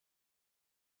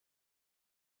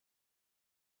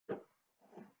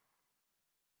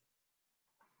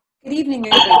Good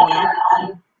evening,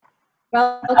 everyone.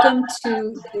 Welcome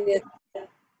to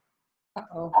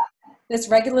this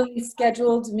regularly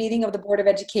scheduled meeting of the Board of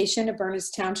Education of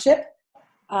Berners Township.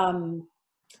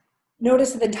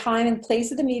 Notice of the time and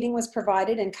place of the meeting was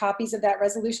provided, and copies of that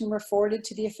resolution were forwarded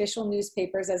to the official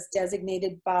newspapers as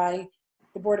designated by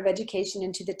the Board of Education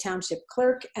and to the Township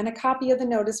Clerk, and a copy of the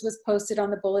notice was posted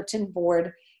on the bulletin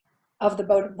board of the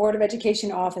Board of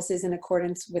Education offices in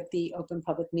accordance with the Open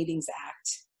Public Meetings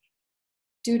Act.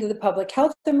 Due to the public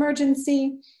health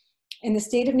emergency in the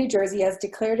state of New Jersey, as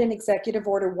declared in Executive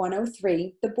Order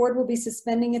 103, the board will be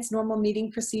suspending its normal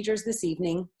meeting procedures this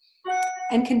evening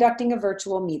and conducting a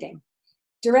virtual meeting.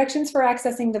 Directions for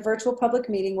accessing the virtual public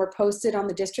meeting were posted on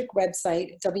the district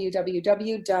website,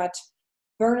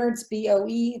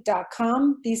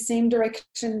 www.bernardsboe.com. These same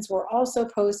directions were also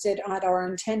posted on our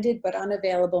intended but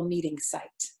unavailable meeting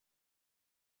site.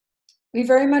 We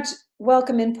very much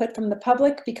welcome input from the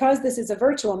public. Because this is a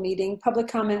virtual meeting, public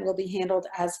comment will be handled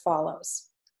as follows.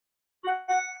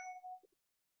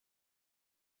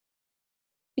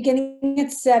 Beginning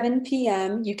at 7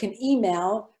 p.m., you can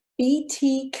email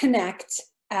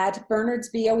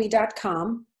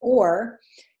btconnect@bernardsboe.com, or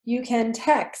you can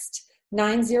text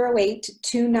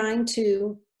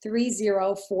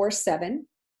 908-292-3047.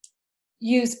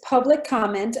 Use public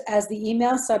comment as the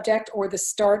email subject or the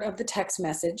start of the text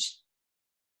message.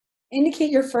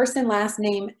 Indicate your first and last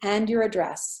name and your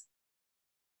address.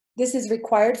 This is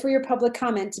required for your public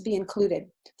comment to be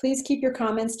included. Please keep your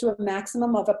comments to a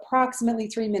maximum of approximately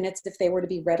 3 minutes if they were to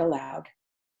be read aloud.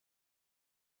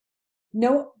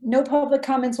 No public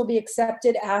comments will be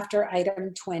accepted after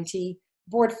item 20,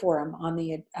 board forum of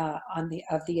the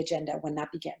agenda, when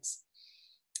that begins.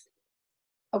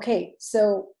 Okay,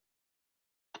 so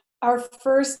our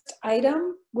first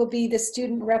item will be the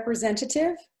student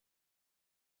representative.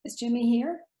 Is Jimmy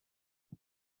here?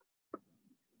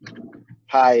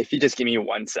 Hi, if you just give me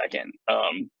 1 second,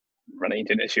 running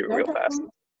into an issue real fast.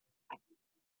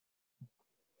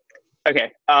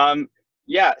 Okay,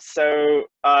 yeah, so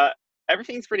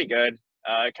everything's pretty good.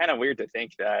 Kind of weird to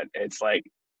think that it's like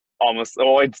almost,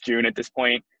 it's June at this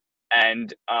point.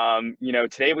 And, you know,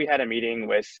 today we had a meeting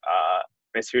with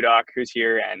Ms. Hudak, who's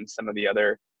here, and some of the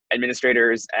other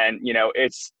administrators. And, you know,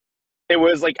 it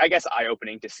was like, I guess,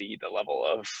 eye-opening to see the level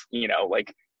of, you know,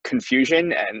 like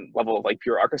confusion and level of like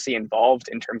bureaucracy involved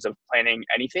in terms of planning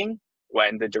anything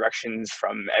when the directions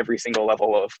from every single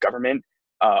level of government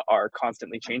are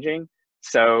constantly changing.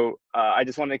 So I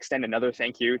just want to extend another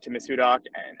thank you to Ms. Hudak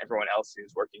and everyone else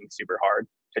who's working super hard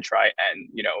to try and,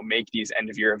 you know, make these end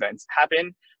of year events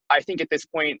happen. I think at this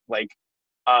point, like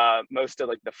most of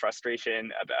like the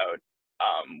frustration about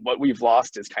what we've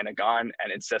lost is kind of gone,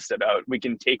 and it's just about we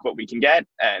can take what we can get,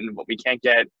 and what we can't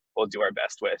get, we'll do our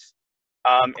best with.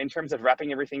 In terms of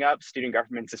wrapping everything up, student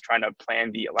government is trying to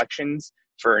plan the elections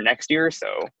for next year.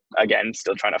 So again,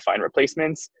 still trying to find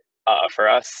replacements for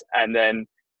us. And then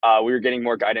we were getting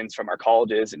more guidance from our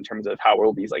colleges in terms of how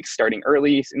we'll be like starting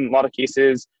early in a lot of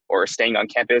cases, or staying on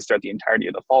campus throughout the entirety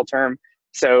of the fall term.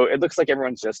 So it looks like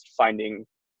everyone's just finding,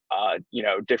 you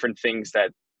know, different things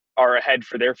that are ahead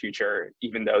for their future,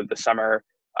 even though the summer,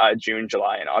 June,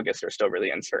 July, and August are still really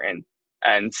uncertain.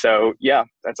 And so, yeah,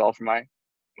 that's all from my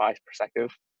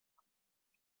perspective.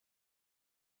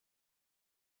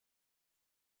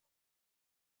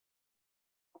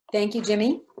 Thank you,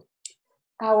 Jimmy.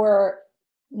 Our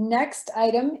next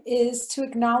item is to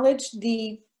acknowledge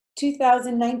the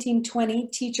 2019-20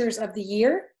 Teachers of the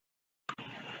Year.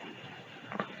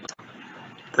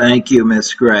 Thank you,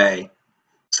 Ms. Gray.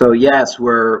 So yes,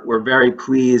 we're very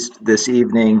pleased this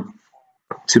evening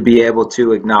to be able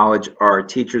to acknowledge our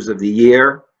Teachers of the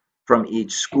Year from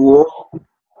each school.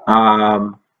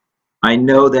 I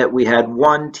know that we had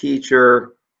one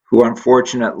teacher who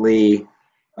unfortunately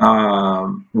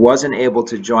wasn't able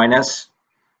to join us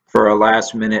for a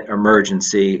last-minute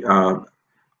emergency,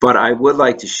 but I would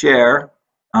like to share.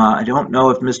 I don't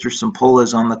know if Mr. Sampola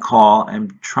is on the call.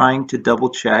 I'm trying to double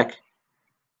check.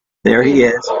 There he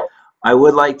is. I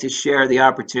would like to share the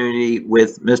opportunity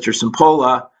with Mr.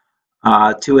 Sampola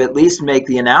to at least make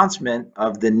the announcement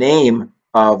of the name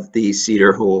of the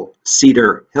Cedar Hill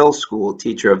School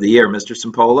Teacher of the Year. Mr.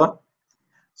 Sampola?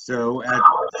 So at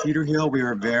Cedar Hill, we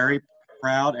are very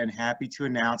proud and happy to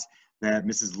announce that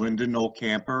Mrs. Linda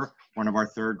Knoll-Camper, one of our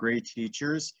third grade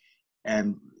teachers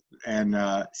and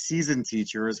seasoned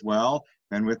teacher as well,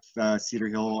 been with Cedar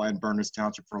Hill and Berners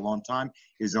Township for a long time,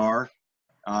 is our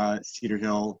Cedar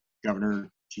Hill Governor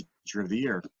Teacher of the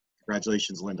Year.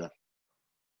 Congratulations, Linda.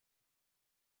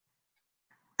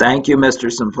 Thank you, Mr.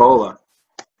 Sampola.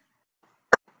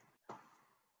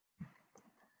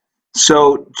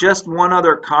 So just one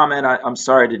other comment. I'm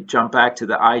sorry to jump back to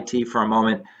the IT for a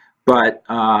moment, but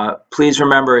please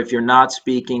remember, if you're not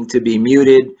speaking, to be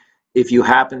muted. If you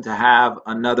happen to have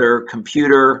another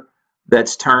computer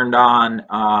that's turned on,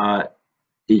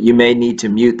 you may need to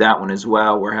mute that one as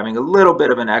well. We're having a little bit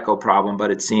of an echo problem,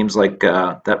 but it seems like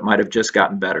that might have just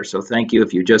gotten better. So thank you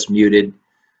if you just muted.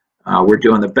 We're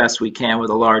doing the best we can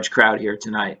with a large crowd here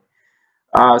tonight.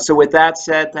 So with that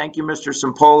said, thank you, Mr.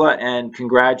 Sampola, and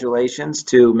congratulations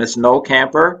to Ms. Noel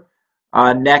Camper.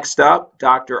 Next up,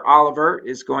 Dr. Oliver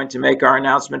is going to make our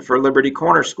announcement for Liberty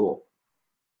Corner School.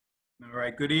 All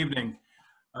right, good evening.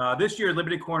 This year,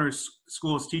 Liberty Corner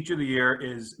School's Teacher of the Year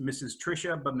is Mrs.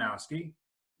 Tricia Bubnowski.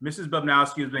 Mrs.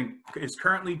 Bubnowski is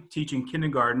currently teaching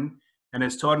kindergarten and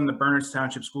has taught in the Berners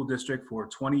Township School District for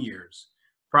 20 years.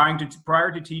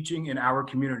 Prior to teaching in our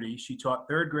community, she taught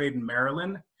 3rd grade in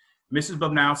Maryland. Mrs.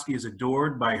 Bubnowski is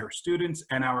adored by her students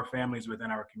and our families within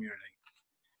our community.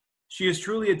 She is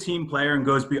truly a team player and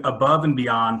goes above and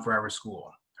beyond for our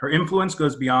school. Her influence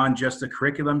goes beyond just the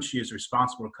curriculum she is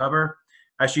responsible to cover,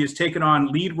 as she has taken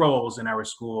on lead roles in our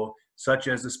school, such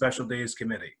as the Special Days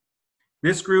Committee.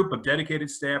 This group of dedicated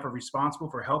staff are responsible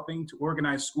for helping to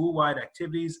organize school-wide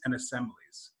activities and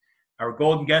assemblies. Our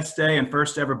Golden Guest Day and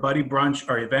first ever Buddy Brunch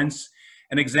are events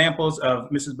and examples of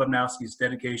Mrs. Bubnowski's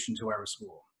dedication to our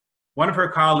school. One of her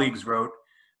colleagues wrote,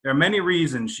 "There are many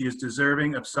reasons she is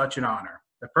deserving of such an honor.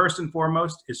 The first and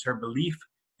foremost is her belief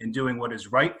in doing what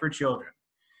is right for children.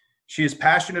 She is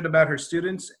passionate about her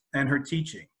students and her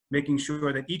teaching, making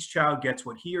sure that each child gets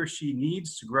what he or she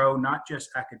needs to grow, not just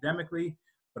academically,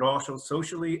 but also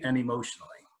socially and emotionally."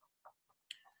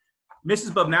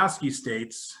 Mrs. Bubnowski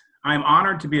states, "I am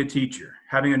honored to be a teacher,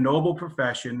 having a noble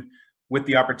profession with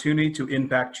the opportunity to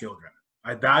impact children.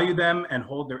 I value them and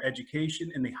hold their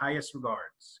education in the highest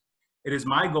regards. It is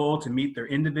my goal to meet their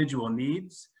individual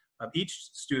needs of each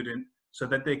student so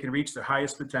that they can reach their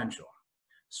highest potential.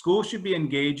 School should be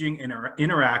engaging and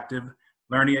interactive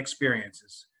learning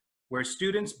experiences where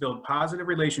students build positive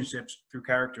relationships through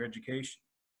character education.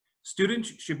 Students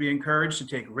should be encouraged to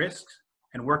take risks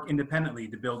and work independently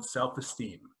to build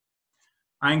self-esteem.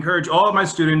 I encourage all of my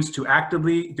students to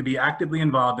be actively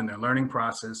involved in their learning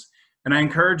process, and I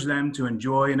encourage them to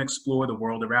enjoy and explore the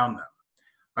world around them.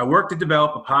 I work to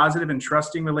develop a positive and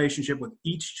trusting relationship with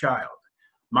each child.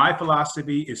 My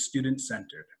philosophy is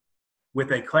student-centered,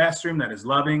 with a classroom that is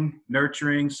loving,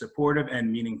 nurturing, supportive,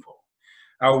 and meaningful.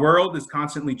 Our world is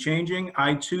constantly changing.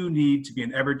 I too need to be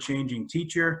an ever-changing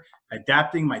teacher,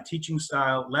 adapting my teaching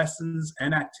style, lessons,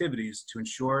 and activities to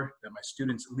ensure that my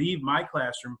students leave my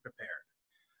classroom prepared.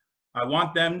 I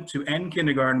want them to end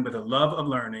kindergarten with a love of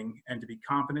learning and to be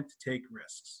confident to take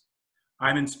risks.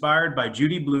 I'm inspired by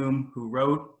Judy Blume, who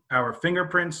wrote, 'Our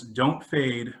fingerprints don't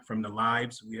fade from the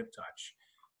lives we have touched.'"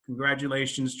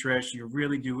 Congratulations, Trish. You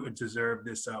really do deserve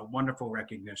this wonderful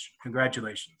recognition.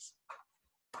 Congratulations.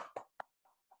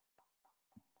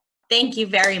 Thank you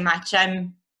very much.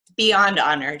 I'm beyond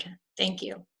honored. Thank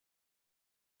you.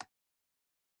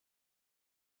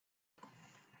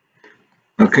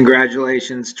 Well,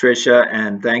 congratulations, Tricia,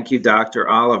 and thank you, Dr.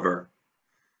 Oliver.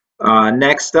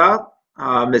 Next up,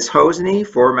 Ms. Hosney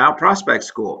for Mount Prospect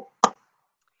School.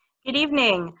 Good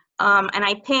evening. And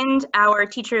I pinned our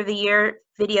Teacher of the Year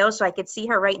video so I could see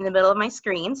her right in the middle of my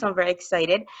screen, so I'm very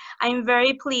excited. I'm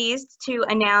very pleased to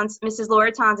announce Mrs.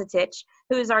 Laura Tonzatich,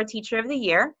 who is our Teacher of the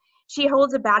Year. She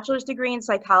holds a bachelor's degree in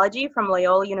psychology from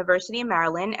Loyola University in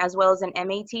Maryland, as well as an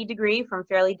MAT degree from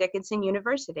Fairleigh Dickinson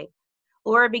University.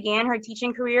 Laura began her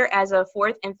teaching career as a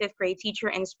 4th and 5th grade teacher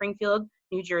in Springfield,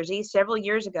 New Jersey several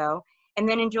years ago, and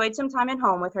then enjoyed some time at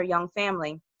home with her young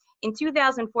family. In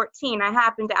 2014, I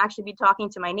happened to actually be talking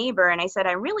to my neighbor, and I said,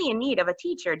 "I'm really in need of a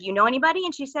teacher. Do you know anybody?"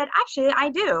 And she said, "Actually, I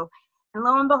do." And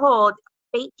lo and behold,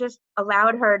 fate just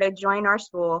allowed her to join our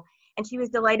school, and she was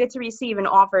delighted to receive an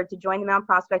offer to join the Mount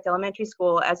Prospect Elementary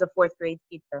School as a 4th grade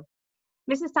teacher.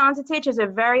 Mrs. Tonzatich is a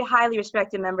very highly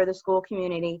respected member of the school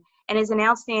community and is an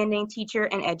outstanding teacher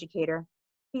and educator.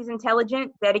 She's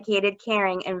intelligent, dedicated,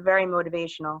 caring, and very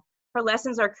motivational. Her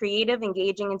lessons are creative,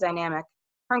 engaging, and dynamic.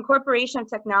 Her incorporation of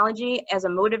technology as a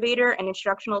motivator and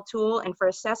instructional tool and for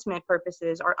assessment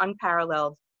purposes are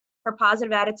unparalleled. Her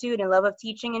positive attitude and love of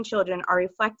teaching and children are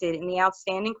reflected in the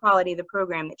outstanding quality of the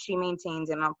program that she maintains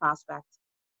at Mount Prospect.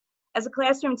 As a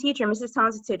classroom teacher, Mrs.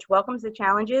 Tonzatich welcomes the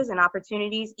challenges and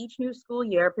opportunities each new school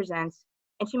year presents,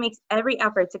 and she makes every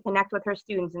effort to connect with her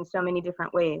students in so many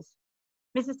different ways.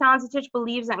 Mrs. Tonzatich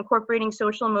believes that incorporating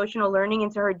social emotional learning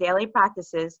into her daily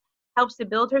practices helps to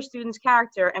build her students'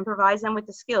 character and provides them with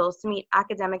the skills to meet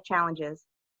academic challenges.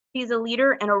 She is a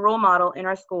leader and a role model in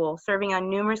our school, serving on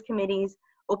numerous committees,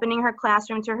 opening her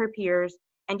classroom to her peers,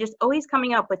 and just always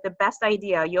coming up with the best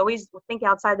idea. You always think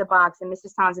outside the box, and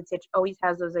Mrs. Tonzatich always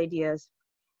has those ideas.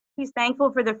 She's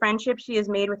thankful for the friendship she has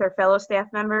made with her fellow staff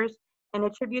members and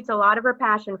attributes a lot of her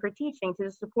passion for teaching to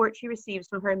the support she receives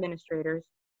from her administrators.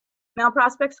 Mount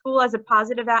Prospect School has a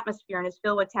positive atmosphere and is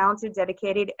filled with talented,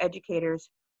 dedicated educators.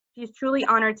 She is truly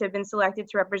honored to have been selected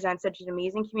to represent such an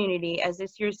amazing community as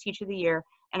this year's Teacher of the Year,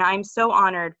 and I'm so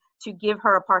honored to give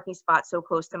her a parking spot so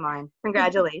close to mine.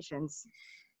 Congratulations.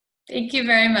 Thank you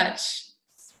very much.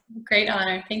 Great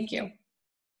honor. Thank you.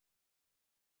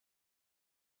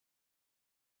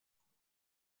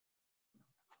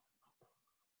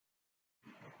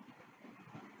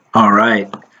 All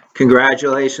right.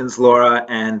 Congratulations, Laura,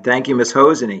 and thank you, Ms.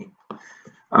 Hosany.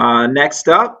 Next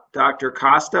up, Dr.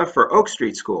 Costa for Oak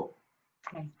Street School.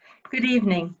 Okay. Good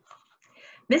evening.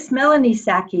 Miss Melanie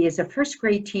Sacchi is a first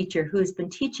grade teacher who has been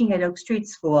teaching at Oak Street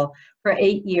School for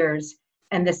 8 years,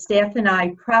 and the staff and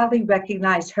I proudly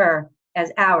recognize her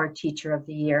as our Teacher of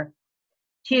the Year.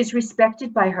 She is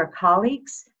respected by her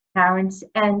colleagues, parents,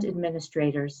 and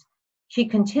administrators. She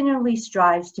continually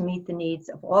strives to meet the needs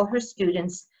of all her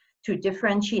students through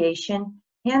differentiation,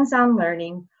 hands-on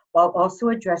learning, while also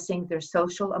addressing their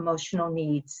social emotional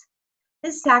needs.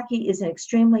 Ms. Sacchi is an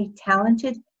extremely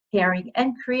talented, caring,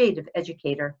 and creative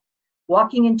educator.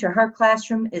 Walking into her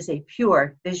classroom is a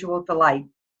pure visual delight.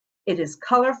 It is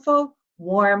colorful,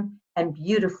 warm, and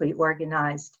beautifully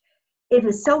organized. It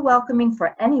is so welcoming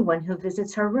for anyone who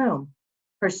visits her room.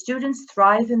 Her students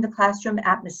thrive in the classroom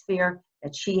atmosphere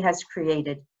that she has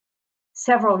created.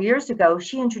 Several years ago,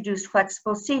 she introduced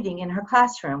flexible seating in her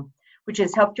classroom, which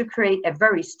has helped to create a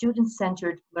very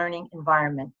student-centered learning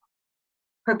environment.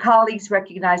 Her colleagues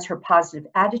recognize her positive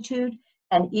attitude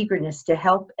and eagerness to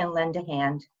help and lend a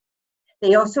hand.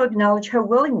 They also acknowledge her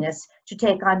willingness to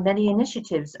take on many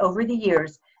initiatives over the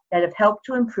years that have helped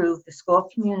to improve the school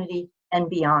community and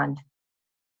beyond.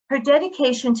 Her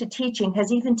dedication to teaching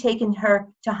has even taken her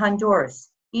to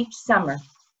Honduras each summer,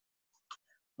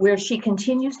 where she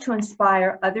continues to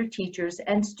inspire other teachers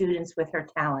and students with her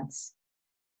talents.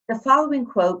 The following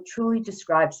quote truly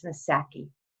describes Ms. Sacchi.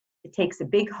 It takes a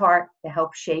big heart to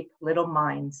help shape little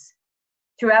minds.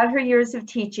 Throughout her years of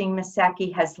teaching, Ms.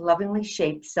 Sacchi has lovingly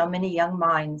shaped so many young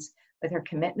minds with her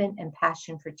commitment and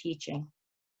passion for teaching.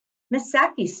 Ms.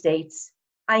 Sacchi states,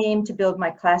 "I aim to build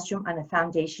my classroom on a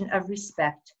foundation of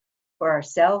respect for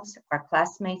ourselves, our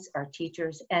classmates, our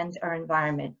teachers, and our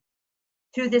environment.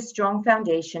 Through this strong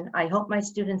foundation, I hope my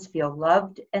students feel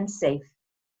loved and safe,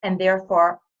 and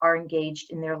therefore are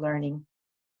engaged in their learning.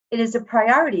 It is a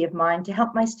priority of mine to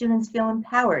help my students feel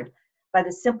empowered by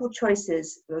the simple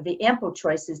choices or the ample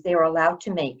choices they are allowed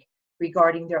to make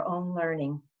regarding their own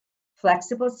learning.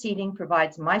 Flexible seating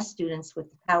provides my students with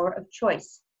the power of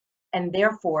choice and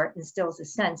therefore instills a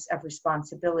sense of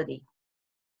responsibility.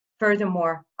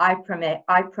 Furthermore, I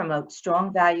promote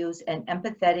strong values and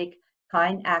empathetic,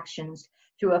 kind actions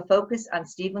through a focus on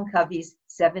Stephen Covey's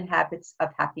 7 Habits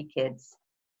of Happy Kids.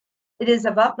 It is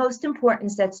of utmost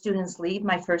importance that students leave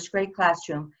my first grade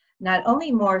classroom not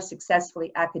only more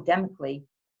successfully academically,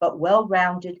 but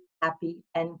well-rounded, happy,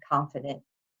 and confident."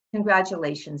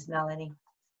 Congratulations, Melanie.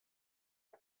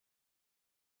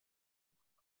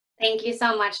 Thank you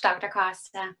so much, Dr.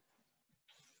 Costa.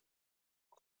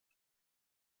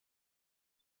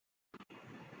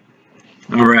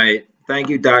 All right. Thank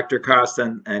you, Dr.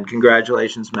 Costa, and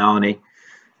congratulations, Melanie.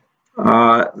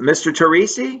 Mr.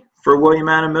 Teresi for William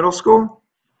Anna Middle School.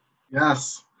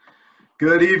 Yes.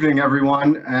 Good evening,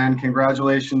 everyone, and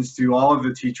congratulations to all of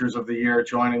the Teachers of the Year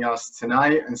joining us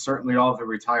tonight, and certainly all of the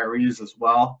retirees as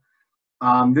well.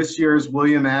 This year's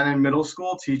William Anna Middle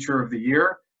School Teacher of the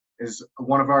Year is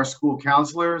one of our school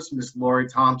counselors, Ms. Lori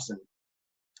Thompson.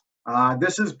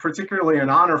 This is particularly an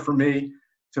honor for me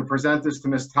to present this to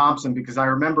Ms. Thompson because I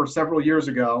remember several years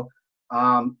ago,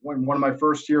 when one of my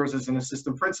first years as an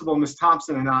assistant principal, Ms.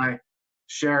 Thompson and I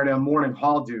shared a morning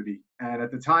hall duty. And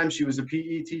at the time she was a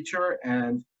PE teacher,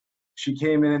 and she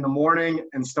came in the morning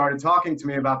and started talking to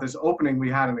me about this opening we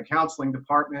had in the counseling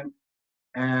department,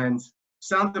 and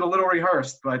sounded a little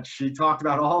rehearsed, but she talked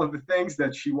about all of the things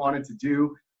that she wanted to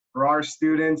do for our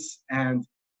students and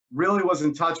really was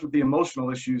in touch with the emotional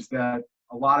issues that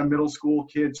a lot of middle school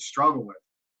kids struggle with.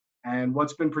 And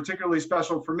what's been particularly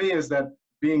special for me is that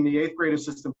being the 8th grade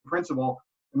assistant principal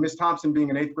and Ms. Thompson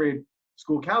being an 8th grade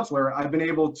school counselor, I've been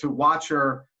able to watch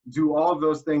her do all of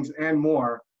those things and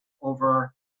more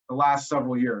over the last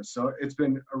several years. So it's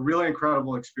been a really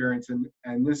incredible experience,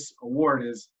 and this award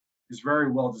is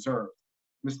very well deserved.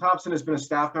 Ms. Thompson has been a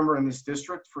staff member in this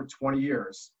district for 20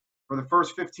 years. For the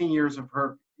first 15 years of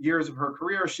her years of her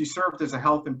career, she served as a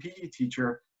health and PE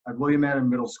teacher at William Annan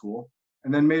Middle School,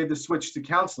 and then made the switch to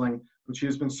counseling, which she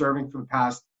has been serving for the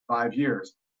past 5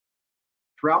 years.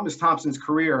 Throughout Ms. Thompson's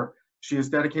career, she has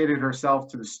dedicated herself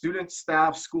to the students,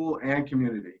 staff, school, and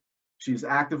community. She is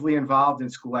actively involved in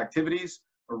school activities,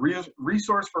 a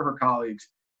resource for her colleagues,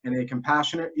 and a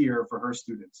compassionate ear for her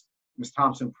students. Ms.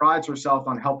 Thompson prides herself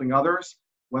on helping others,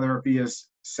 whether it be as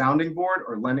sounding board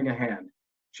or lending a hand.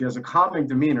 She has a calming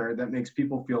demeanor that makes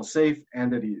people feel safe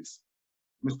and at ease.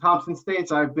 Ms. Thompson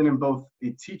states, I've been in both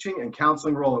a teaching and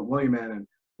counseling role at William Annan.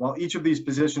 While each of these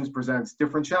positions presents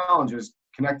different challenges,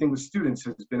 connecting with students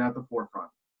has been at the forefront.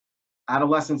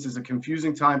 Adolescence is a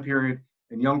confusing time period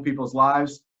in young people's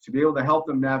lives. To be able to help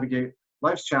them navigate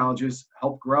life's challenges,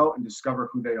 help grow and discover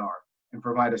who they are, and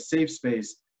provide a safe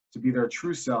space to be their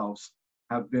true selves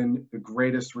have been the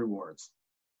greatest rewards.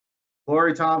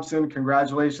 Lori Thompson,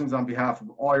 congratulations on behalf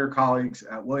of all your colleagues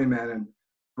at William Annan.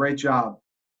 Great job.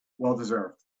 Well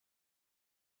deserved.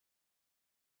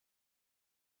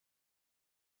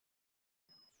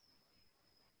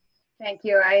 Thank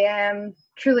you. I am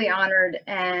truly honored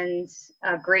and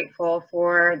grateful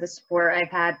for the support I've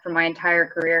had for my entire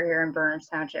career here in Berners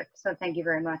Township. So thank you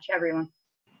very much, everyone.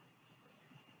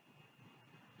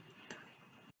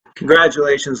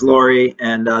 Congratulations, Lori,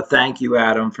 and thank you,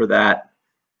 Adam, for that.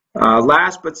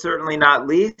 Last but certainly not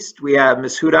least, we have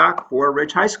Ms. Hudak for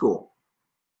Ridge High School.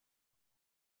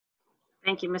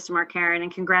 Thank you, Mr. Markarian,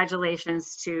 and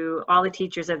congratulations to all the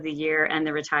teachers of the year and the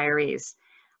retirees.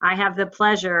 I have the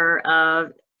pleasure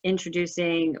of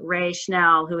introducing Ray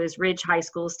Schnell, who is Ridge High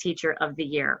School's Teacher of the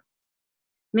Year.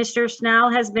 Mr.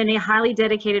 Schnell has been a highly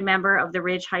dedicated member of the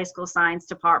Ridge High School Science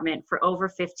Department for over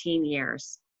 15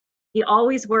 years. He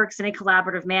always works in a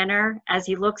collaborative manner as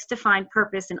he looks to find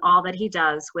purpose in all that he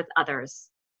does with others.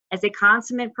 As a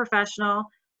consummate professional,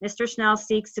 Mr. Schnell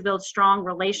seeks to build strong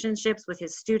relationships with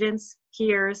his students,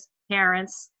 peers,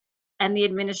 parents, and the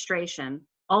administration,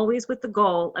 always with the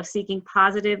goal of seeking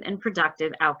positive and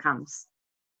productive outcomes.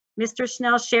 Mr.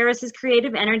 Schnell shares his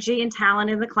creative energy and talent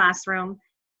in the classroom,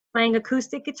 playing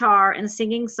acoustic guitar and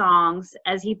singing songs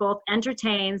as he both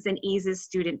entertains and eases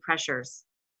student pressures.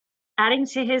 Adding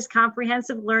to his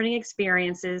comprehensive learning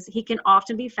experiences, he can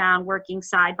often be found working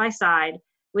side by side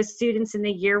with students in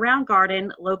the year-round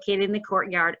garden located in the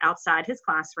courtyard outside his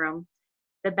classroom.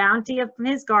 The bounty of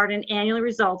his garden annually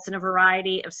results in a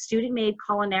variety of student-made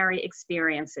culinary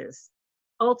experiences.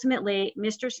 Ultimately,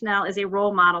 Mr. Schnell is a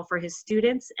role model for his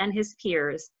students and his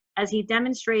peers as he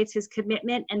demonstrates his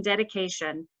commitment and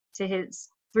dedication to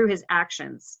through his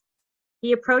actions.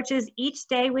 He approaches each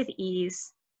day with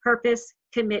ease, purpose,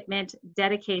 commitment,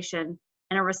 dedication,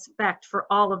 and a respect for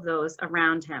all of those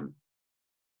around him.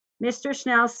 Mr.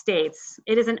 Schnell states,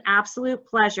 "It is an absolute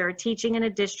pleasure teaching in a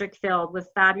district filled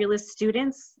with fabulous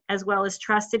students, as well as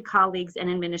trusted colleagues and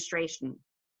administration.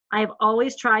 I have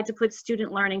always tried to put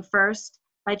student learning first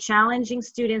by challenging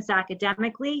students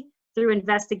academically through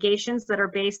investigations that are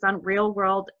based on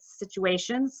real-world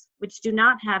situations, which do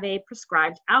not have a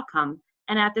prescribed outcome,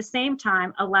 and at the same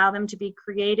time allow them to be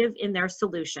creative in their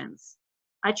solutions.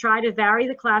 I try to vary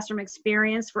the classroom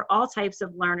experience for all types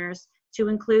of learners to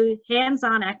include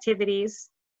hands-on activities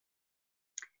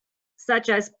such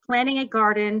as planting a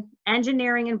garden,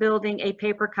 engineering and building a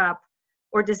paper cup,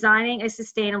 or designing a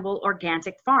sustainable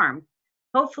organic farm.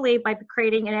 Hopefully, by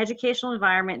creating an educational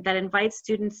environment that invites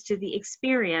students to the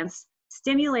experience,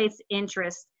 stimulates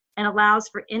interest, and allows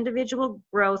for individual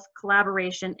growth,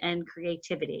 collaboration, and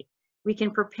creativity. We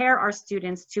can prepare our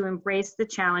students to embrace the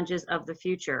challenges of the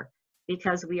future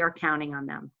because we are counting on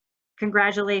them."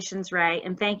 Congratulations, Ray,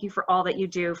 and thank you for all that you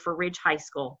do for Ridge High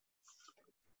School.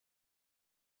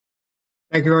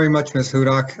 Thank you very much, Ms.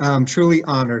 Hudak. I'm truly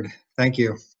honored. Thank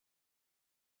you.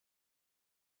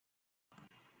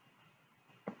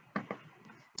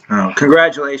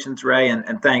 Congratulations, Ray,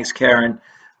 and thanks, Karen.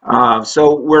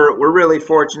 So we're really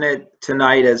fortunate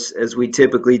tonight, as we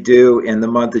typically do in the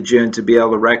month of June, to be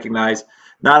able to recognize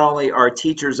not only our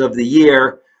Teachers of the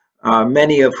Year,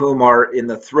 many of whom are in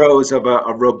the throes of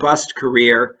a robust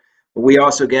career, but we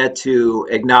also get to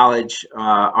acknowledge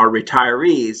our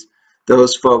retirees,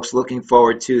 those folks looking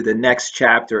forward to the next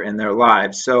chapter in their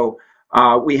lives. So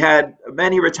we had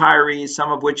many retirees,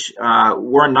 some of which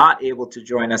were not able to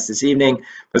join us this evening,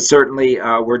 but certainly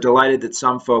we're delighted that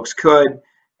some folks could.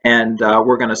 And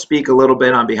we're going to speak a little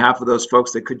bit on behalf of those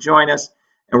folks that could join us.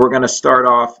 And we're going to start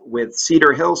off with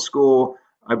Cedar Hill School.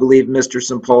 I believe Mr.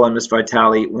 Simpola and Ms.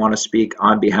 Vitale want to speak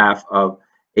on behalf of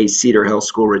a Cedar Hill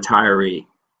School retiree.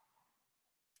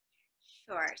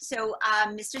 Sure. So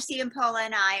Mr. Simpola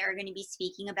and I are going to be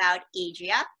speaking about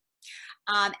Adria.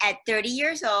 At 30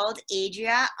 years old,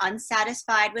 Adria,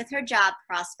 unsatisfied with her job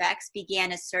prospects,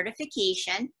 began a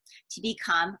certification to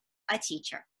become a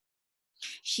teacher.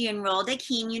 She enrolled at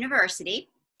Keene University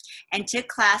and took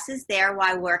classes there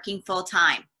while working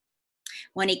full-time.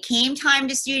 When it came time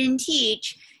to student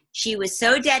teach, she was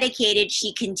so dedicated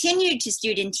she continued to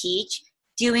student teach,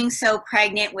 doing so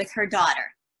pregnant with her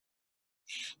daughter.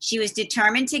 She was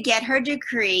determined to get her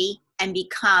degree and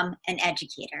become an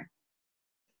educator.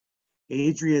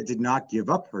 Adria did not give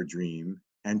up her dream,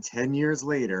 and 10 years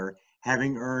later,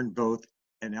 having earned both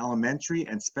an elementary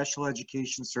and special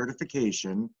education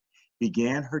certification,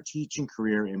 began her teaching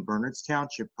career in Bernards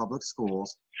Township Public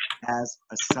Schools as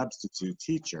a substitute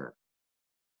teacher.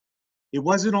 It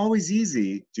wasn't always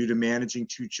easy due to managing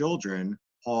two children,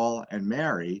 Paul and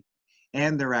Mary,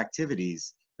 and their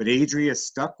activities, but Adria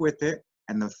stuck with it,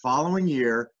 and the following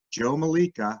year, Joe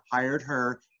Malika hired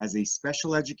her as a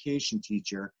special education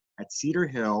teacher at Cedar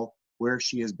Hill, where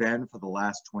she has been for the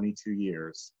last 22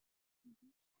 years.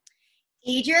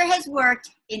 Adria has worked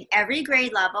in every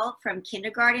grade level from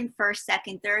kindergarten, 1st,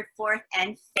 2nd, 3rd, 4th,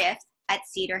 and 5th at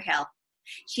Cedar Hill.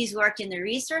 She's worked in the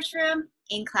resource room,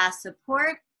 in-class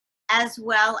support, as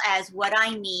well as What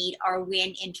I Need, our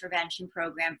WIN intervention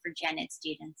program for Gen Ed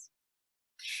students.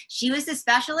 She was the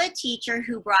special ed teacher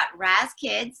who brought RAS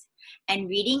Kids and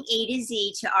Reading A to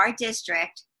Z to our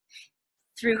district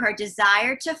through her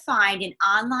desire to find an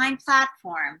online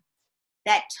platform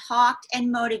that talked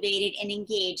and motivated and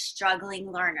engaged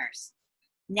struggling learners.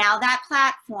 Now that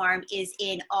platform is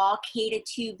in all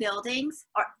K-2 buildings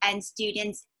and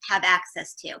students have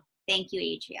access to. Thank you,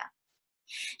 Adria.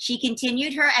 She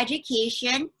continued her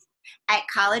education at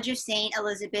College of St.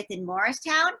 Elizabeth in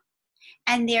Morristown,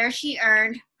 and there she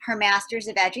earned her Master's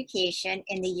of Education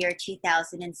in the year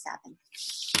 2007.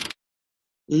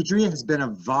 Adria has been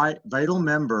a vital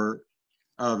member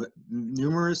of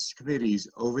numerous committees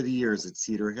over the years at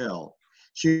Cedar Hill.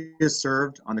 She has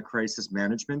served on the Crisis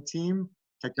Management Team,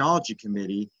 Technology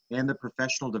Committee, and the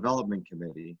Professional Development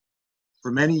Committee.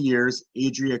 For many years,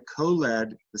 Adria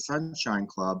co-led the Sunshine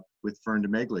Club with Fern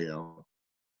DeMeglio.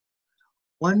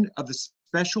 One of the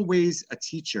special ways a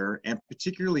teacher, and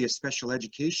particularly a special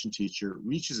education teacher,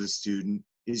 reaches a student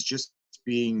is just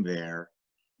being there.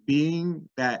 Being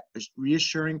that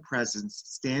reassuring presence,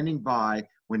 standing by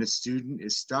when a student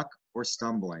is stuck or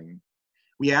stumbling.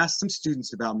 We asked some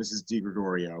students about Mrs.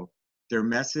 DiGregorio. Their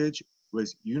message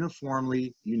was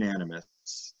uniformly unanimous.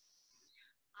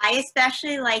 I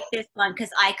especially like this one because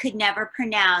I could never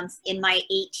pronounce in my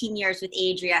 18 years with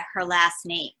Adria her last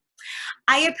name.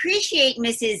 I appreciate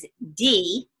Mrs.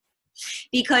 D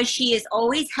because she is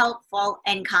always helpful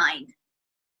and kind.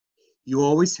 You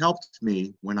always helped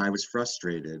me when I was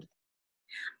frustrated.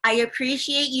 I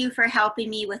appreciate you for helping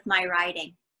me with my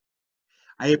writing.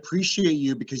 I appreciate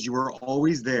you because you are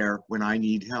always there when I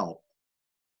need help.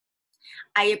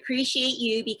 I appreciate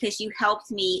you because you helped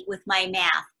me with my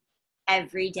math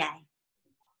every day.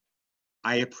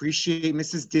 I appreciate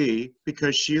Mrs. D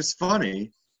because she is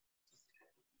funny.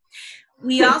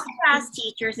 We also asked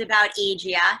teachers about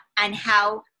Adria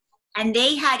and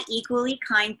they had equally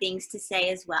kind things to say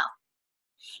as well.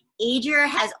 Adria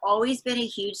has always been a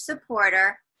huge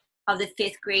supporter of the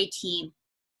 5th grade team.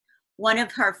 One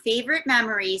of her favorite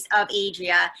memories of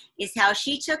Adria is how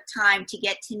she took time to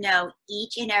get to know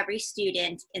each and every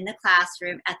student in the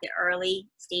classroom at the early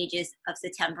stages of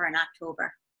September and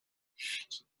October.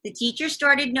 The teacher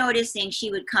started noticing she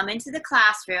would come into the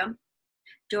classroom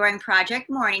during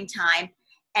project morning time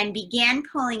and began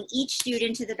pulling each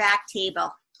student to the back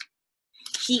table.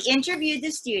 She interviewed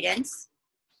the students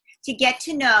to get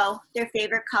to know their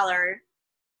favorite color,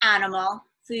 animal,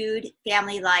 food,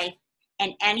 family life,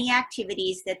 and any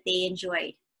activities that they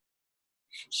enjoyed.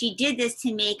 She did this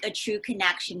to make a true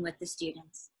connection with the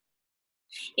students.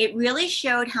 It really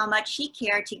showed how much she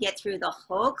cared to get through the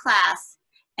whole class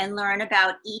and learn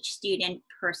about each student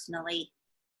personally.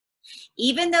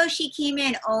 Even though she came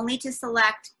in only to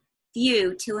select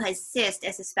few to assist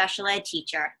as a special ed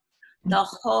teacher, the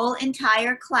whole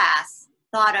entire class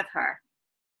thought of her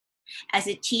as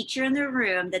a teacher in the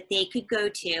room that they could go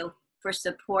to for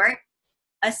support,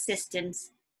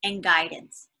 assistance, and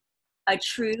guidance. A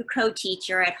true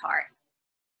co-teacher at heart.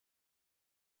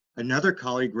 Another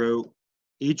colleague wrote,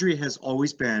 Adria has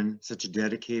always been such a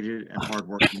dedicated and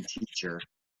hardworking teacher.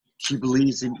 She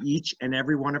believes in each and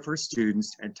every one of her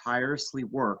students and tirelessly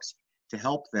works to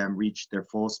help them reach their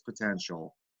fullest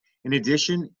potential. In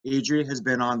addition, Adria has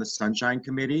been on the Sunshine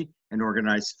Committee and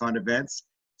organized fun events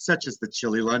such as the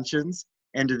chili luncheons,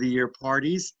 end of the year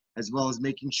parties, as well as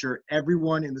making sure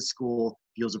everyone in the school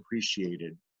feels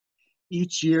appreciated.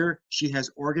 Each year, she has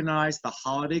organized the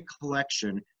holiday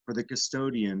collection for the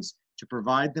custodians to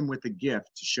provide them with a gift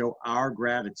to show our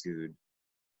gratitude.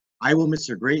 I will miss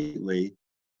her greatly,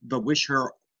 but wish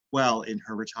her well in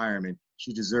her retirement.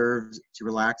 She deserves to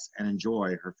relax and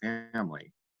enjoy her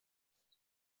family.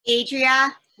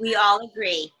 Adria, we all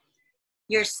agree.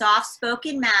 Your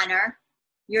soft-spoken manner,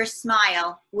 your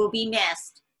smile will be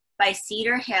missed by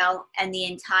Cedar Hill and the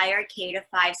entire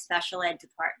K-5 special ed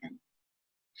department.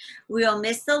 We will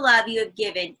miss the love you have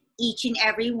given each and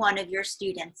every one of your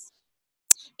students.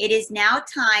 It is now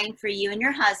time for you and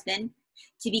your husband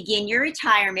to begin your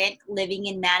retirement living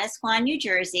in Manasquan, New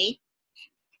Jersey,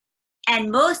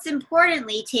 and most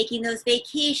importantly, taking those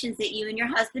vacations that you and your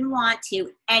husband want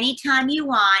to anytime you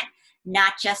want,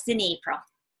 not just in April.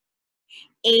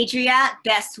 Adria,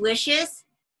 best wishes.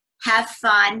 Have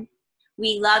fun.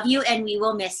 We love you and we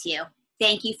will miss you.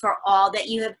 Thank you for all that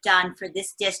you have done for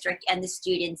this district and the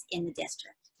students in the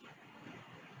district.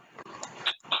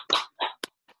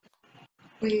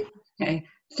 Okay.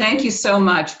 Thank you so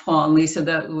much, Paul and Lisa.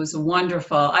 That was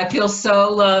wonderful. I feel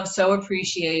so loved, so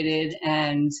appreciated.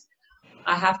 And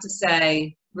I have to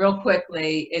say real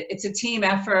quickly, it's a team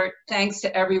effort. Thanks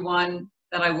to everyone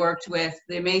that I worked with,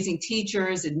 the amazing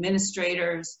teachers,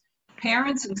 administrators,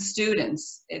 parents, and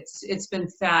students. It's been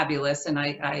fabulous. And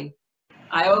I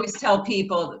always tell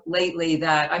people lately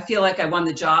that I feel like I won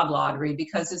the job lottery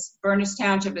because Burners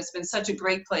Township has been such a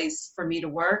great place for me to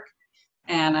work.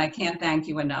 And I can't thank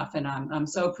you enough. And I'm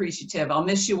so appreciative. I'll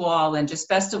miss you all, and just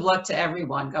best of luck to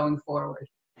everyone going forward.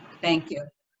 Thank you.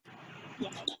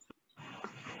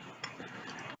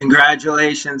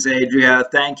 Congratulations, Adria.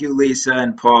 Thank you, Lisa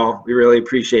and Paul. We really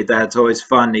appreciate that. It's always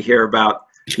fun to hear about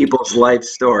people's life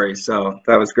stories. So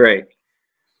that was great.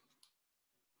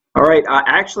 All right.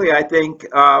 Actually, I think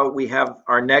we have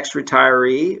our next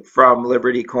retiree from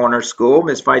Liberty Corner School.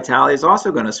 Ms. Vitale is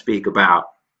also going to speak about.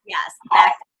 Yes,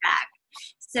 back to back.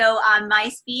 So my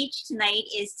speech tonight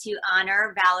is to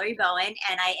honor Valerie Bowen,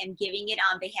 and I am giving it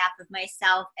on behalf of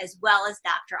myself as well as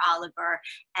Dr. Oliver,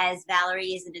 as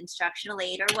Valerie is an instructional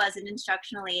aide, or was an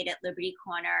instructional aide at Liberty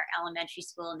Corner Elementary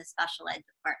School in the special ed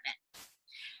department.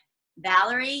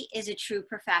 Valerie is a true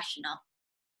professional.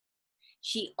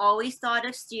 She always thought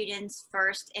of students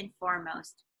first and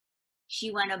foremost.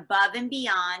 She went above and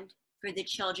beyond for the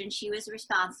children she was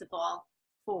responsible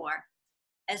for,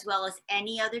 as well as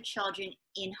any other children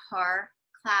in her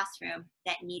classroom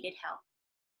that needed help.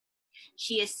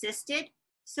 She assisted,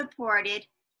 supported,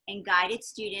 and guided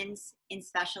students in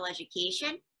special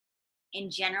education,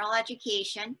 in general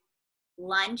education,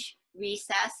 lunch,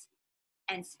 recess,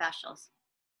 and specials.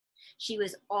 She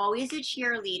was always a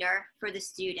cheerleader for the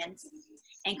students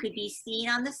and could be seen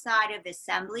on the side of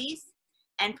assemblies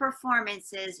and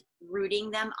performances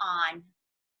rooting them on.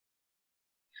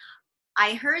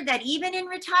 I heard that even in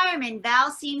retirement, Val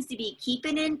seems to be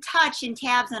keeping in touch and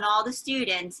tabs on all the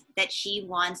students that she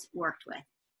once worked with.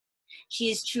 She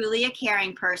is truly a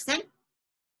caring person.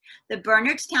 The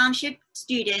Bernards Township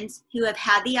students who have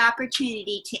had the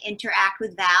opportunity to interact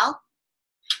with Val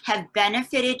have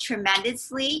benefited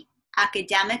tremendously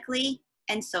academically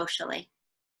and socially.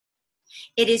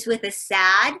 It is with a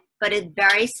sad but a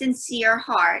very sincere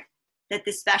heart that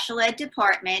the special ed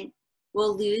department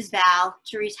will lose Val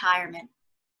to retirement.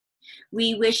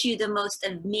 We wish you the most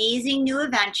amazing new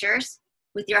adventures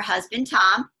with your husband,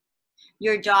 Tom,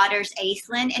 your daughters,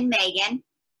 Aislinn and Megan,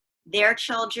 their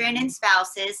children and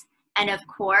spouses, and of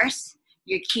course,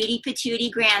 your cutie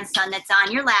patootie grandson that's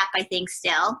on your lap, I think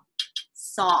still,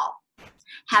 Saul.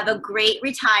 Have a great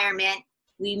retirement.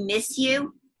 We miss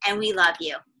you and we love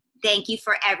you. Thank you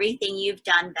for everything you've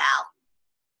done, Val.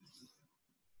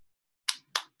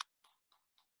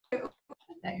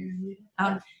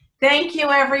 Thank you,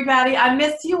 everybody. I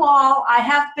miss you all. I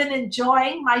have been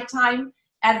enjoying my time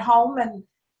at home, and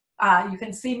you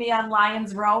can see me on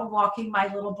Lyons Road walking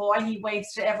my little boy. He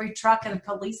waves to every truck and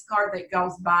police car that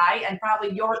goes by, and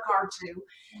probably your car too,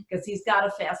 because he's got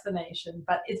a fascination.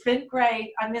 But it's been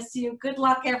great. I miss you. Good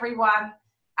luck, everyone.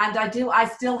 And I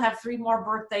still have 3 more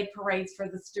birthday parades for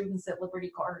the students at Liberty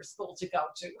Corner School to go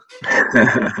to.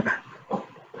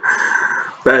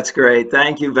 That's great.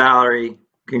 Thank you, Valerie.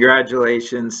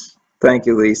 Congratulations. Thank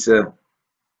you, Lisa.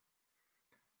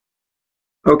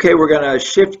 Okay, we're going to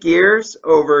shift gears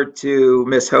over to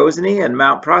Miss Hosney and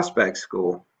Mount Prospect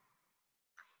School.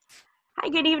 Hi,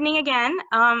 good evening again.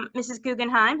 Mrs.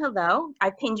 Guggenheim, hello. I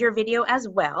pinned your video as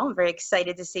well. I'm very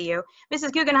excited to see you.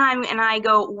 Mrs. Guggenheim and I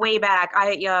go way back.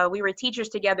 We were teachers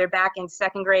together back in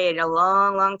 2nd grade a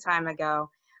long, long time ago.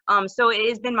 So it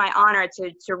has been my honor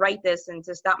to write this and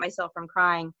to stop myself from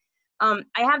crying. I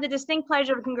have the distinct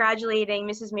pleasure of congratulating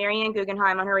Mrs. Mary Ann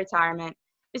Guggenheim on her retirement.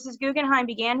 Mrs. Guggenheim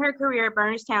began her career at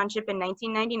Berners Township in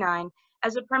 1999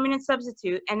 as a permanent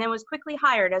substitute and then was quickly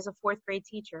hired as a fourth grade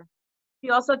teacher.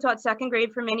 She also taught second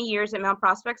grade for many years at Mount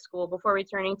Prospect School before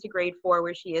returning to grade 4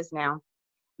 where she is now.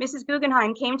 Mrs.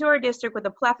 Guggenheim came to our district with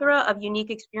a plethora of unique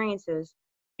experiences.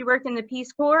 She worked in the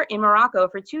Peace Corps in Morocco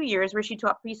for 2 years where she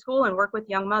taught preschool and worked with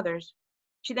young mothers.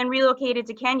 She then relocated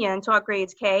to Kenya and taught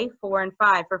grades K, 4, and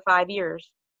 5 for 5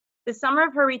 years. The summer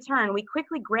of her return, we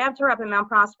quickly grabbed her up at Mount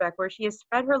Prospect where she has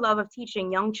spread her love of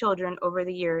teaching young children over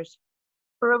the years.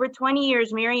 For over 20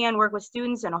 years, Mary Ann worked with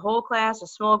students in a whole class, a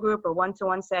small group, or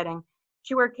one-to-one setting.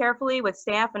 She worked carefully with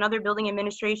staff and other building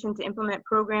administration to implement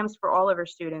programs for all of her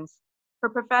students. Her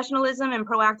professionalism and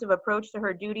proactive approach to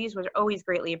her duties was always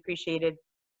greatly appreciated.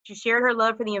 She shared her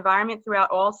love for the environment throughout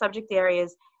all subject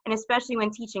areas, and especially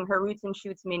when teaching her Roots and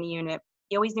Shoots mini unit.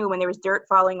 You always knew when there was dirt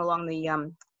falling along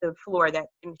the floor that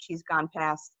she's gone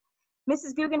past.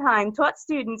 Mrs. Guggenheim taught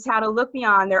students how to look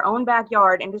beyond their own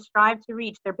backyard and to strive to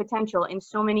reach their potential in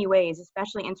so many ways,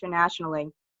 especially internationally.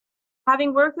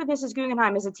 Having worked with Mrs.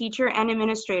 Guggenheim as a teacher and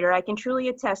administrator, I can truly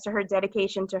attest to her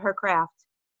dedication to her craft.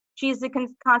 She is the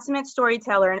consummate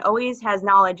storyteller and always has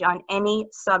knowledge on any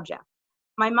subject.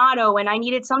 My motto when I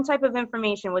needed some type of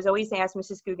information was always to ask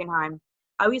Mrs. Guggenheim.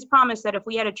 I always promised that if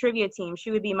we had a trivia team,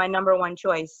 she would be my #1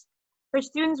 choice. Her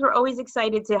students were always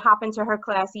excited to hop into her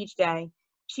class each day.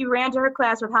 She ran to her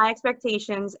class with high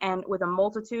expectations and with a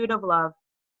multitude of love.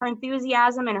 Her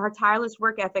enthusiasm and her tireless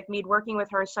work ethic made working with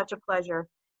her such a pleasure.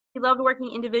 She loved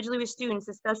working individually with students,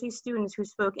 especially students who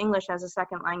spoke English as a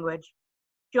second language.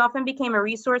 She often became a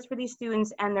resource for these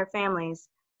students and their families,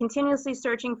 continuously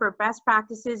searching for best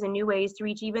practices and new ways to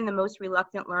reach even the most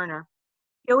reluctant learner.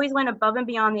 She always went above and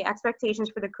beyond the expectations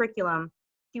for the curriculum.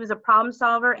 She was a problem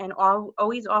solver and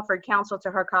always offered counsel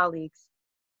to her colleagues.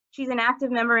 She's an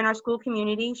active member in our school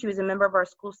community. She was a member of our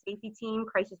school safety team,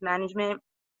 crisis management,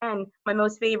 and my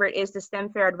most favorite is the STEM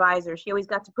Fair advisor. She always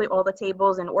got to put all the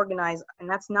tables and organize, and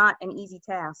that's not an easy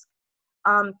task.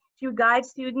 She would guide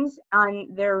students on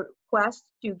their quest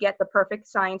to get the perfect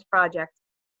science project.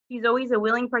 She's always a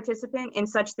willing participant in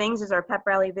such things as our pep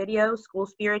rally video, school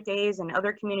spirit days, and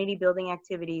other community building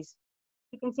activities.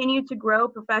 She continued to grow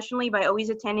professionally by always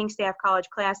attending staff college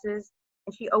classes,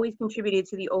 and she always contributed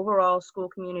to the overall school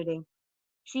community.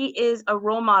 She is a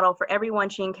role model for everyone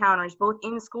she encounters, both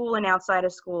in school and outside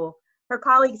of school. Her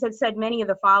colleagues have said many of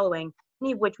the following,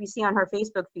 many of which we see on her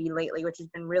Facebook feed lately, which has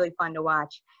been really fun to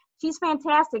watch. She's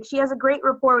fantastic. She has a great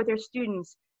rapport with her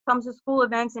students, comes to school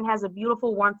events, and has a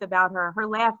beautiful warmth about her. Her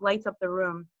laugh lights up the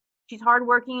room. She's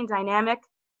hardworking and dynamic.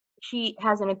 She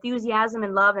has an enthusiasm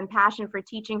and love and passion for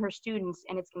teaching her students,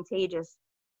 and it's contagious.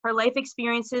 Her life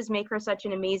experiences make her such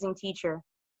an amazing teacher.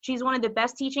 She's one of the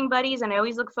best teaching buddies, and I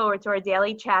always look forward to our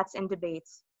daily chats and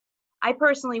debates. I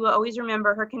personally will always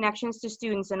remember her connections to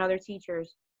students and other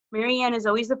teachers. Mary Ann is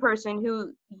always the person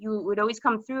who would always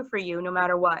come through for you no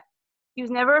matter what. She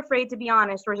was never afraid to be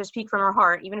honest or to speak from her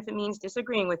heart, even if it means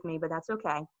disagreeing with me, but that's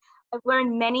okay. I've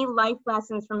learned many life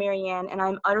lessons from Mary Ann, and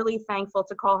I'm utterly thankful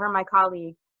to call her my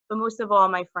colleague, but most of all,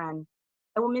 my friend.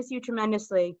 I will miss you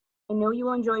tremendously. I know you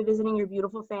will enjoy visiting your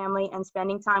beautiful family and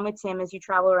spending time with Tim as you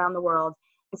travel around the world.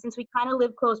 And since we kind of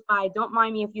live close by, don't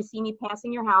mind me if you see me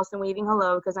passing your house and waving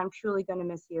hello, because I'm truly going to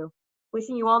miss you.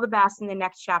 Wishing you all the best in the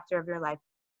next chapter of your life.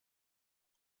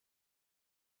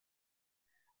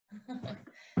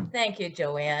 Thank you,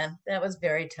 Joanne. That was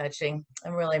very touching.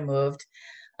 I'm really moved.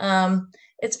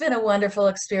 It's been a wonderful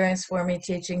experience for me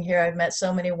teaching here. I've met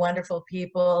so many wonderful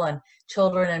people and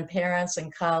children and parents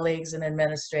and colleagues and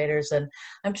administrators, and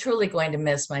I'm truly going to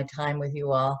miss my time with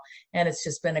you all. And it's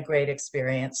just been a great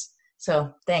experience.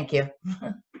 So thank you.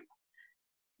 Thank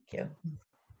you.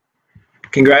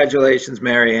 Congratulations,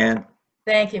 Mary Ann.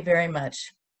 Thank you very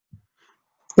much.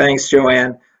 Thanks,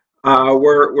 Joanne.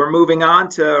 We're moving on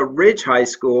to Ridge High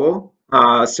School.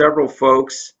 Several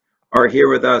folks are here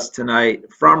with us tonight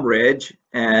from Ridge,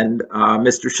 and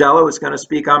Mr. Shello is going to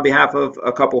speak on behalf of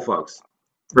a couple folks.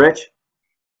 Rich?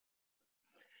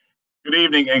 Good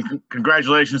evening, and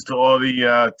congratulations to all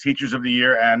the teachers of the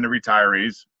year and the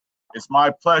retirees. It's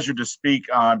my pleasure to speak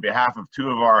on behalf of two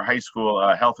of our high school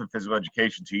health and physical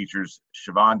education teachers,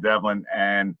 Siobhan Devlin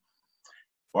and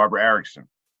Barbara Erickson.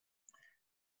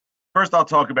 First, I'll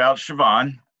talk about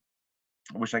Siobhan.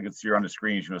 I wish I could see her on the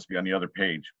screen. She must be on the other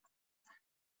page.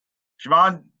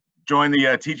 Siobhan joined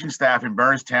the teaching staff in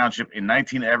Berners Township in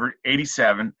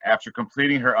 1987 after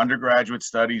completing her undergraduate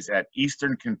studies at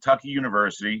Eastern Kentucky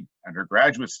University and her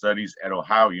graduate studies at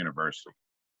Ohio University.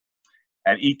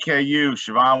 At EKU,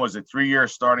 Siobhan was a 3-year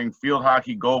starting field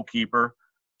hockey goalkeeper,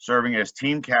 serving as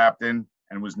team captain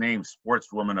and was named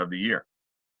Sportswoman of the Year.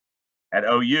 At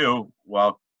OU,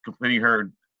 while completing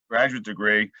her graduate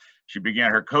degree, she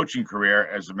began her coaching career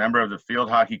as a member of the field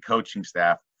hockey coaching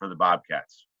staff for the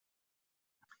Bobcats.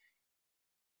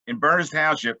 In Berners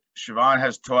Township, Siobhan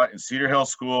has taught in Cedar Hill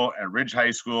School and Ridge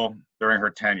High School during her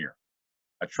tenure.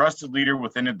 A trusted leader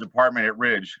within the department at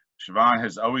Ridge, Siobhan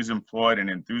has always employed an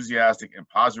enthusiastic and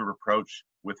positive approach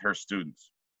with her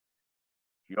students.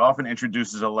 She often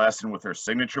introduces a lesson with her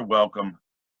signature welcome,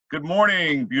 "Good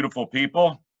morning, beautiful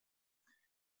people,"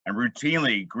 and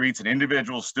routinely greets an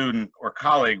individual student or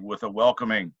colleague with a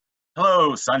welcoming,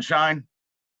 "Hello, sunshine."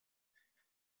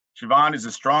 Siobhan is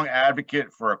a strong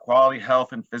advocate for a quality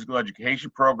health and physical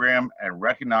education program and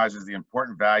recognizes the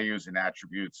important values and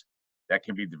attributes that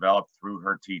can be developed through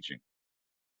her teaching.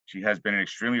 She has been an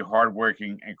extremely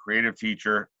hardworking and creative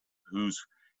teacher whose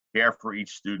care for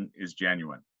each student is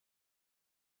genuine.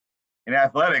 In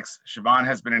athletics, Siobhan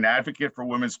has been an advocate for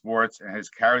women's sports and has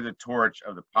carried the torch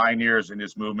of the pioneers in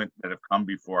this movement that have come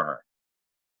before her.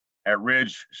 At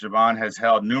Ridge, Siobhan has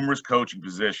held numerous coaching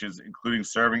positions, including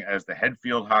serving as the head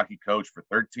field hockey coach for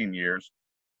 13 years,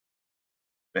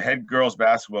 the head girls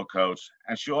basketball coach,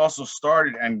 and she also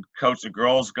started and coached a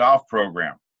girls golf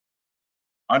program.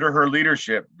 Under her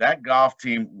leadership, that golf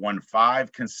team won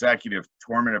 5 consecutive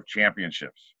Tournament of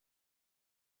Championships.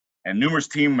 And numerous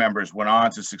team members went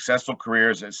on to successful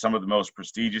careers at some of the most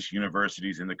prestigious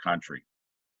universities in the country.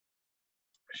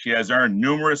 She has earned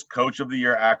numerous Coach of the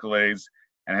Year accolades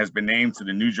and has been named to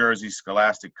the New Jersey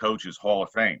Scholastic Coaches Hall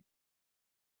of Fame.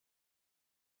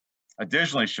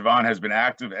 Additionally, Siobhan has been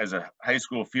active as a high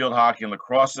school field hockey and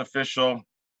lacrosse official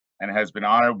and has been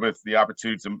honored with the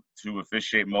opportunity to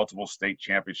officiate multiple state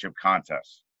championship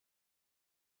contests.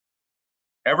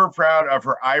 Ever proud of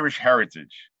her Irish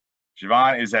heritage,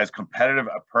 Siobhan is as competitive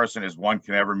a person as one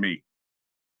can ever meet.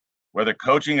 Whether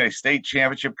coaching a state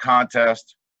championship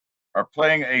contest or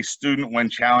playing a student when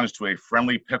challenged to a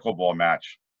friendly pickleball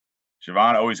match,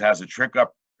 Siobhan always has a trick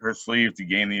up her sleeve to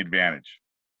gain the advantage.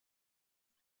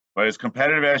 But as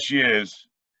competitive as she is,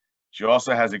 she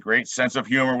also has a great sense of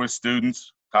humor with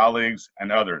students, colleagues,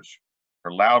 and others.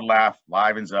 Her loud laugh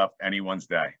livens up anyone's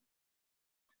day.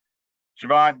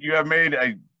 Siobhan, you have made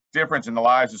a difference in the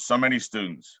lives of so many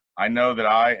students. I know that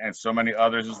I and so many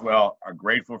others as well are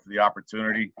grateful for the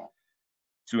opportunity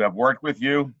to have worked with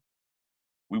you.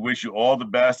 We wish you all the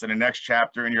best in the next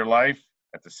chapter in your life.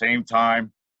 At the same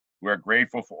time, we're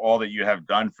grateful for all that you have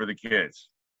done for the kids.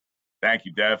 Thank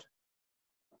you, Dev.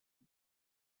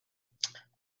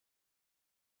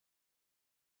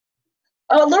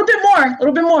 Oh, a little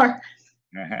bit more.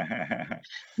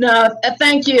 No,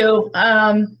 thank you.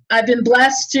 I've been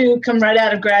blessed to come right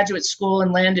out of graduate school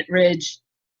and land at Ridge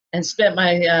and spent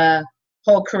my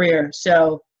whole career.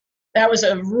 So that was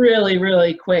a really,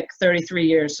 really quick 33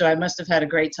 years. So I must have had a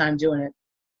great time doing it.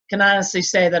 Can honestly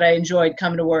say that I enjoyed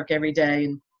coming to work every day.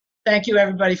 And thank you,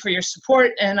 everybody, for your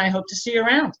support. And I hope to see you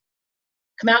around.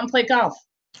 Come out and play golf.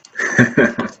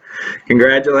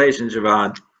 Congratulations,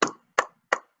 Siobhan.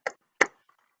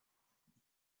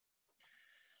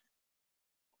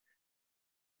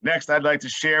 Next, I'd like to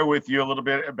share with you a little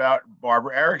bit about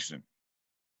Barbara Erickson.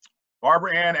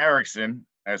 Barbara Ann Erickson,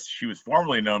 as she was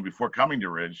formerly known before coming to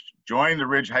Ridge, joined the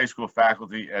Ridge High School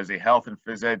faculty as a health and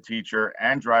phys ed teacher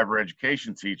and driver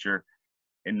education teacher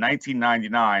in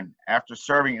 1999 after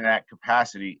serving in that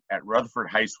capacity at Rutherford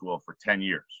High School for 10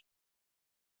 years.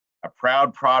 A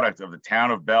proud product of the town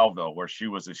of Belleville, where she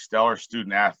was a stellar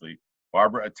student athlete,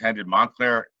 Barbara attended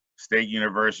Montclair State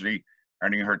University,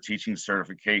 earning her teaching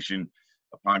certification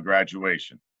upon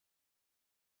graduation.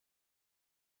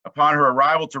 Upon her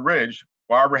arrival to Ridge,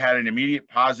 Barbara had an immediate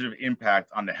positive impact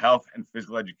on the health and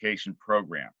physical education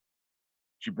program.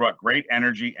 She brought great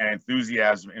energy and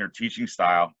enthusiasm in her teaching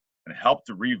style and helped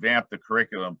to revamp the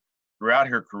curriculum throughout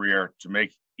her career to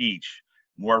make each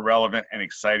more relevant and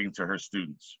exciting to her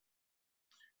students.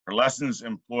 Her lessons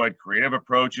employed creative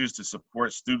approaches to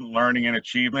support student learning and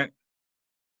achievement.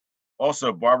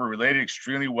 Also, Barbara related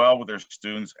extremely well with her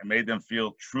students and made them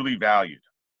feel truly valued.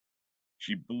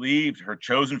 She believed her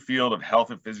chosen field of health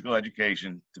and physical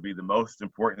education to be the most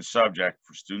important subject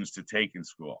for students to take in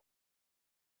school.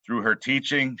 Through her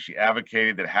teaching, she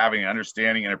advocated that having an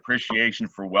understanding and appreciation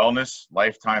for wellness,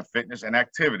 lifetime fitness, and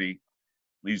activity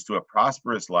leads to a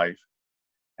prosperous life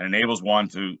and enables one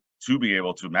to be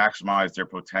able to maximize their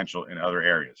potential in other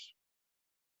areas.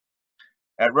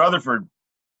 At Rutherford,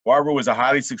 Barbara was a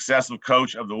highly successful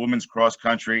coach of the women's cross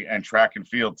country and track and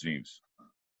field teams.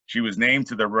 She was named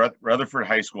to the Rutherford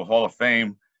High School Hall of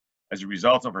Fame as a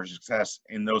result of her success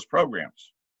in those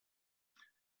programs.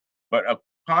 But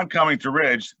Upon coming to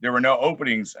Ridge, there were no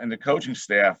openings in the coaching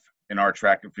staff in our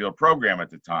track and field program at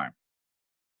the time.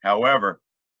 However,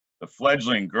 the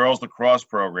fledgling girls lacrosse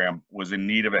program was in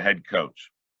need of a head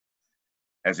coach.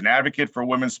 As an advocate for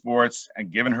women's sports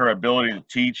and given her ability to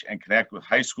teach and connect with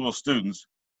high school students,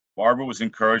 Barbara was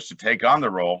encouraged to take on the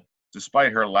role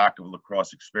despite her lack of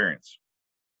lacrosse experience.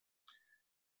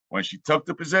 When she took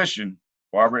the position,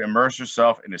 Barbara immersed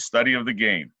herself in the study of the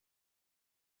game.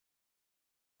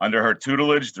 Under her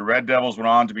tutelage, the Red Devils went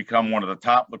on to become one of the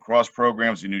top lacrosse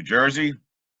programs in New Jersey,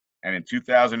 and in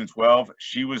 2012,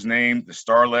 she was named the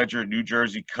Star Ledger New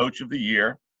Jersey Coach of the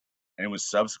Year and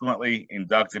was subsequently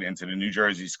inducted into the New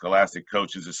Jersey Scholastic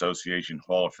Coaches Association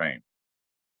Hall of Fame.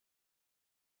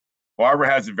 Barbara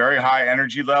has a very high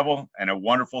energy level and a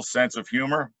wonderful sense of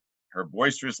humor. Her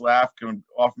boisterous laugh can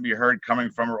often be heard coming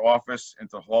from her office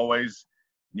into hallways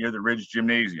near the Ridge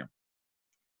Gymnasium.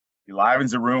 She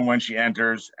livens the room when she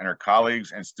enters, and her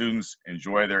colleagues and students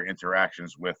enjoy their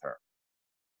interactions with her.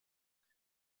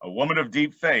 A woman of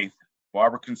deep faith,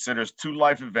 Barbara considers two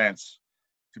life events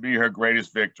to be her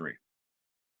greatest victory.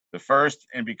 The first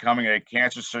in becoming a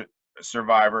cancer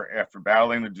survivor after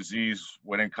battling the disease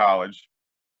when in college,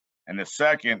 and the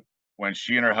second when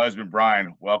she and her husband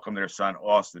Brian welcomed their son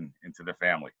Austin into the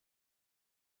family.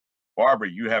 Barbara,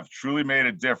 you have truly made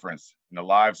a difference in the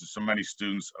lives of so many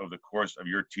students over the course of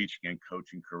your teaching and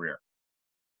coaching career.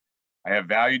 I have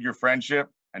valued your friendship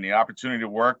and the opportunity to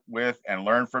work with and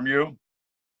learn from you.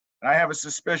 And I have a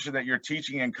suspicion that your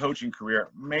teaching and coaching career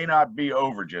may not be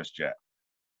over just yet,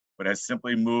 but has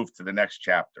simply moved to the next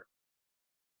chapter.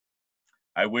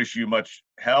 I wish you much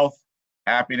health,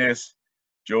 happiness,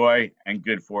 joy, and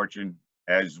good fortune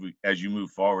as you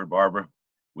move forward, Barbara.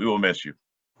 We will miss you.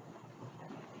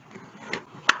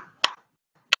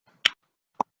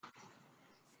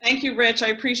 Thank you, Rich. I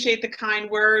appreciate the kind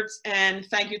words, and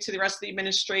thank you to the rest of the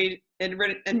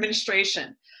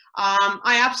administration.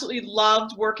 I absolutely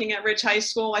loved working at Ridge High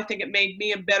School. I think it made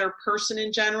me a better person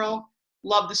in general.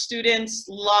 Loved the students,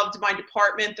 loved my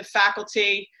department, the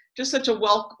faculty, just such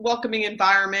a welcoming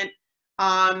environment.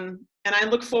 And I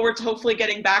look forward to hopefully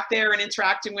getting back there and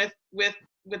interacting with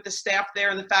the staff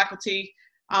there and the faculty,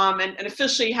 and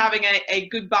officially having a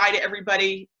goodbye to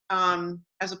everybody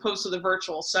as opposed to the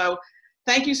virtual. So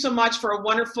thank you so much for a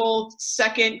wonderful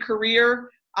second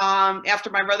career after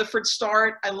my Rutherford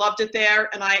start. I loved it there,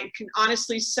 and I can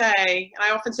honestly say, and I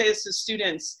often say this to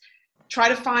students, try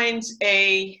to find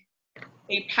a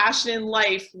passion in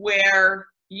life where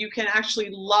you can actually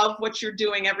love what you're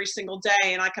doing every single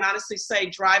day. And I can honestly say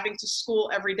driving to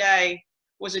school every day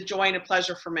was a joy and a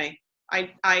pleasure for me.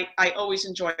 I always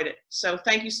enjoyed it. So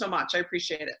thank you so much. I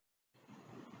appreciate it.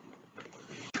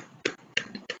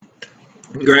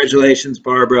 Congratulations,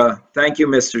 Barbara. Thank you,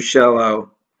 Mr.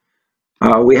 Shello.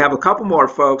 We have a couple more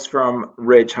folks from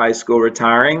Ridge High School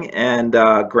retiring, and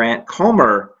Grant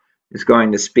Comer is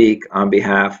going to speak on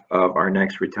behalf of our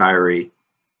next retiree.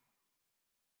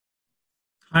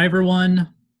 Hi,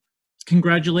 everyone.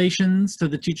 Congratulations to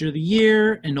the Teacher of the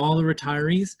Year and all the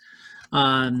retirees.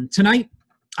 Tonight,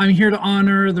 I'm here to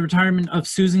honor the retirement of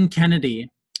Susan Kennedy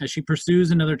as she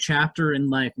pursues another chapter in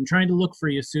life. I'm trying to look for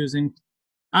you, Susan.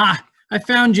 Ah, I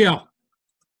found you.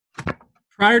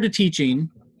 Prior to teaching,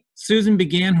 Susan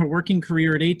began her working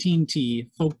career at AT&T,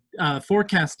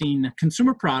 forecasting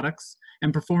consumer products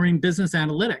and performing business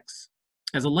analytics.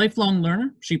 As a lifelong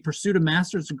learner, she pursued a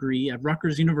master's degree at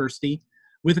Rutgers University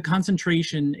with a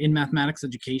concentration in mathematics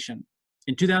education.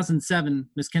 In 2007,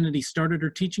 Ms. Kennedy started her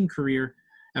teaching career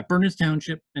at Berners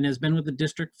Township and has been with the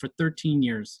district for 13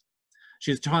 years.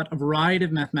 She has taught a variety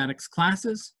of mathematics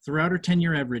classes throughout her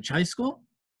tenure at Ridge High School,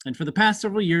 and for the past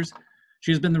several years,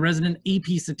 she has been the resident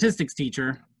AP statistics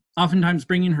teacher, oftentimes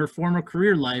bringing her former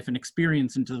career life and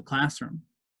experience into the classroom.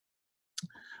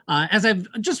 As I've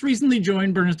just recently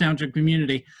joined Berners Township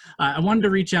community, I wanted to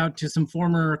reach out to some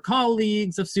former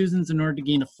colleagues of Susan's in order to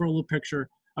gain a fuller picture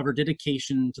of her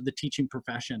dedication to the teaching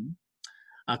profession.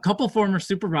 A couple former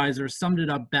supervisors summed it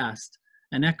up best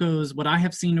and echoes what I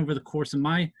have seen over the course of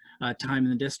my time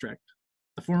in the district.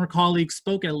 The former colleagues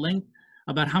spoke at length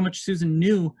about how much Susan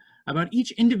knew about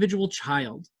each individual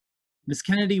child. Ms.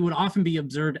 Kennedy would often be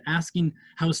observed asking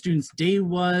how a student's day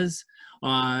was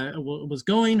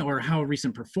going, or how a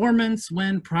recent performance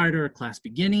went prior to her class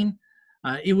beginning.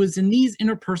 It was in these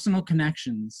interpersonal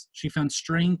connections she found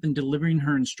strength in delivering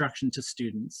her instruction to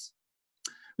students.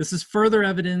 This is further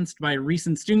evidenced by a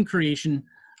recent student creation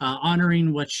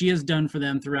honoring what she has done for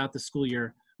them throughout the school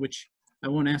year, which I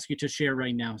won't ask you to share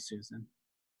right now, Susan.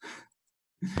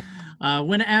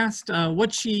 When asked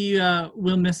what she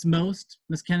will miss most,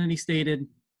 Ms. Kennedy stated,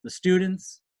 the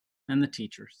students and the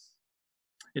teachers.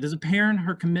 It is apparent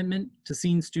her commitment to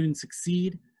seeing students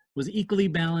succeed was equally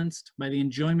balanced by the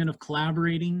enjoyment of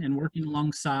collaborating and working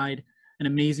alongside an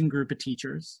amazing group of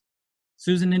teachers.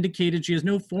 Susan indicated she has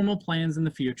no formal plans in the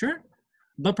future,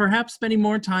 but perhaps spending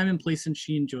more time in places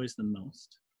she enjoys the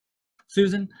most.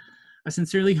 Susan, I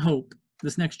sincerely hope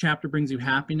this next chapter brings you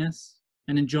happiness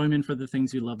and enjoyment for the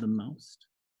things you love the most.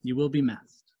 You will be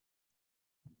missed.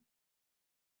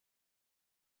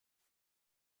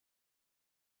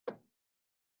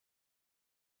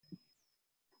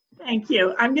 Thank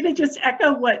you. I'm going to just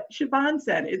echo what Siobhan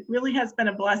said. It really has been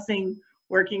a blessing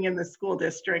working in the school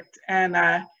district, and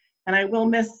I will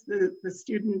miss the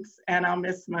students, and I'll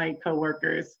miss my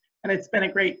coworkers. And it's been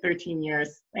a great 13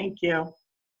 years. Thank you.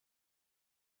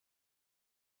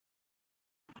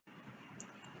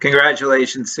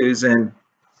 Congratulations, Susan.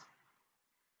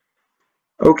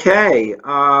 Okay,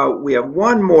 we have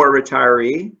one more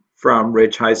retiree from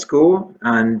Ridge High School,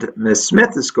 and Ms.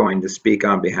 Smith is going to speak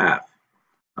on behalf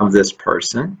of this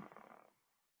person.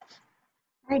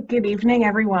 All right, good evening,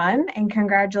 everyone, and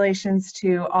congratulations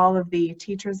to all of the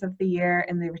Teachers of the Year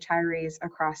and the retirees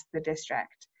across the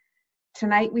district.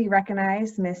 Tonight, we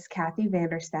recognize Miss Kathy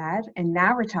Vanderstad, a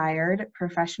now retired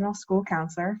professional school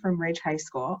counselor from Ridge High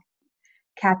School.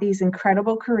 Kathy's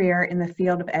incredible career in the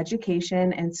field of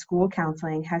education and school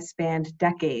counseling has spanned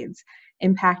decades,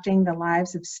 impacting the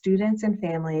lives of students and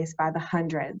families by the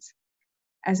hundreds.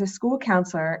 As a school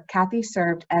counselor, Kathy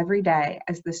served every day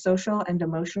as the social and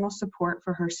emotional support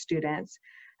for her students,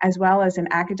 as well as an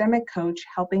academic coach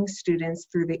helping students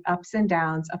through the ups and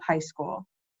downs of high school.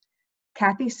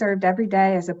 Kathy served every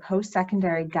day as a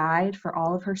post-secondary guide for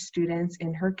all of her students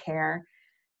in her care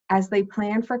as they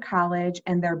planned for college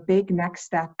and their big next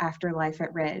step after life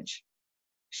at Ridge.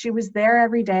 She was there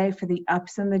every day for the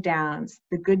ups and the downs,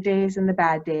 the good days and the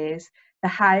bad days, the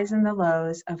highs and the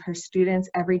lows of her students'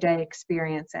 everyday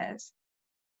experiences.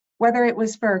 Whether it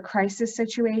was for a crisis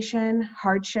situation,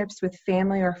 hardships with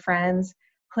family or friends,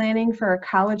 planning for a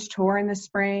college tour in the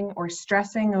spring, or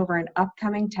stressing over an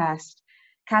upcoming test,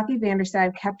 Kathy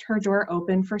Vanderstad kept her door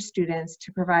open for students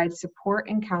to provide support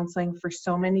and counseling for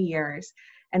so many years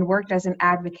and worked as an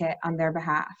advocate on their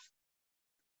behalf.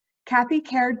 Kathy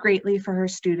cared greatly for her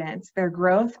students, their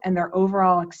growth, and their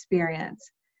overall experience.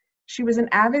 She was an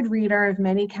avid reader of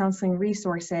many counseling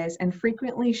resources and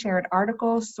frequently shared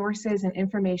articles, sources, and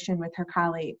information with her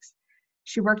colleagues.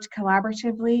 She worked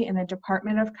collaboratively in a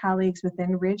department of colleagues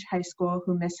within Ridge High School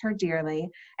who miss her dearly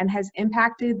and has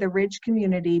impacted the Ridge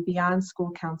community beyond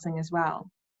school counseling as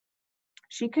well.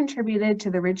 She contributed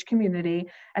to the Ridge community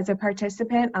as a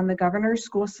participant on the Governor's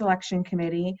School Selection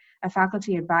Committee, a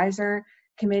faculty advisor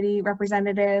committee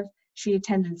representative. She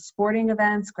attended sporting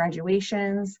events,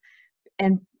 graduations,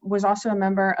 and was also a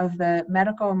member of the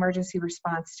medical emergency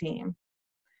response team.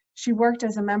 She worked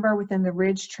as a member within the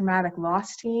Ridge Traumatic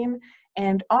Loss Team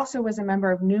and also was a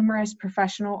member of numerous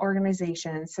professional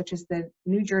organizations such as the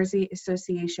New Jersey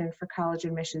Association for College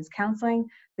Admissions Counseling,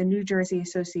 the New Jersey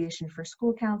Association for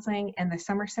School Counseling, and the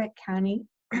Somerset County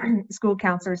School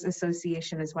Counselors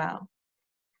Association as well.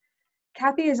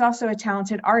 Kathy is also a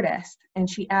talented artist, and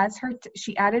she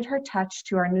added her touch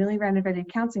to our newly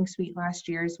renovated counseling suite last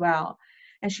year as well,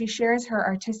 and she shares her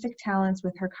artistic talents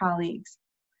with her colleagues.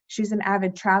 She's an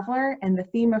avid traveler, and the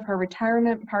theme of her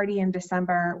retirement party in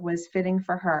December was fitting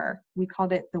for her. We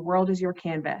called it "The World is Your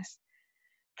Canvas."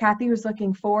 Kathy was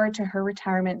looking forward to her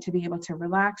retirement to be able to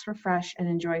relax, refresh, and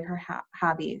enjoy her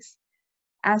hobbies.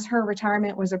 As her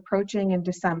retirement was approaching in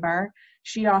December,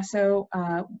 she also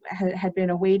had been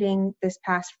awaiting this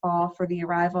past fall for the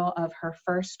arrival of her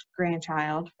first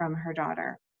grandchild from her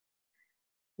daughter.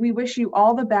 We wish you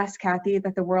all the best, Kathy,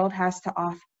 that the world has to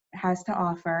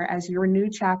offer as your new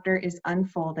chapter is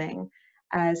unfolding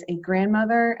as a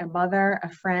grandmother, a mother, a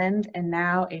friend, and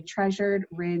now a treasured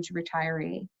Ridge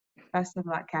retiree. Best of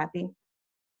luck, Kathy.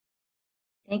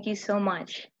 Thank you so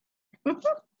much.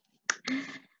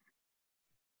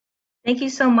 Thank you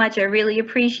so much. I really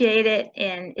appreciate it.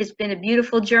 And it's been a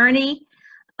beautiful journey.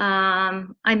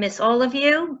 I miss all of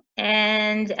you.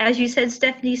 And as you said,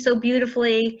 Stephanie, so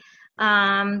beautifully,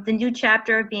 the new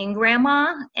chapter of being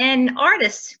grandma and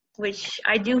artist, which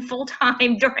I do full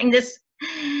time during this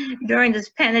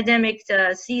pandemic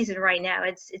season right now.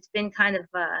 It's been kind of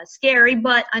scary,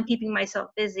 but I'm keeping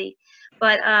myself busy.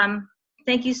 But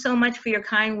thank you so much for your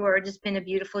kind words. It's been a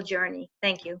beautiful journey.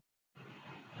 Thank you.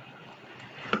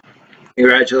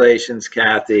 Congratulations,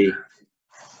 Kathy.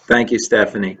 Thank you,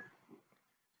 Stephanie.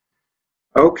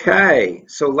 Okay,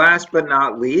 so last but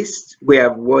not least, we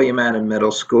have Williametta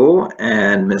Middle School,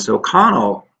 and Ms.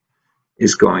 O'Connell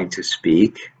is going to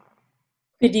speak.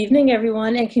 Good evening,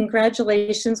 everyone, and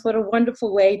congratulations. What a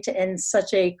wonderful way to end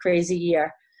such a crazy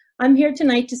year. I'm here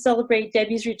tonight to celebrate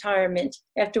Debbie's retirement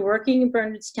after working in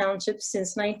Bernards Township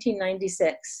since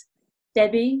 1996.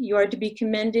 Debbie, you are to be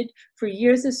commended for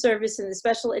years of service in the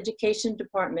special education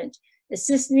department,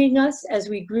 assisting us as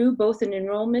we grew both in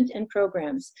enrollment and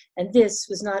programs, and this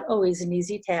was not always an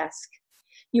easy task.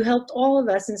 You helped all of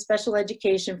us in special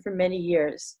education for many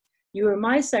years. You were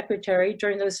my secretary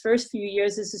during those first few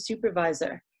years as a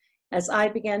supervisor, as I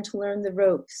began to learn the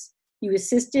ropes. Your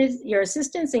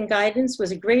assistance and guidance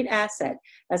was a great asset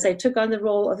as I took on the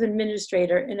role of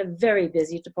administrator in a very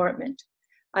busy department.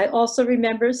 I also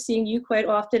remember seeing you quite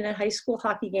often at high school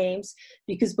hockey games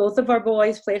because both of our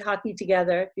boys played hockey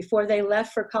together before they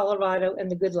left for Colorado and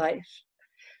the good life.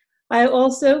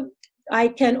 I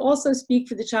can also speak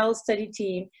for the child study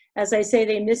team as I say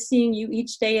they miss seeing you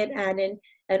each day at Annan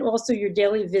and also your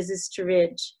daily visits to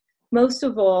Ridge. Most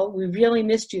of all, we really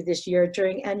missed you this year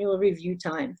during annual review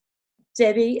time.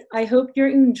 Debbie, I hope you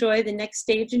enjoy the next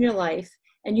stage in your life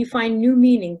and you find new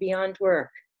meaning beyond work.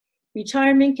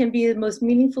 Retirement can be the most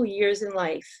meaningful years in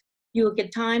life. You will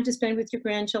get time to spend with your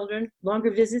grandchildren,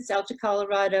 longer visits out to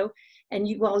Colorado, and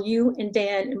while you and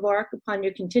Dan embark upon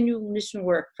your continual mission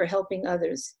work for helping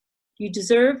others. You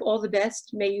deserve all the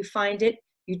best. May you find it.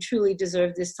 You truly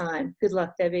deserve this time. Good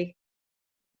luck, Debbie.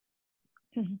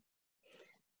 Thank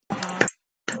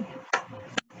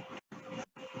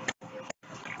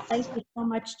you so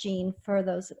much, Jean, for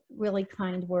those really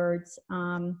kind words.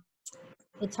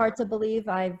 It's hard to believe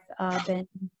I've been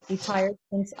retired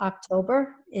since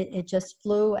October. It just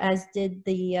flew, as did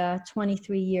the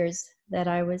 23 years that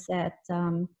I was at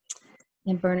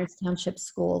in Bernards Township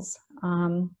schools.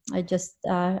 I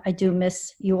do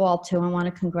miss you all too. I want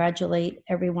to congratulate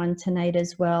everyone tonight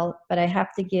as well, but I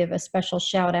have to give a special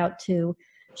shout out to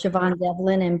Siobhan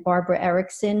Devlin and Barbara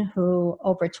Erickson, who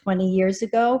over 20 years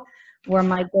ago were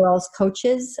my girls'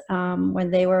 coaches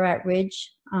when they were at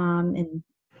Ridge in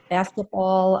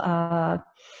basketball,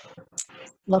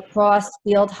 lacrosse,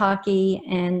 field hockey,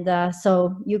 and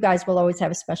so you guys will always have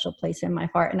a special place in my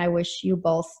heart, and I wish you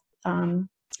both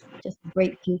just a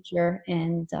great future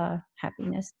and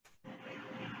happiness.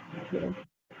 Thank you.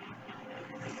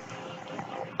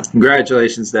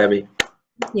 Congratulations, Debbie.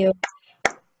 Thank you.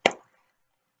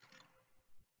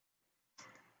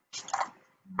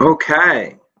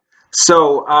 Okay,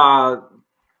 so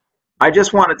I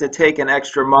just wanted to take an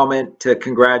extra moment to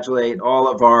congratulate all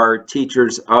of our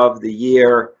teachers of the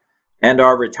year and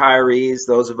our retirees,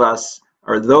 those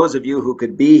of you who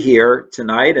could be here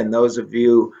tonight and those of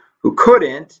you who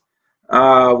couldn't.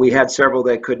 We had several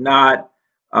that could not.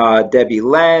 Debbie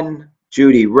Len,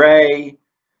 Judy Ray,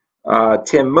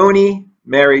 Tim Mooney,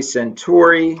 Mary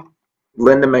Centuri,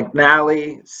 Linda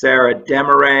McNally, Sarah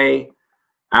Demaray,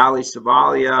 Ali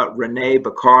Savalia, Renee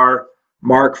Bakar,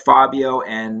 Mark Fabio,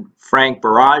 and Frank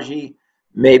Baragi.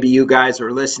 Maybe you guys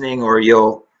are listening or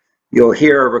you'll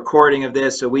hear a recording of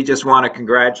this. So we just want to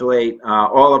congratulate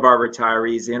all of our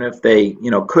retirees, even if they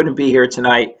couldn't be here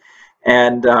tonight.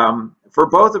 And for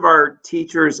both of our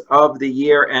teachers of the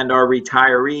year and our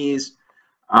retirees,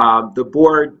 the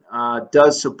board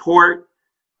does support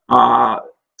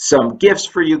some gifts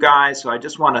for you guys. So I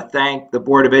just want to thank the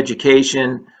Board of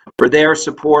Education for their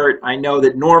support. I know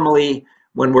that normally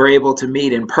when we're able to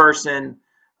meet in person,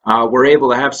 we're able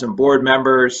to have some board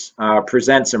members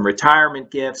present some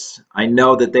retirement gifts. I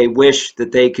know that they wish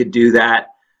that they could do that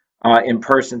in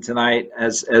person tonight,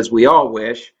 as we all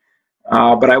wish.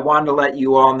 But I wanted to let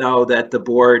you all know that the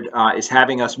board is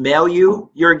having us mail you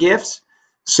your gifts.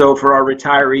 So for our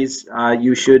retirees,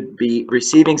 you should be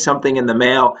receiving something in the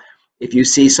mail. If you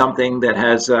see something that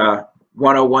has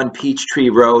 101 Peachtree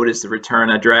Road as the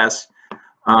return address,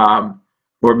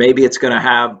 or maybe it's going to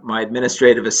have my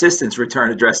administrative assistant's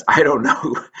return address, I don't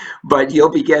know, but you'll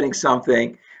be getting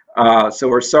something. So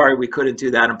we're sorry we couldn't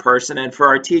do that in person. And for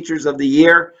our teachers of the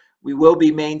year, we will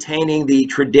be maintaining the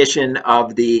tradition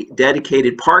of the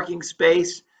dedicated parking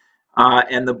space.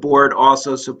 And the board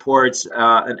also supports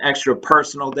an extra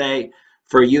personal day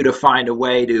for you to find a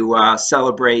way to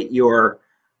celebrate your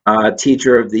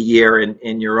teacher of the year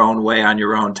in your own way on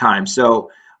your own time. So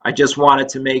I just wanted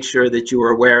to make sure that you were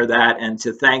aware of that and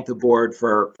to thank the board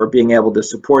for being able to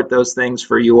support those things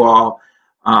for you all.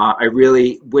 I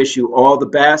really wish you all the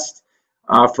best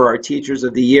for our teachers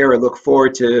of the year. I look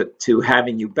forward to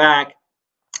having you back.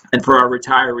 And for our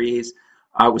retirees,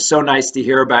 it was so nice to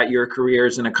hear about your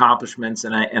careers and accomplishments,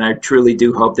 and I truly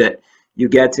do hope that you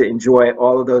get to enjoy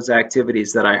all of those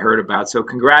activities that I heard about. So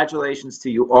congratulations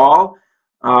to you all.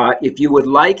 If you would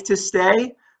like to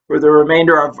stay for the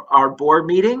remainder of our board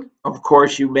meeting, of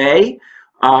course you may,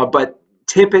 but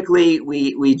Typically,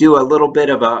 we do a little bit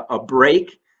of a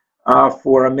break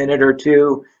for a minute or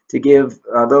two to give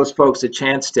those folks a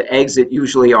chance to exit,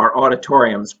 usually our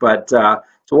auditoriums. But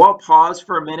so I'll pause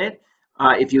for a minute.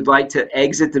 If you'd like to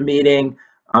exit the meeting,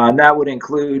 that would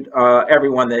include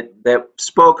everyone that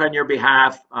spoke on your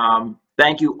behalf.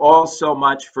 Thank you all so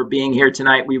much for being here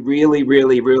tonight. We really,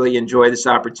 really, really enjoy this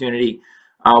opportunity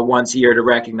once a year to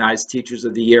recognize Teachers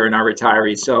of the Year and our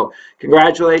retirees. So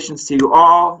congratulations to you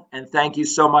all, and thank you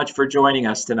so much for joining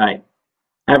us tonight.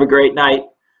 Have a great night.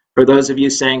 For those of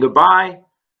you saying goodbye,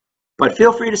 but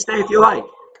feel free to stay if you like.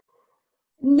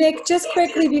 Nick, just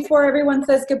quickly before everyone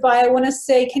says goodbye, I want to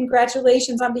say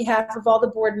congratulations on behalf of all the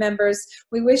board members.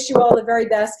 We wish you all the very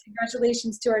best.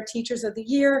 Congratulations to our Teachers of the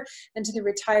Year and to the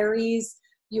retirees.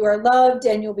 You are loved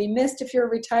and you'll be missed if you're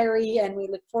a retiree, and we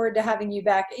look forward to having you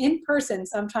back in person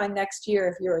sometime next year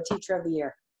if you're a Teacher of the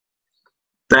Year.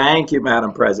 Thank you,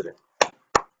 Madam President.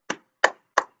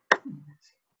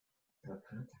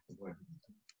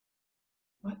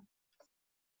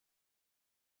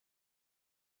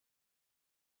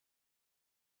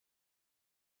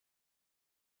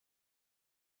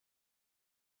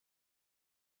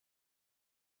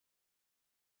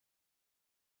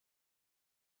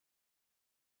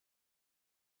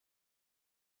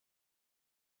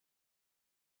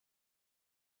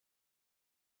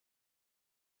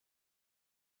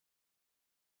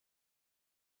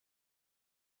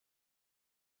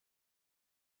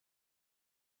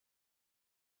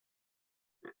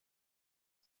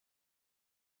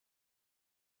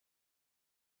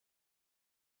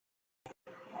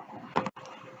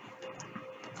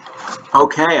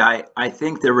 Okay, I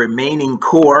think the remaining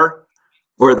core,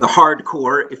 or the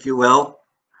hardcore, if you will,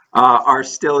 are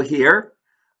still here.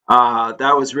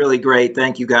 That was really great.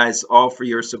 Thank you guys all for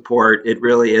your support. It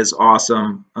really is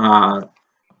awesome,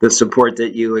 the support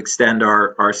that you extend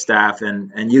our staff,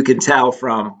 and you can tell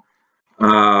from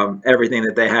everything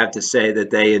that they have to say that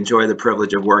they enjoy the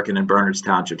privilege of working in Bernards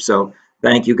Township. So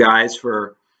thank you guys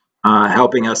for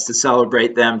helping us to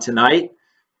celebrate them tonight.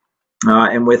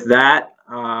 And with that,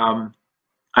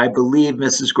 I believe,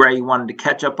 Mrs. Gray, you wanted to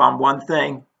catch up on one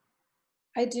thing.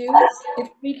 I do. If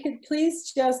we could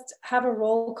please just have a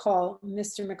roll call,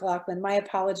 Mr. McLaughlin. My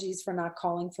apologies for not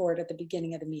calling for it at the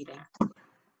beginning of the meeting.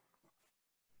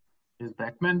 Ms.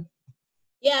 Beckman?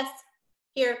 Yes,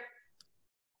 here.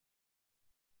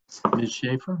 Ms.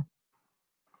 Schaefer?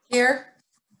 Here.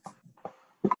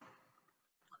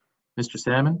 Mr.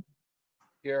 Salmon?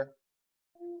 Here.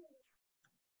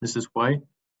 Mrs. White?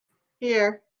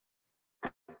 Here.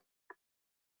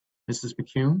 Mrs.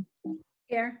 McCune?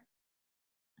 Here.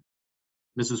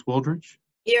 Mrs. Wooldridge?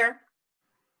 Here.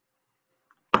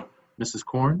 Mrs.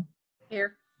 Korn?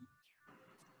 Here.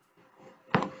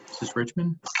 Mrs.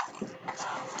 Richmond?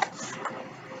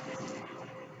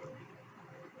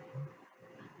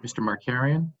 Mr.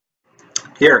 Markarian?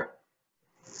 Here.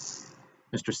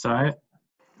 Mr. Syatt?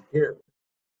 Here.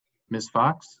 Ms.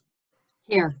 Fox?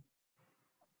 Here.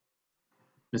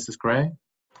 Mrs. Gray?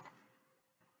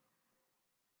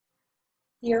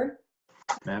 Here.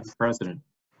 Madam President?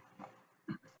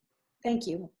 Thank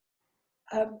you.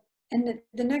 And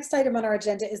the next item on our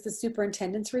agenda is the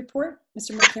superintendent's report.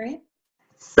 Mr. McCarian?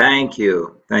 Thank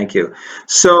you. Thank you.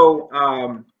 So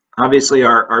obviously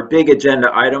our big agenda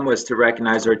item was to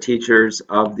recognize our Teachers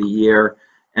of the Year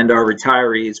and our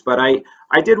retirees, but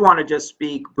I did want to just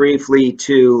speak briefly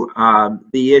to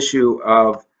the issue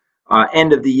of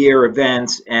end of the year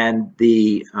events and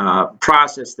the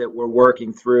process that we're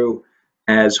working through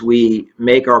as we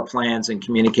make our plans and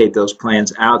communicate those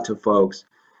plans out to folks.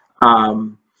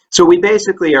 So we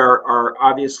basically are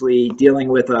obviously dealing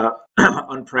with a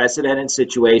unprecedented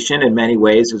situation in many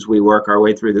ways as we work our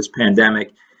way through this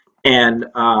pandemic. And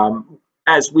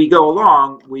as we go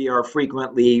along, we are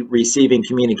frequently receiving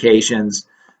communications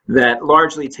that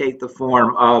largely take the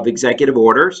form of executive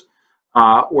orders,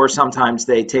 or sometimes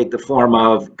they take the form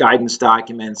of guidance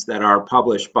documents that are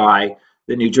published by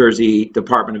the New Jersey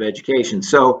Department of Education.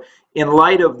 So in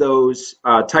light of those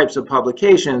types of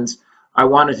publications, I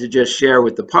wanted to just share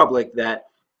with the public that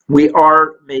we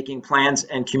are making plans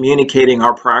and communicating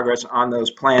our progress on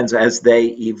those plans as they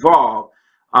evolve.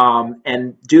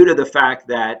 And due to the fact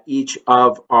that each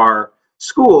of our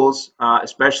schools,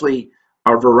 especially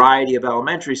our variety of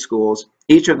elementary schools,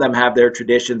 each of them have their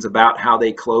traditions about how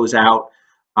they close out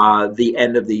the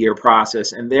end of the year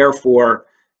process. And therefore,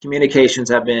 communications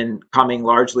have been coming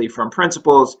largely from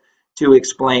principals to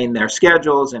explain their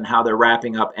schedules and how they're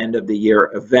wrapping up end of the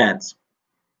year events.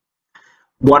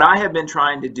 What I have been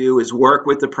trying to do is work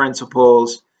with the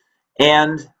principals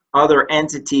and other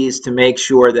entities to make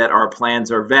sure that our plans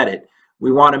are vetted.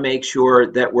 we want to make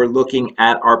sure that we're looking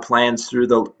at our plans through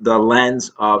the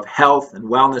lens of health and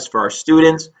wellness for our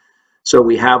students. So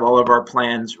we have all of our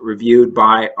plans reviewed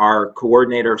by our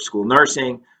coordinator of school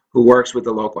nursing, who works with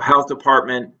the local health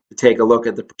department to take a look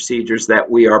at the procedures that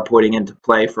we are putting into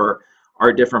play for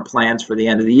our different plans for the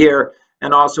end of the year,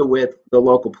 and also with the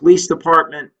local police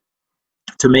department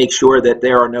to make sure that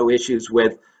there are no issues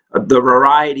with the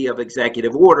variety of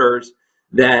executive orders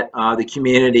that the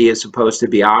community is supposed to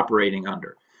be operating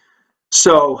under.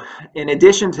 So in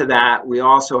addition to that, we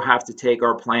also have to take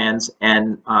our plans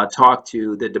and talk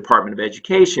to the Department of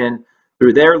Education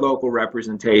through their local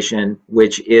representation,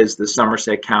 which is the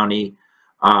Somerset County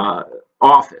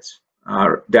office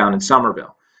down in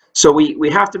Somerville. So we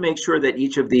have to make sure that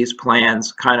each of these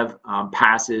plans kind of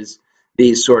passes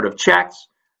these sort of checks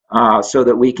so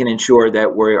that we can ensure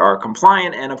that we are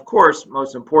compliant, and of course,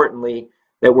 most importantly,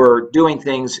 that we're doing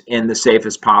things in the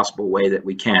safest possible way that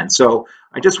we can. So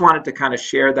I just wanted to kind of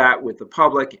share that with the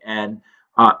public and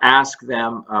ask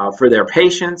them for their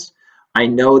patience. I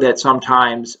know that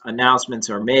sometimes announcements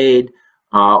are made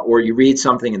or you read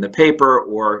something in the paper,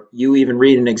 or you even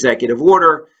read an executive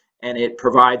order and it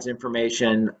provides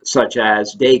information such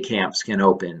as day camps can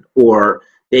open or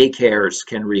daycares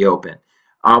can reopen.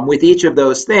 With each of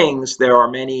those things, there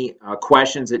are many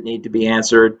questions that need to be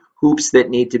answered, hoops that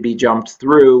need to be jumped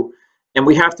through, and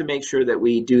we have to make sure that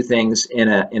we do things in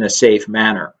a safe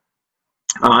manner.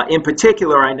 In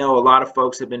particular, I know a lot of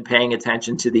folks have been paying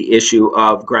attention to the issue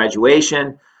of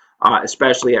graduation,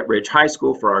 especially at Ridge High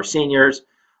School for our seniors.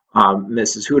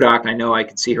 Mrs. Hudak, I know I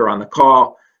can see her on the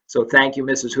call, so thank you,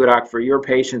 Mrs. Hudak, for your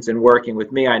patience in working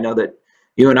with me. I know that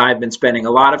you and I have been spending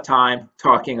a lot of time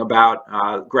talking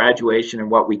about graduation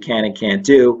and what we can and can't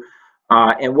do,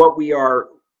 and what we are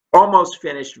almost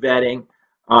finished vetting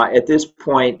at this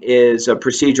point is a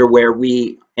procedure where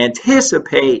we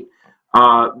anticipate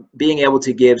being able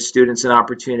to give students an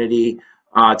opportunity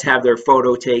to have their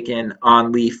photo taken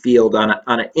on Lee Field on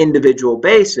an individual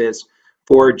basis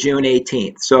for June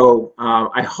 18th. So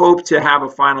I hope to have a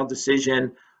final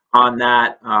decision on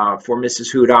that for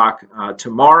Mrs. Hudak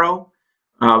tomorrow.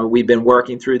 We've been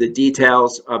working through the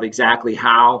details of exactly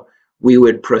how we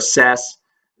would process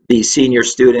the senior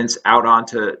students out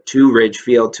onto Ridge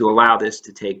Field to allow this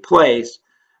to take place.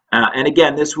 And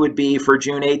again, this would be for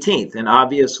June 18th. And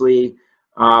obviously,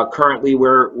 currently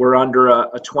we're under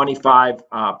a 25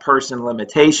 person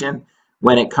limitation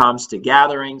when it comes to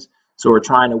gatherings. So we're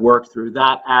trying to work through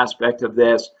that aspect of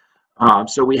this.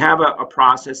 So we have a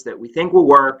process that we think will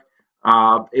work.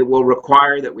 It will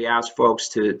require that we ask folks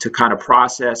to kind of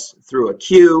process through a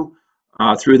queue,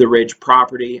 through the Ridge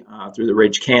property, through the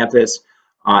Ridge campus,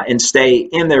 and stay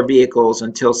in their vehicles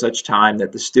until such time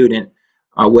that the student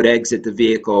would exit the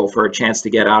vehicle for a chance to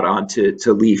get out onto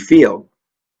Lee Field.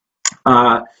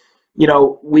 You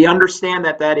know, we understand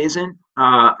that that isn't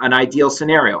an ideal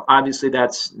scenario. Obviously,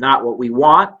 that's not what we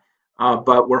want,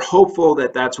 but we're hopeful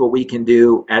that that's what we can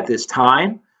do at this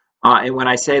time. And when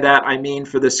I say that, I mean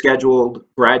for the scheduled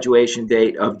graduation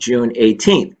date of June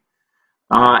 18th.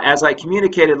 As I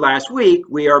communicated last week,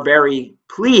 we are very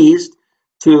pleased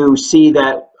to see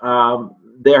that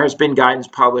there has been guidance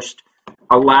published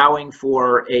allowing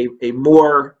for a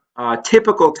more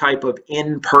typical type of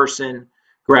in-person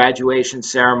graduation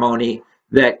ceremony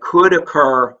that could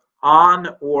occur on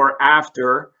or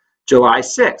after July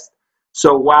 6th.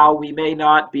 So while we may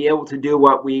not be able to do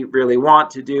what we really want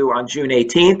to do on June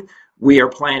 18th, we are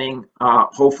planning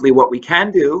hopefully what we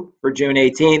can do for June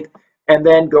 18th, and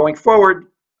then going forward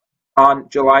on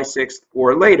July 6th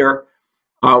or later,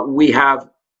 we have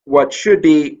what should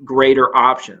be greater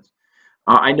options.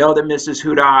 I know that Mrs.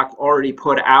 Hudak already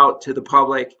put out to the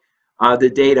public the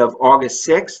date of August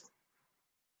 6th.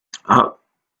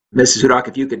 Mrs. Hudak,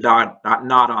 if you could nod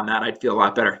on that, I'd feel a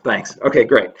lot better. Thanks. Okay,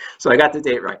 great. So I got the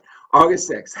date right. August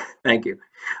 6th. Thank you.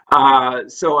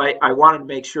 So I wanted to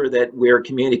make sure that we're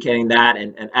communicating that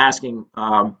and asking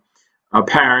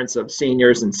parents of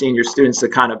seniors and senior students to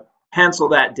kind of pencil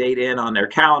that date in on their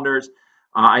calendars.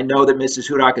 I know that Mrs.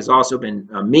 Hudak has also been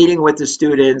meeting with the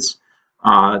students,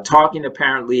 talking to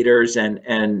parent leaders,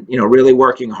 and you know, really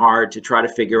working hard to try to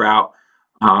figure out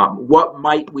what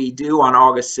might we do on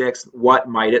August 6th, what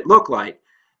might it look like.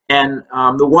 And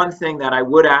the one thing that I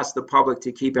would ask the public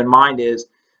to keep in mind is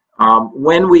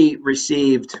when we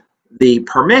received the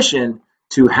permission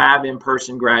to have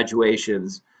in-person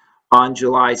graduations on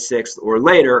July 6th or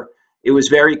later, it was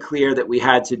very clear that we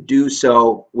had to do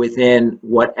so within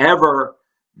whatever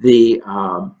the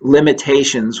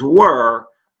limitations were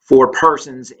for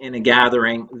persons in a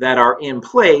gathering that are in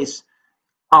place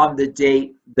on the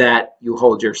date that you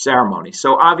hold your ceremony.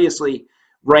 So obviously,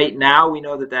 Right now, we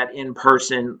know that that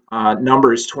in-person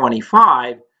number is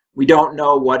 25. We don't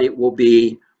know what it will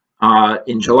be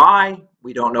in July.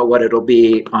 We don't know what it'll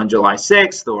be on July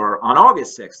 6th or on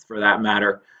August 6th, for that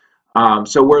matter.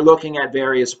 So we're looking at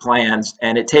various plans,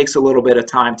 and it takes a little bit of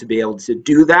time to be able to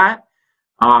do that.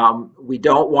 We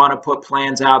don't want to put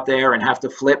plans out there and have to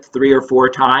flip 3 or 4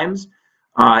 times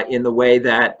in the way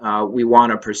that we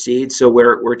want to proceed. So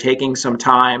we're taking some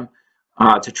time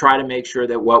to try to make sure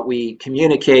that what we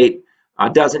communicate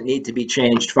doesn't need to be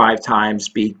changed 5 times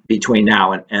between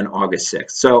now and August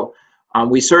 6th. So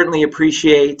we certainly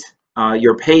appreciate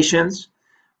your patience,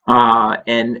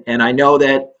 and I know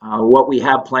that what we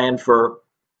have planned for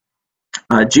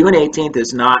June 18th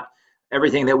is not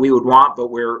everything that we would want,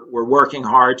 but we're working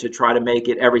hard to try to make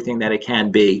it everything that it can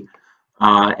be.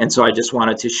 And so I just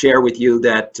wanted to share with you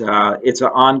that it's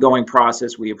an ongoing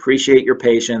process. We appreciate your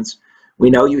patience. We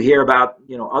know you hear about,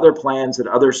 other plans that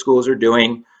other schools are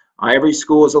doing. Every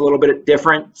school is a little bit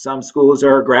different. Some schools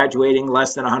are graduating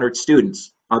less than 100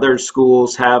 students. Other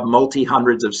schools have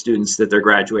multi-hundreds of students that they're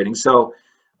graduating. So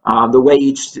the way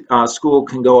each school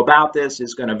can go about this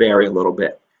is going to vary a little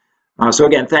bit. So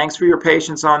again, thanks for your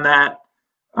patience on that.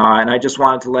 And I just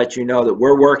wanted to let you know that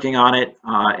we're working on it.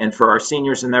 And for our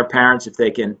seniors and their parents, if they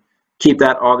can keep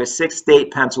that August 6th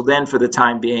date penciled in for the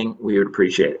time being, we would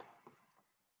appreciate it.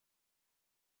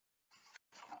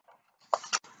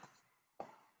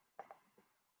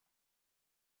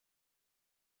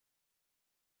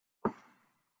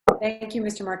 Thank you,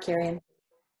 Mr. Markarian.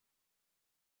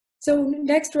 So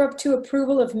next we're up to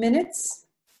approval of minutes.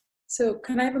 So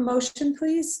can I have a motion,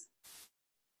 please?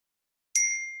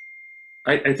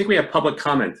 I think we have public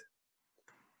comment.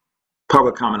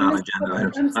 Public comment on agenda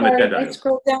items. I'm sorry, I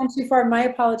scrolled down too far. My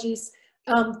apologies.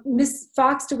 Ms.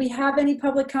 Fox, do we have any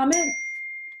public comment?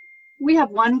 We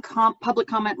have one public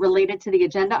comment related to the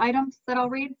agenda items that I'll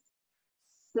read.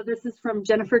 So this is from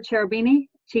Jennifer Cherubini,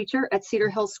 teacher at Cedar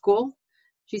Hill School.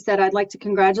 She said, I'd like to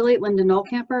congratulate Linda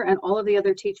Nolcamper and all of the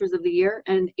other teachers of the year,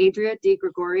 and Adria Di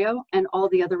Gregorio and all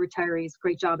the other retirees.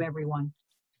 Great job, everyone.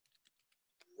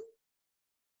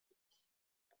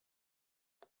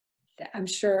 I'm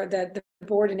sure that the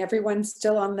board and everyone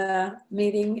still on the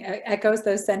meeting echoes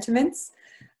those sentiments.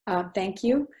 Thank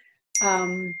you.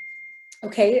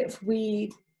 Okay, if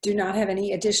we do not have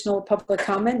any additional public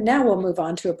comment, now we'll move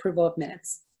on to approval of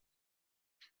minutes.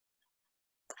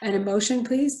 And a motion,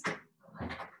 please.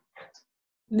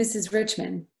 Mrs.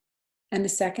 Richmond. And a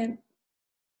second.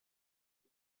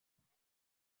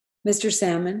 Mr.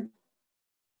 Salmon.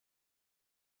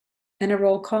 And a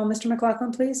roll call, Mr.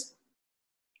 McLaughlin, please.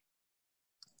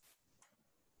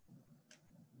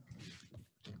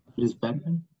 Ms.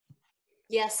 Benton?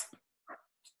 Yes.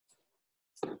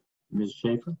 Ms.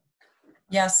 Schaefer?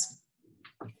 Yes.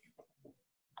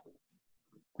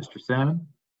 Mr. Salmon?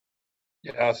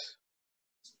 Yes.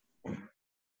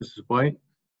 Mrs. White?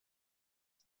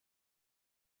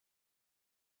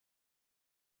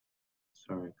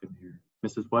 Sorry, I couldn't hear.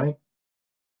 Mrs. White?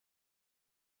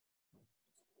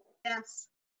 Yes.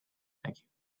 Thank you.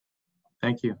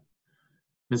 Thank you.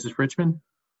 Mrs. Richmond?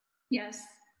 Yes.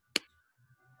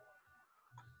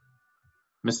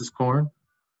 Mrs. Korn?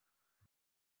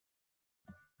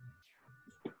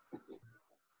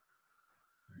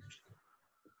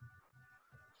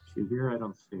 Is she here? I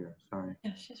don't see her. Sorry.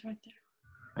 Yeah, she's right there.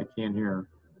 I can't hear her.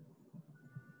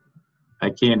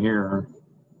 I can't hear her.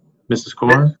 Mrs.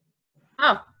 Korn?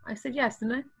 Oh, I said yes,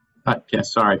 didn't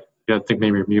Yes, sorry. Yeah, I think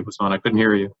maybe your mute was on. I couldn't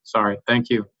hear you. Sorry.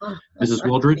 Thank you. I? Mrs.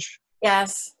 Wooldridge?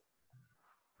 Yes.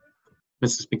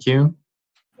 Mrs. McCune?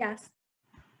 Yes.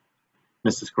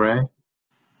 Mrs. Gray?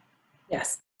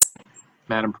 Yes.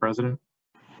 Madam President?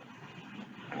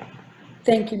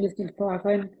 Thank you, Mr.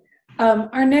 McLaughlin.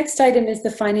 Our next item is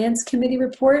the Finance Committee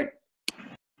report.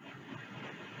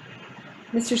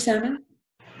 Mr. Salmon?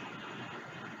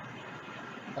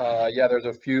 Yeah, there's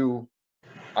a few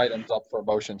items up for a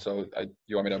motion, so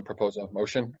you want me to propose a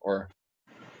motion, or?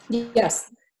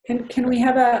 Yes. Can we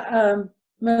have a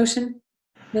motion?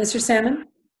 Mr. Salmon?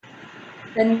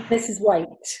 Then Mrs. White.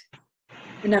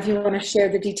 And if you want to share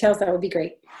the details, that would be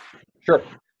great. Sure.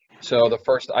 So the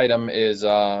first item is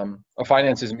a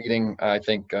finances meeting, I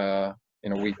think,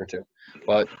 in a week or two.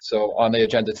 But so on the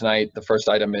agenda tonight, the first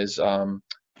item is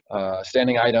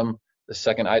standing item. The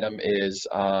second item is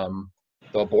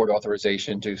the board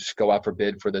authorization to go out for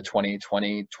bid for the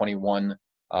 2020-21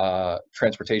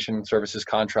 transportation services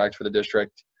contract for the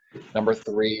district. Number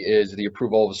 3 is the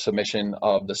approval of submission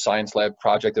of the science lab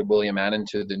project at William Annan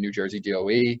to the New Jersey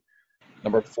DOE.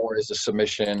 Number 4 is the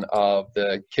submission of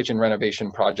the kitchen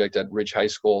renovation project at Ridge High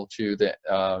School to the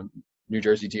New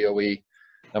Jersey DOE.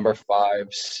 Number 5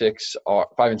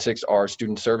 and 6 are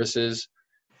student services.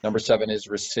 Number 7 is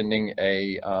rescinding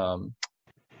an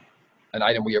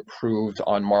item we approved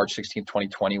on March 16,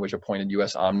 2020, which appointed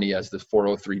US Omni as the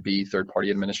 403B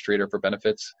third-party administrator for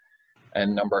benefits.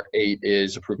 And number 8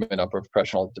 is improvement of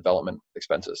professional development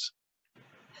expenses.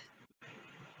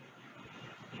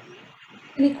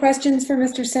 Any questions for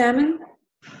Mr. Salmon?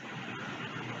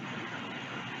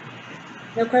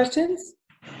 No questions?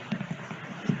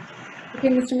 Okay,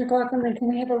 Mr. McLaughlin, then can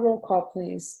we have a roll call,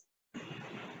 please?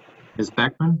 Ms.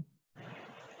 Beckman?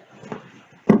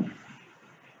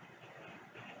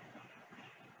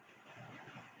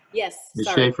 Yes. Ms.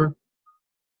 Sorry. Schaefer?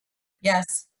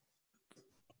 Yes.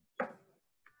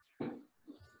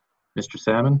 Mr.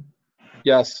 Salmon?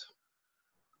 Yes.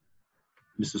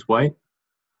 Mrs. White?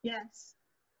 Yes.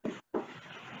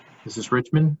 Mrs.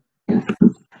 Richmond?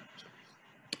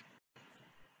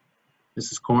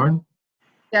 Mrs. Korn?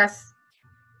 Yes.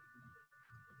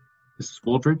 Mrs.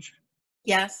 Wooldridge?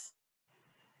 Yes.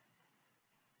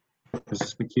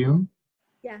 Mrs. McCune?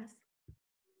 Yes.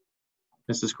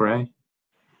 Mrs. Gray?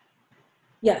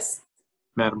 Yes.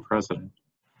 Madam President.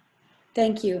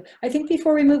 Thank you. I think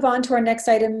before we move on to our next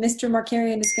item, Mr.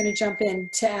 Markarian is going to jump in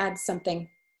to add something.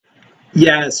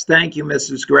 Yes, thank you,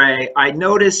 Mrs. Gray. I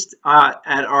noticed at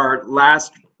our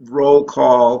last roll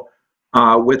call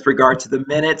with regard to the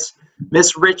minutes,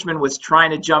 Miss Richmond was trying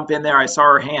to jump in there. I saw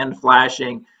her hand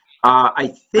flashing.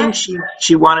 I think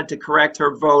she wanted to correct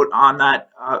her vote on that.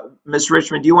 Miss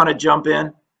Richmond, do you want to jump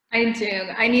in? I do.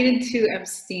 I needed to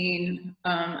abstain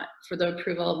for the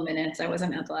approval of minutes. I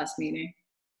wasn't at the last meeting.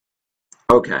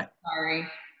 Okay. Sorry.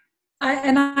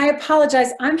 I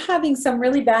apologize. I'm having some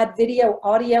really bad video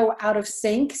audio out of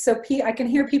sync. So I can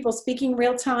hear people speaking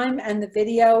real time and the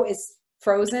video is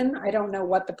frozen. I don't know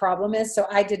what the problem is. So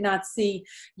I did not see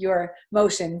your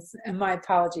motions, and my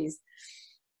apologies.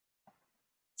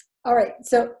 All right.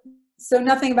 So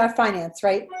nothing about finance,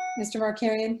 right, Mr.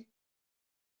 Markarian?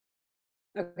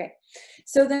 Okay.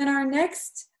 So then our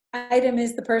next item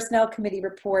is the Personnel Committee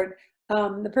report.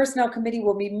 The Personnel Committee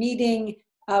will be meeting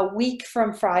a week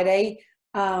from Friday.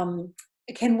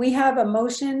 Can we have a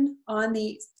motion on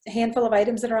the handful of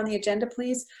items that are on the agenda,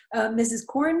 please? Mrs.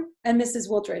 Korn and Mrs.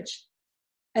 Wooldridge.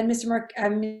 And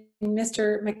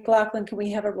Mr. McLaughlin, can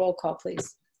we have a roll call,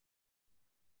 please?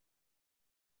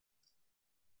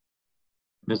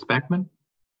 Ms. Beckman?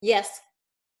 Yes.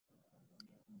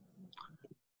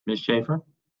 Ms. Schaefer?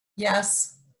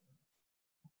 Yes.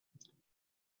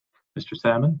 Mr.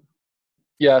 Salmon?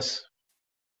 Yes.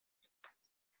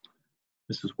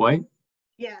 Mrs. White?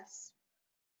 Yes.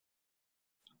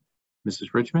 Mrs.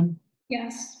 Richmond?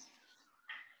 Yes.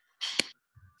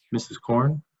 Mrs.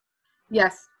 Korn?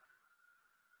 Yes.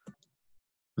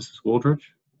 Mrs. Wooldridge?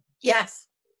 Yes.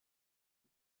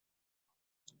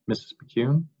 Mrs.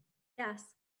 McCune? Yes.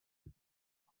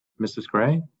 Mrs.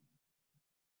 Gray?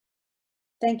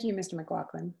 Thank you, Mr.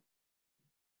 McLaughlin.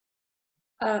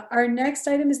 Our next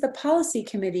item is the Policy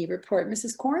Committee report.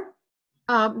 Mrs. Korn?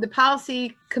 The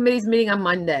Policy Committee's meeting on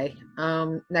Monday,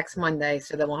 next Monday,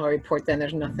 so then we'll have a report then.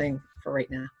 There's nothing for right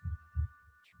now.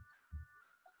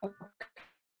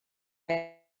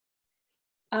 Okay.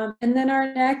 And then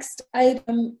our next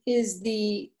item is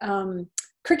the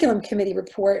Curriculum Committee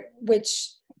report,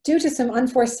 which, due to some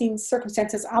unforeseen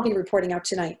circumstances, I'll be reporting out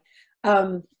tonight.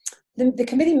 The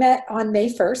committee met on May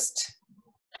 1st.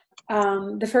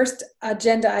 The first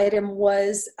agenda item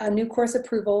was a new course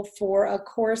approval for a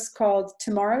course called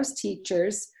Tomorrow's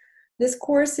Teachers. This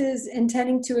course is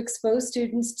intending to expose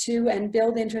students to and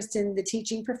build interest in the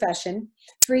teaching profession.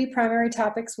 3 primary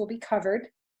topics will be covered: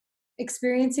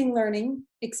 experiencing learning,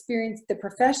 experience the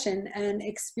profession, and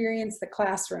experience the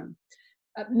classroom.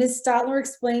 Ms. Stotler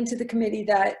explained to the committee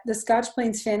that the Scotch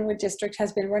Plains Fanwood District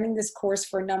has been running this course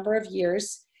for a number of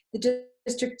years. Their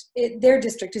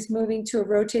district is moving to a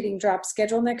rotating drop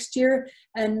schedule next year,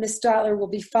 and Ms. Stotler will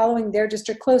be following their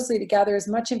district closely to gather as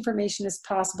much information as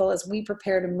possible as we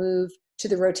prepare to move to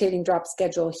the rotating drop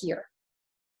schedule here.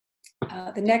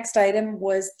 The next item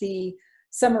was the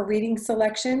summer reading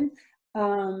selection.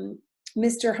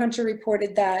 Mr. Hunter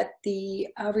reported that the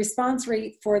response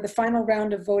rate for the final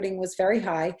round of voting was very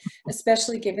high,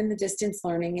 especially given the distance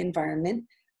learning environment.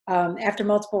 After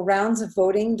multiple rounds of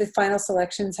voting, the final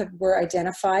selections were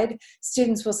identified.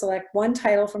 Students will select 1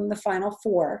 title from the final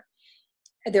 4.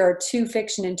 There are 2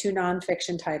 fiction and 2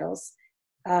 nonfiction titles.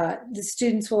 The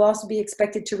students will also be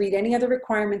expected to read any other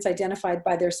requirements identified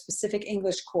by their specific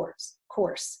English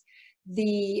course.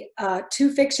 The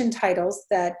 2 fiction titles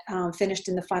that finished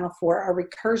in the final 4 are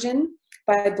Recursion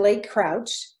by Blake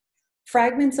Crouch,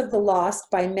 Fragments of the Lost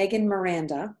by Megan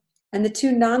Miranda, And the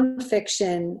two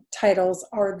nonfiction titles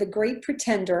are The Great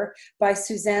Pretender by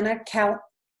Susanna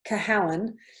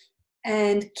Cahalan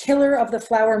and Killer of the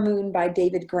Flower Moon by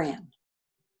David Gran.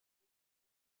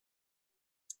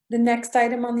 The next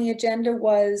item on the agenda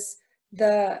was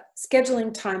the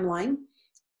scheduling timeline.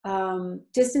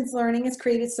 Distance learning has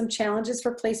created some challenges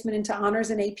for placement into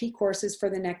honors and AP courses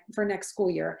for next school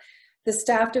year. The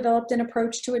staff developed an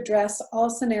approach to address all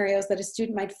scenarios that a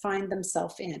student might find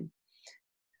themselves in.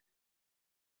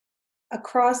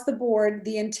 Across the board,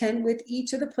 the intent with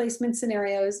each of the placement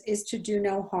scenarios is to do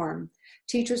no harm.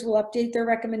 Teachers will update their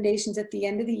recommendations at the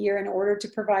end of the year in order to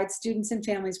provide students and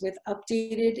families with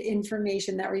updated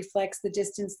information that reflects the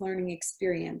distance learning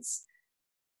experience.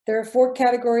 There are 4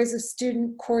 categories of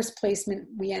student course placement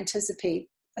we anticipate.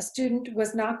 A student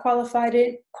was not qualified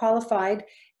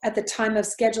at the time of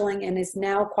scheduling and is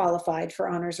now qualified for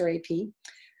honors or AP.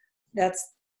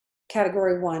 That's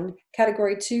Category 1.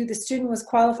 Category 2, the student was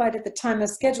qualified at the time of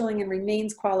scheduling and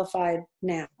remains qualified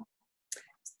now.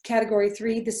 Category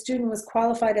 3, the student was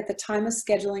qualified at the time of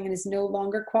scheduling and is no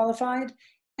longer qualified.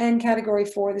 And Category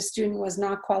 4, the student was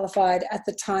not qualified at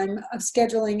the time of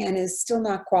scheduling and is still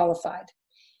not qualified.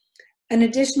 An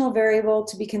additional variable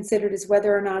to be considered is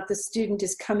whether or not the student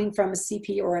is coming from a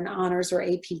CP or an honors or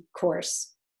AP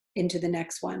course into the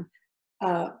next one.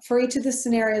 For each of the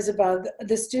scenarios above,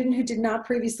 the student who did not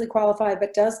previously qualify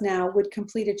but does now would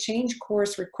complete a change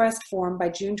course request form by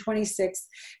June 26th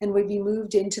and would be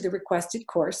moved into the requested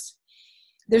course.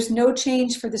 There's no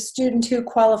change for the student who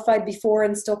qualified before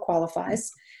and still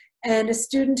qualifies. And a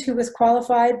student who was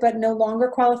qualified but no longer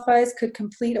qualifies could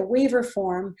complete a waiver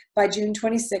form by June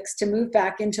 26th to move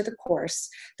back into the course.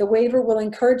 The waiver will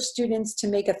encourage students to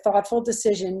make a thoughtful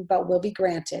decision but will be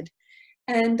granted.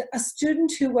 And a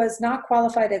student who was not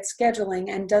qualified at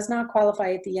scheduling and does not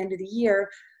qualify at the end of the year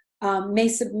may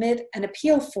submit an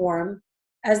appeal form,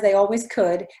 as they always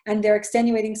could, and their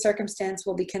extenuating circumstance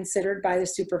will be considered by the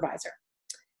supervisor.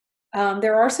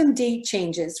 There are some date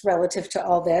changes relative to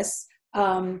all this.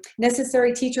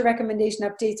 Necessary teacher recommendation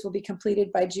updates will be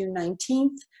completed by June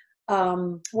 19th.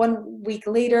 1 week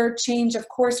later, change of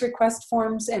course request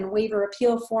forms and waiver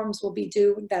appeal forms will be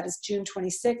due. That is June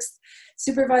 26th.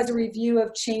 Supervisor review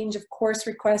of change of course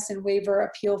requests and waiver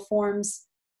appeal forms.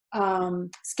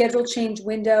 Schedule change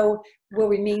window will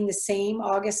remain the same,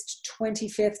 August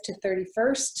 25th to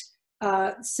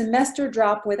 31st. Semester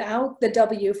drop without the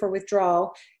W for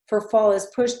withdrawal for fall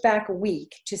is pushed back a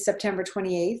week to September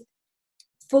 28th.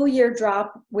 Full year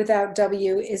drop without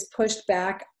W is pushed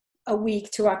back a week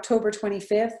to October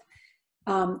 25th.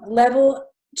 Level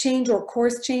change or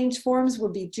course change forms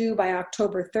will be due by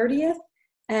October 30th.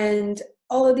 And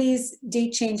all of these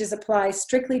date changes apply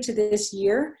strictly to this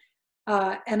year.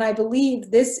 And I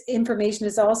believe this information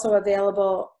is also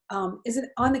available. Is it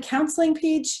on the counseling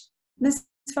page, Ms.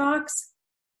 Fox?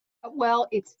 Well,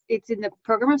 it's in the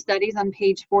program of studies on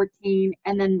page 14,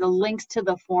 and then the links to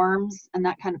the forms and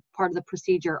that kind of part of the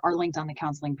procedure are linked on the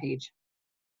counseling page.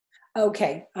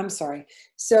 Okay, I'm sorry.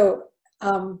 So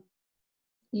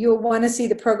you'll want to see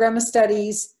the program of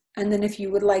studies, and then if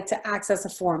you would like to access a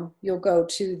form, you'll go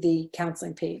to the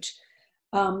counseling page.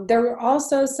 There were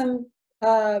also some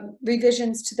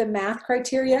revisions to the math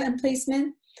criteria and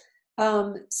placement.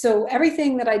 So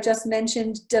everything that I just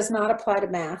mentioned does not apply to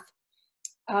math.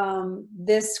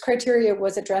 This criteria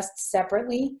was addressed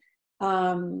separately.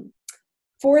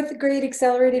 4th grade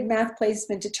accelerated math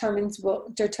placement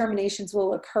determinations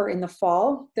will occur in the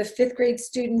fall. The 5th grade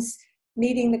students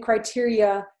meeting the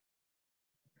criteria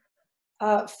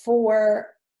for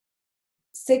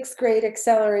 6th grade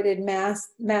accelerated math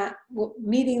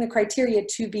meeting the criteria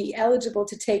to be eligible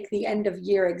to take the end of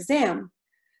year exam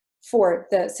for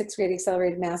the 6th grade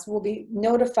accelerated math will be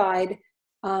notified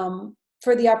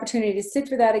for the opportunity to sit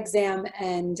for that exam,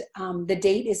 and the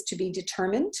date is to be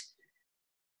determined.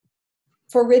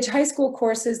 For Ridge High School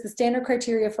courses, the standard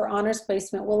criteria for honors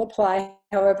placement will apply.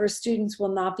 However, students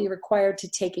will not be required to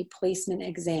take a placement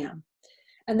exam.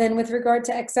 And then with regard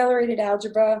to Accelerated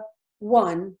Algebra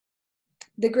 1,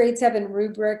 the grade 7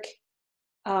 rubric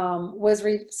was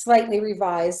slightly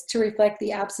revised to reflect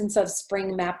the absence of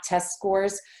spring map test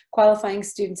scores. Qualifying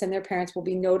students and their parents will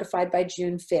be notified by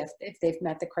June 5th if they've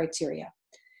met the criteria.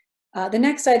 The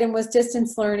next item was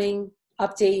distance learning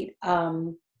update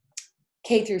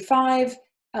K through 5.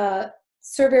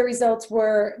 Survey results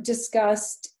were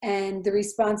discussed and the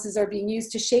responses are being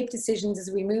used to shape decisions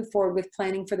as we move forward with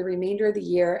planning for the remainder of the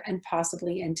year and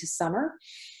possibly into summer.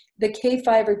 The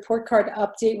K-5 report card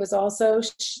update was also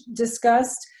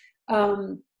discussed.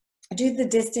 Due to the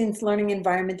distance learning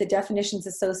environment, the definitions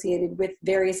associated with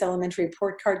various elementary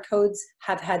report card codes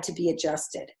have had to be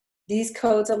adjusted. These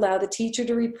codes allow the teacher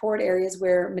to report areas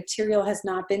where material has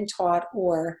not been taught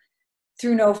or,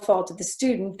 through no fault of the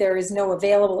student, there is no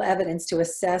available evidence to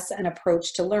assess an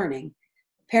approach to learning.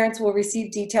 Parents will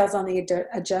receive details on the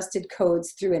adjusted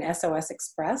codes through an SOS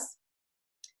Express.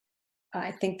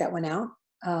 I think that went out.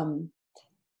 And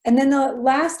then the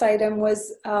last item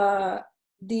was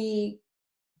the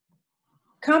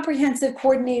Comprehensive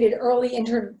Coordinated Early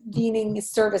Intervening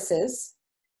Services,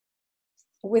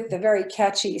 with the very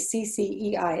catchy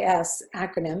CCEIS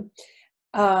acronym.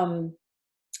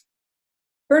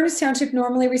 Berners Township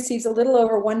normally receives a little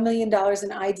over $1 million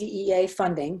in IDEA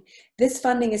funding. This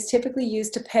funding is typically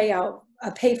used to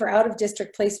pay for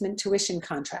out-of-district placement tuition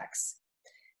contracts.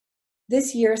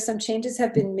 This year, some changes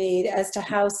have been made as to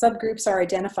how subgroups are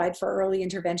identified for early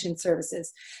intervention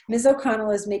services. Ms. O'Connell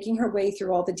is making her way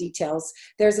through all the details.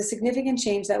 There's a significant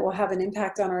change that will have an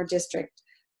impact on our district.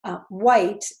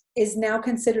 White is now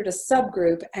considered a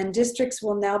subgroup, and districts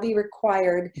will now be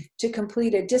required to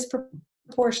complete a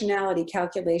disproportionality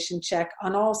calculation check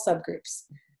on all subgroups.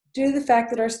 Due to the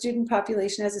fact that our student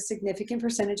population has a significant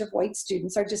percentage of white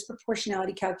students, our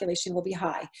disproportionality calculation will be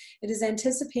high. It is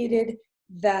anticipated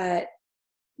that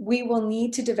we will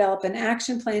need to develop an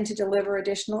action plan to deliver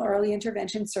additional early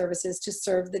intervention services to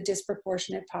serve the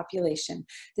disproportionate population.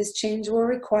 This change will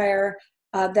require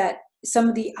that some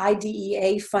of the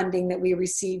IDEA funding that we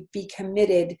receive be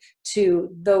committed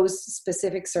to those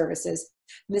specific services.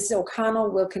 Ms. O'Connell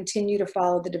will continue to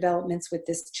follow the developments with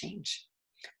this change.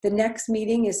 The next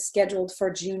meeting is scheduled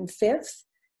for June 5th.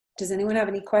 Does anyone have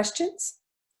any questions?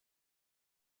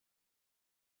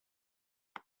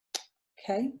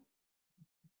 Okay.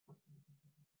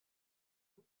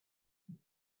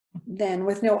 Then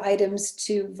with no items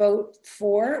to vote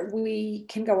for, we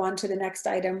can go on to the next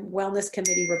item, Wellness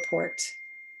Committee report.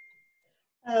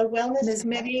 Wellness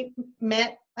Committee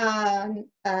met on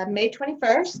May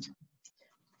 21st.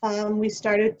 We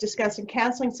started discussing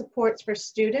counseling supports for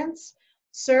students.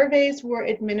 Surveys were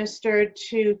administered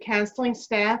to counseling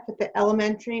staff at the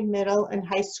elementary, middle, and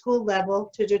high school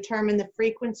level to determine the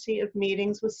frequency of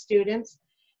meetings with students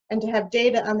and to have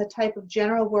data on the type of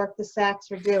general work the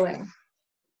SACs are doing.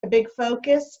 A big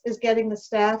focus is getting the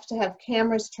staff to have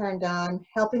cameras turned on,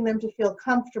 helping them to feel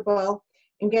comfortable,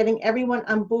 and getting everyone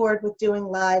on board with doing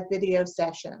live video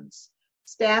sessions.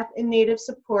 Staff in need of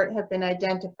support have been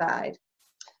identified.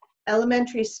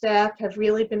 Elementary staff have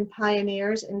really been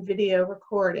pioneers in video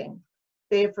recording.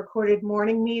 They have recorded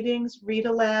morning meetings,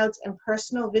 read-alouds, and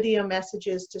personal video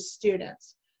messages to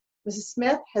students. Mrs.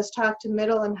 Smith has talked to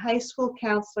middle and high school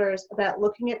counselors about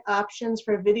looking at options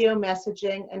for video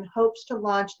messaging and hopes to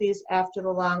launch these after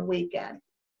the long weekend.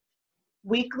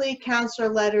 Weekly counselor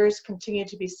letters continue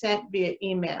to be sent via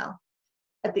email.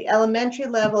 At the elementary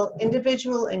level,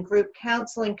 individual and group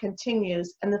counseling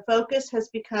continues, and the focus has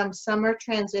become summer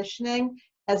transitioning,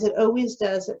 as it always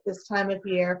does at this time of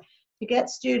year, to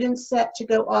get students set to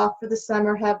go off for the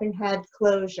summer having had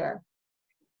closure.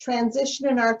 Transition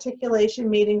and articulation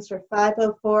meetings for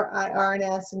 504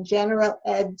 IRNS and general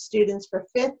ed students for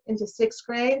 5th into 6th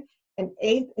grade and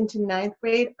 8th into 9th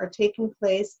grade are taking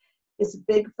place. This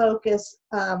big focus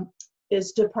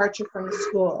is departure from the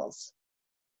schools.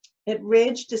 At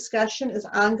Ridge, discussion is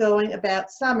ongoing about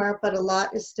summer, but a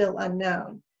lot is still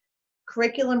unknown.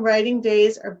 Curriculum writing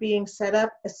days are being set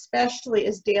up, especially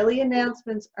as daily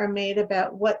announcements are made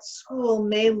about what school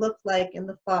may look like in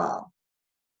the fall.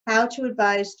 How to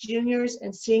advise juniors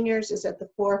and seniors is at the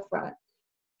forefront.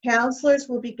 Counselors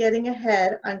will be getting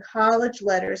ahead on college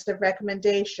letters of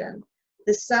recommendation.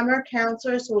 This summer,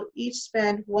 counselors will each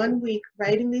spend 1 week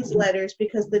writing these letters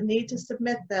because the need to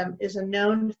submit them is a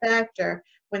known factor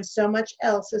when so much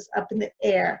else is up in the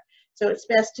air. So it's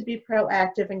best to be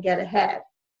proactive and get ahead.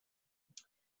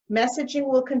 Messaging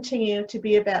will continue to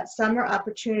be about summer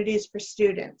opportunities for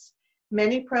students.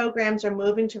 Many programs are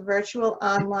moving to virtual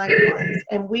online ones,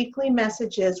 and weekly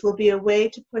messages will be a way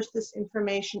to push this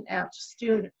information out to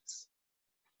students.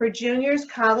 For juniors,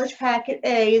 College Packet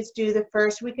A is due the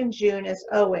first week in June as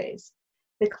always.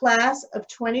 The class of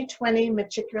 2020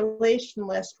 matriculation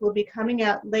list will be coming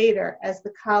out later as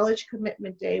the college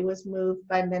commitment day was moved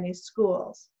by many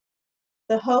schools.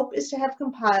 The hope is to have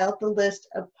compiled the list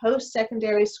of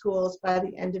post-secondary schools by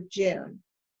the end of June.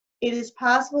 It is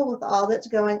possible with all that's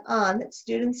going on that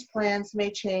students' plans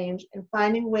may change, and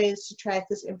finding ways to track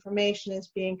this information is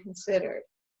being considered.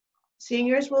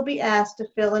 Seniors will be asked to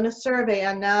fill in a survey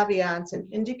on Naviance and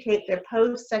indicate their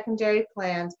post-secondary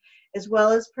plans, as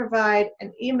well as provide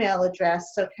an email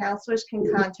address so counselors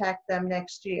can contact them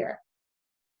next year.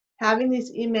 Having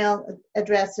these email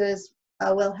addresses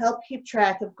will help keep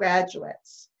track of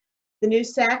graduates. The new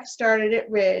SAC started at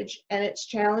Ridge, and it's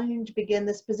challenging to begin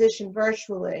this position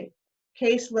virtually.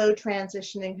 Caseload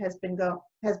transitioning has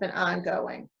been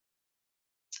ongoing.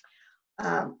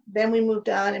 Then we moved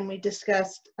on and we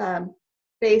discussed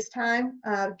FaceTime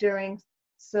during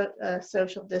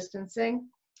social distancing.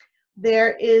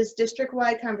 There is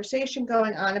district-wide conversation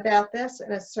going on about this,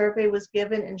 and a survey was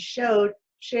given and shared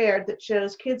that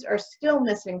shows kids are still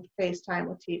missing FaceTime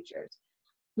with teachers.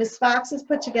 Ms. Fox has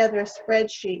put together a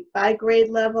spreadsheet by grade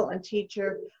level and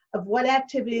teacher of what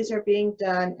activities are being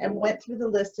done and went through the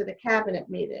list at a cabinet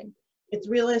meeting. It's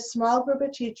really a small group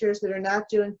of teachers that are not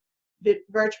doing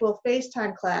virtual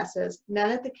FaceTime classes, none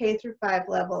at the K through 5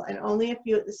 level and only a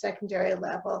few at the secondary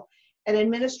level, and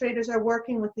administrators are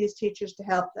working with these teachers to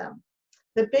help them.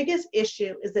 The biggest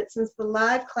issue is that since the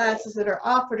live classes that are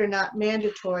offered are not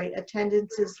mandatory,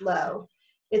 attendance is low.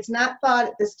 It's not thought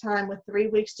at this time, with 3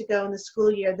 weeks to go in the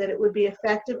school year, that it would be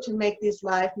effective to make these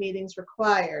live meetings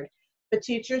required, but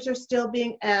teachers are still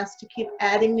being asked to keep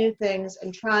adding new things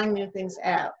and trying new things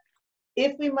out.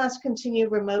 If we must continue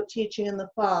remote teaching in the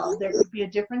fall, there could be a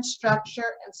different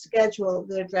structure and schedule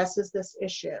that addresses this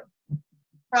issue.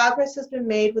 Progress has been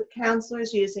made with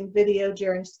counselors using video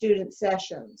during student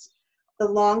sessions. The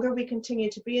longer we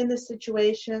continue to be in this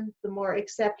situation, the more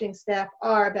accepting staff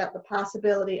are about the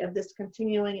possibility of this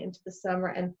continuing into the summer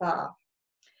and fall.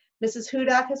 Mrs.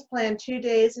 Hudak has planned 2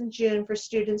 days in June for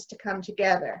students to come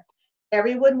together.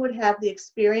 Everyone would have the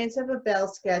experience of a bell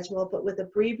schedule, but with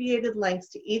abbreviated lengths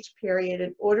to each period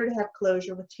in order to have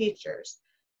closure with teachers.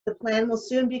 The plan will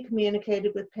soon be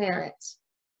communicated with parents.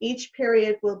 Each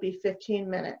period will be 15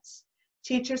 minutes.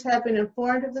 Teachers have been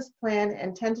informed of this plan,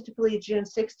 and tentatively June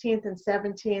 16th and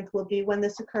 17th will be when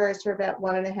this occurs for about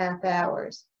 1.5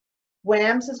 hours.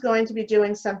 WAMS is going to be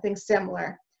doing something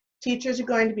similar. Teachers are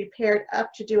going to be paired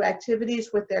up to do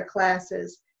activities with their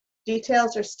classes.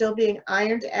 Details are still being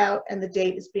ironed out and the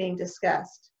date is being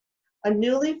discussed. A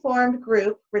newly formed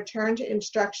group, Return to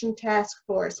Instruction Task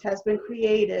Force, has been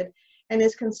created and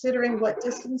is considering what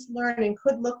distance learning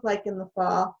could look like in the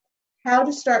fall, how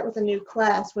to start with a new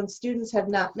class when students have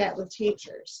not met with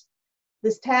teachers.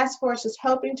 This task force is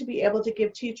hoping to be able to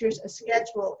give teachers a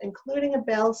schedule, including a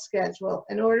bell schedule,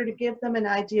 in order to give them an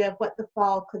idea of what the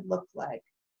fall could look like.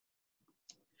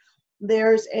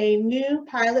 There's a new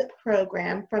pilot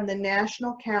program from the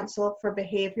National Council for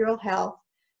Behavioral Health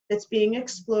that's being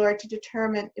explored to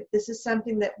determine if this is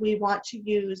something that we want to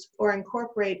use or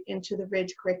incorporate into the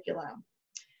Ridge curriculum.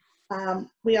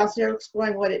 We also are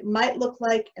exploring what it might look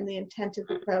like and the intent of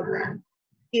the program.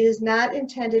 It is not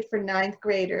intended for 9th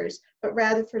graders, but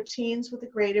rather for teens with a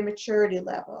greater maturity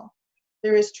level.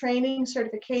 There is training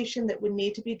certification that would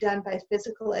need to be done by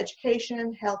physical education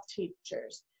and health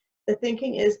teachers. The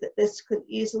thinking is that this could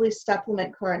easily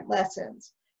supplement current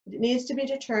lessons. It needs to be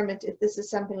determined if this is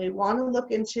something we want to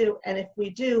look into, and if we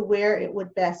do, where it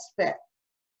would best fit.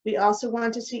 We also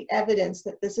want to see evidence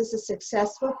that this is a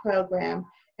successful program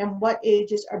and what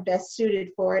ages are best suited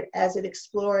for it, as it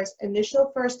explores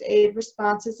initial first aid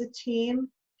responses a team,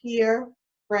 peer,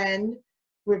 friend,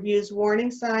 reviews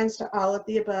warning signs to all of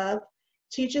the above,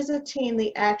 teaches a team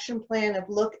the action plan of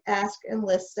look, ask, and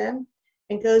listen,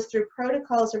 and goes through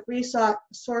protocols of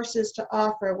resources to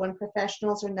offer when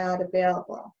professionals are not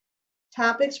available.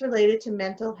 Topics related to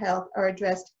mental health are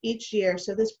addressed each year,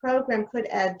 so this program could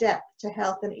add depth to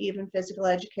health and even physical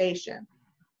education.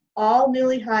 All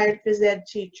newly hired phys ed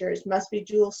teachers must be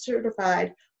dual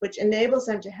certified, which enables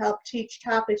them to help teach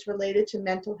topics related to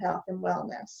mental health and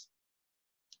wellness.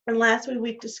 And lastly,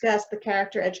 we discussed the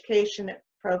character education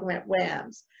program at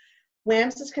WAMS.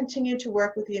 WAMS has continued to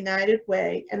work with the United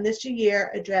Way, and this year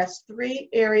addressed 3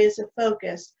 areas of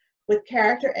focus, with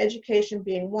character education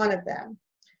being one of them.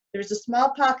 There was a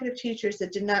small pocket of teachers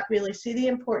that did not really see the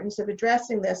importance of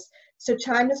addressing this, so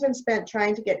time has been spent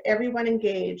trying to get everyone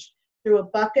engaged through a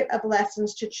bucket of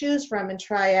lessons to choose from and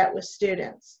try out with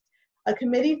students. A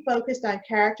committee focused on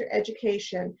character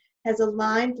education has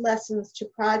aligned lessons to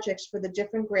projects for the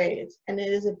different grades, and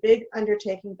it is a big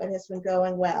undertaking but has been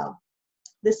going well.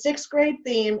 The 6th grade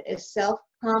theme is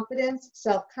self-confidence,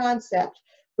 self-concept,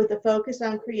 with a focus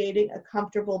on creating a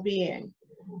comfortable being.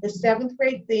 The 7th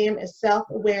grade theme is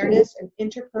self-awareness and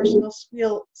interpersonal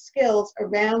skills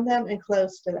around them and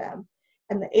close to them.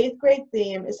 And the 8th grade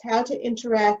theme is how to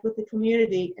interact with the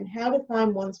community and how to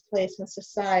find one's place in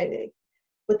society.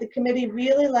 What the committee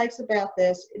really likes about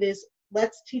this, it is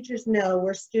lets teachers know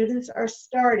where students are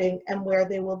starting and where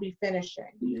they will be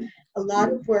finishing. A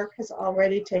lot of work has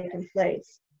already taken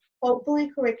place. Hopefully,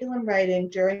 curriculum writing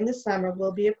during the summer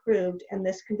will be approved, and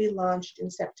this can be launched in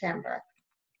September.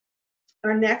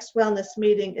 Our next wellness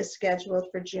meeting is scheduled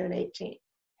for June 18th.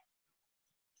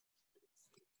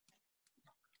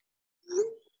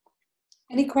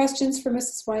 Any questions for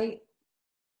Mrs. White?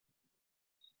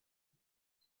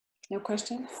 No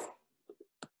questions?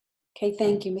 Okay,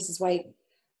 thank you, Mrs. White.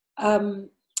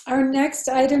 Our next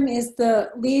item is the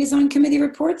liaison committee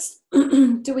reports.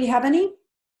 Do we have any?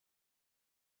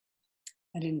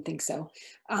 I didn't think so.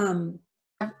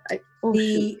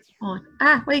 Wait. Go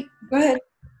ahead.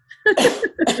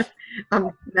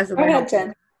 Go ahead,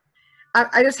 Jen.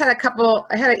 I just had a couple.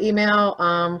 I had an email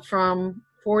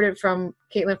forwarded from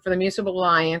Caitlin for the Municipal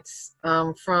Alliance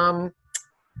from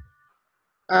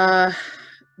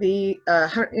the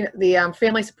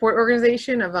Family Support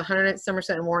Organization of 100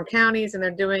 Somerset and Warren counties, and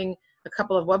they're doing a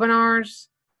couple of webinars.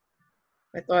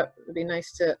 I thought it would be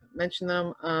nice to mention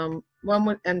them.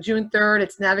 One on June 3rd,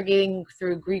 it's Navigating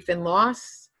Through Grief and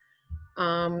Loss.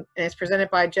 And it's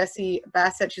presented by Jessie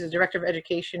Bassett. She's the Director of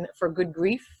Education for Good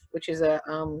Grief, which is an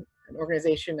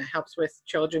organization that helps with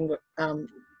children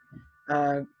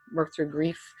work through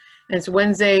grief. And it's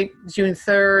Wednesday, June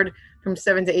 3rd from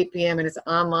 7 to 8 p.m. and it's an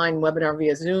online webinar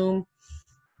via Zoom.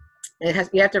 And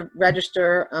you have to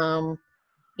register,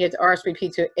 you have to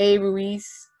RSVP to A.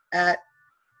 Ruiz at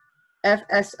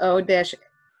fso-hsw.org.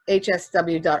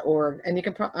 And you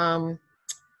can probably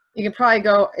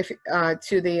go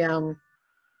to the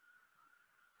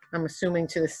I'm assuming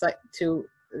to the site, to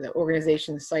the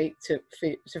organization's site to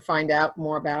find out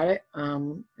more about it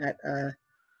at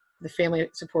the Family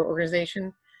Support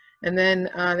Organization. And then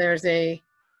there's a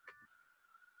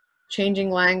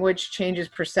Changing Language Changes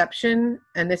Perception,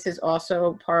 and this is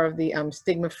also part of the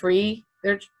stigma-free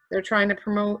they're trying to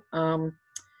promote. And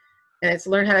it's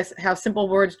learn how simple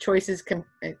words choices can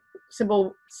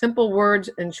simple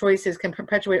words and choices can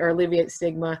perpetuate or alleviate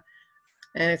stigma.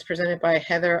 And it's presented by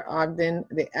Heather Ogden,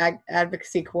 the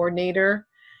Advocacy Coordinator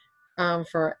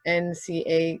for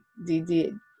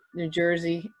NCADD New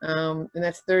Jersey. And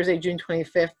that's Thursday, June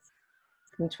 25th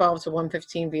from 12 to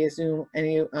 1:15 via Zoom.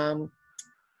 And you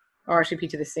RSVP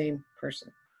to the same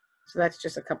person. So that's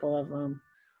just a couple of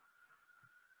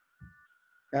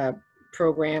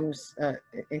programs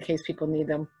in case people need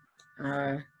them.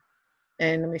 And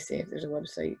let me see if there's a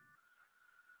website.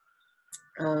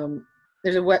 The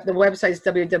website is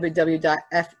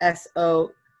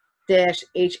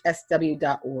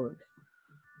www.fso-hsw.org.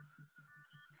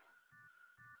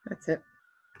 That's it.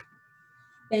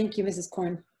 Thank you, Mrs.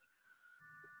 Korn.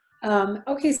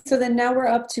 Okay, so then now we're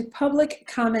up to public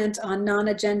comment on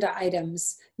non-agenda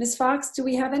items. Ms. Fox, do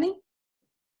we have any?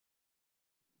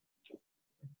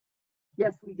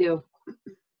 Yes, we do.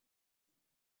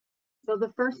 So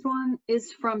the first one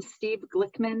is from Steve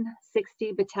Glickman,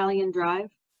 60 Battalion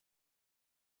Drive.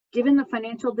 Given the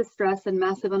financial distress and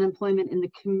massive unemployment in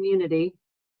the community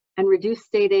and reduced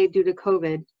state aid due to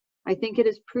COVID, I think it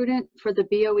is prudent for the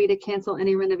BOE to cancel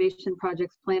any renovation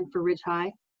projects planned for Ridge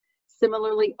High.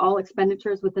 Similarly, all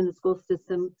expenditures within the school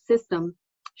system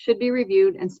should be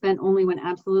reviewed and spent only when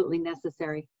absolutely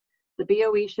necessary. The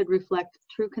BOE should reflect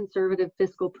true conservative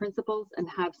fiscal principles and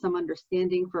have some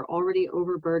understanding for already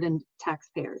overburdened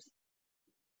taxpayers.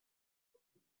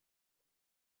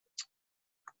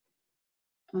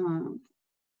 The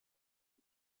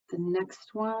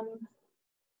next one,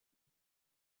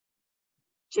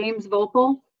 James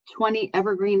Vopel, 20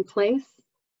 Evergreen Place.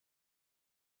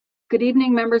 Good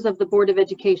evening, members of the Board of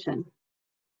Education.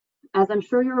 As I'm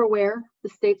sure you're aware, the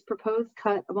state's proposed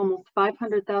cut of almost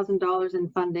 $500,000 in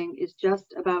funding is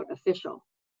just about official.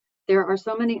 There are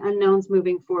so many unknowns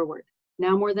moving forward.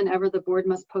 Now more than ever, the board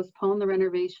must postpone the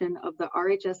renovation of the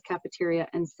RHS cafeteria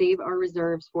and save our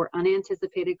reserves for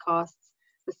unanticipated costs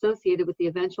associated with the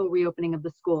eventual reopening of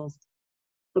the schools.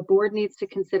 The board needs to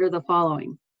consider the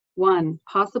following. 1,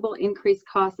 possible increased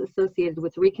costs associated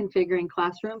with reconfiguring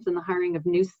classrooms and the hiring of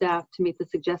new staff to meet the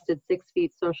suggested 6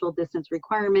 feet social distance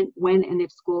requirement when and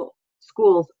if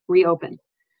schools reopen.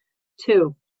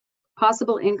 2,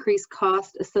 possible increased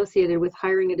cost associated with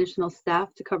hiring additional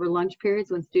staff to cover lunch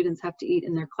periods when students have to eat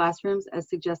in their classrooms as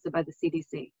suggested by the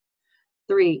CDC.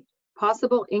 3,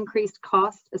 possible increased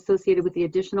cost associated with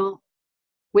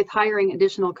hiring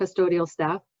additional custodial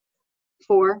staff.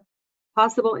 4,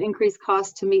 possible increased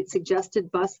costs to meet suggested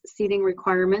bus seating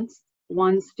requirements,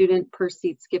 1 student per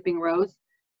seat skipping rows,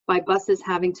 by buses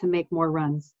having to make more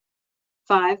runs.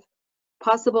 5,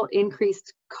 possible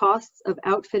increased costs of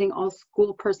outfitting all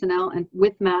school personnel and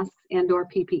with masks and/or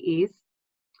PPEs.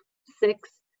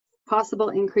 6, possible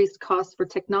increased costs for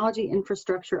technology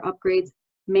infrastructure upgrades,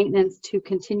 maintenance to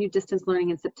continue distance learning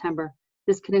in September.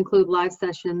 This could include live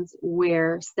sessions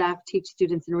where staff teach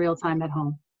students in real time at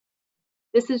home.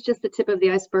 This is just the tip of the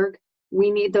iceberg.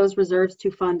 We need those reserves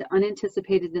to fund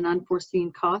unanticipated and unforeseen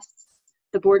costs.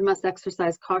 The board must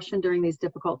exercise caution during these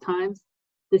difficult times.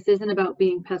 This isn't about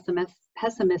being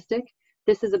pessimistic.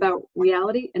 This is about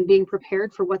reality and being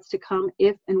prepared for what's to come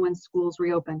if and when schools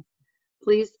reopen.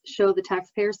 Please show the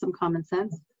taxpayers some common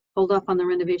sense. Hold off on the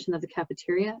renovation of the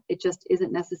cafeteria. It just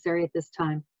isn't necessary at this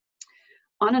time.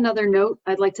 On another note,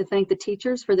 I'd like to thank the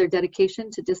teachers for their dedication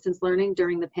to distance learning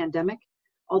during the pandemic.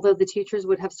 Although the teachers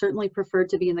would have certainly preferred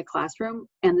to be in the classroom,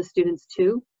 and the students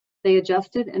too, they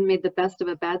adjusted and made the best of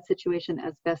a bad situation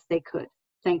as best they could.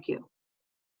 Thank you.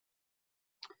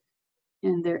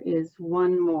 And there is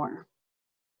one more.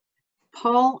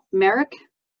 Paul Merrick,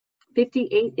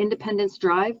 58 Independence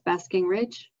Drive, Basking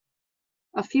Ridge.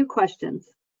 A few questions.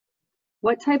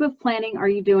 What type of planning are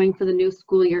you doing for the new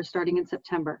school year starting in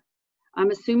September?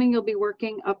 I'm assuming you'll be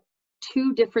working up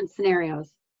 2 different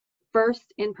scenarios.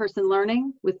 First, in-person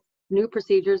learning with new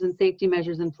procedures and safety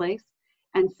measures in place,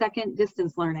 and second,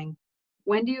 distance learning.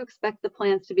 When do you expect the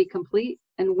plans to be complete,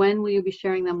 and when will you be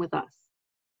sharing them with us?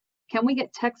 Can we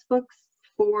get textbooks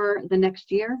for the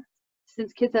next year?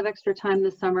 Since kids have extra time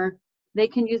this summer, they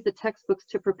can use the textbooks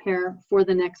to prepare for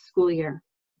the next school year.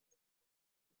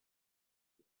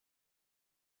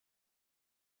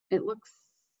 It looks,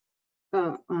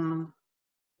 I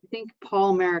think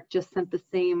Paul Merrick just sent the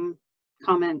same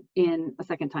comment in a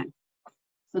second time.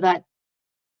 So that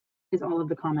is all of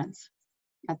the comments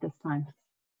at this time.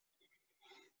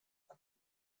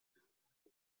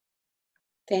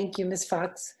 Thank you, Ms.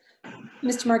 Fox.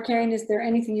 Mr. Markarian, is there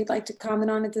anything you'd like to comment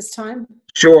on at this time?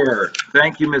 Sure.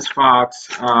 Thank you, Ms. Fox.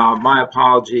 My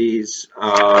apologies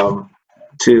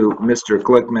to Mr.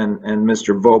 Glickman and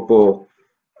Mr. Vopel.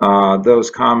 Those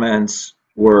comments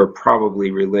were probably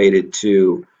related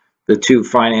to the 2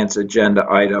 finance agenda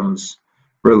items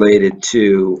related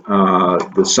to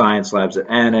the science labs at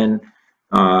Annan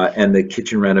and the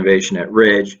kitchen renovation at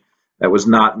Ridge. That was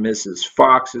not Mrs.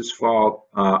 Fox's fault.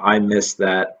 I missed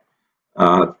that,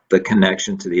 the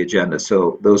connection to the agenda.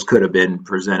 So those could have been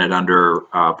presented under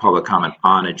public comment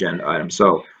on agenda items.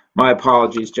 So my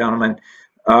apologies, gentlemen.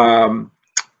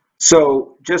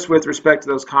 So just with respect to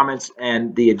those comments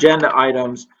and the agenda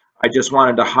items, I just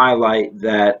wanted to highlight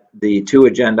that the 2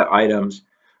 agenda items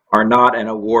are not an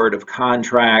award of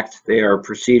contract. They are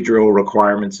procedural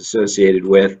requirements associated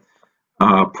with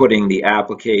putting the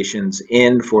applications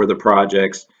in for the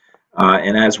projects.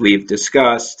 And as we've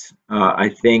discussed, I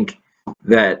think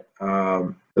that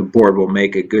the board will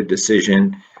make a good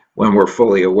decision when we're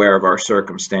fully aware of our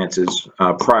circumstances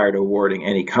prior to awarding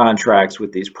any contracts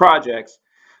with these projects.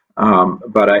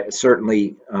 But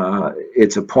certainly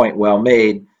it's a point well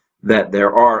made that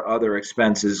there are other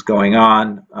expenses going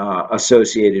on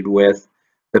associated with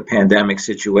the pandemic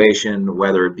situation,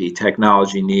 whether it be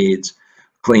technology needs,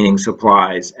 cleaning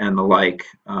supplies, and the like.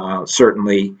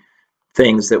 Certainly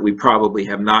things that we probably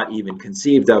have not even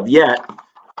conceived of yet,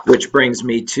 which brings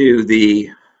me to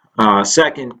the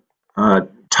second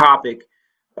topic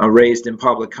raised in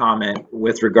public comment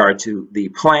with regard to the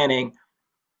planning.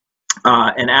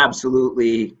 And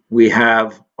absolutely, we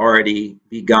have already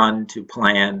begun to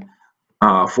plan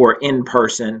for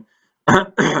in-person,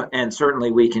 and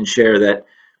certainly we can share that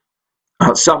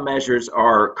some measures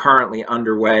are currently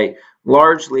underway,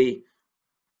 largely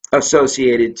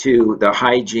associated to the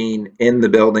hygiene in the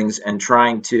buildings and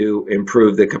trying to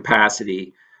improve the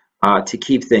capacity to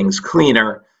keep things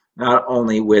cleaner, not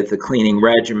only with the cleaning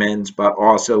regimens, but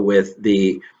also with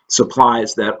the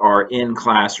supplies that are in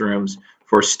classrooms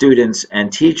for students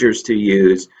and teachers to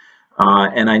use.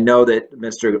 And I know that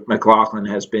Mr. McLaughlin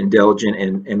has been diligent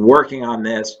in working on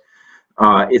this.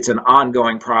 It's an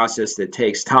ongoing process that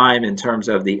takes time in terms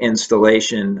of the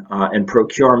installation and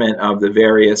procurement of the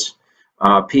various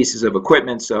pieces of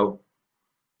equipment. So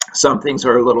some things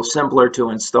are a little simpler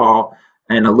to install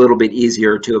and a little bit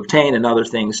easier to obtain, and other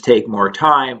things take more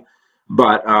time.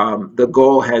 But the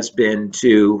goal has been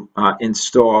to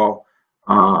install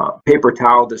paper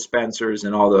towel dispensers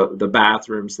in all the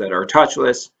bathrooms that are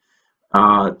touchless,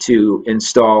 to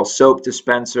install soap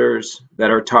dispensers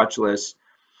that are touchless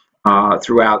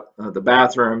throughout the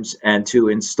bathrooms, and to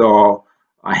install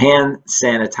hand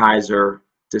sanitizer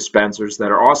dispensers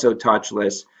that are also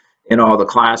touchless in all the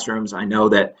classrooms. I know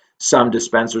that some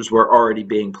dispensers were already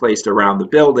being placed around the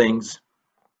buildings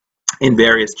in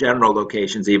various general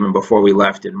locations even before we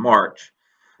left in March.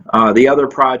 The other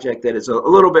project that is a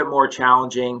little bit more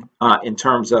challenging in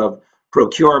terms of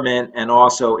procurement and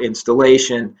also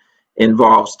installation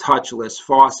involves touchless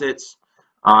faucets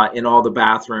in all the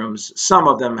bathrooms. Some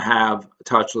of them have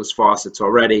touchless faucets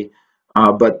already,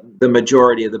 but the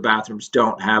majority of the bathrooms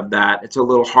don't have that. It's a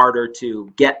little harder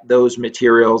to get those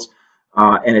materials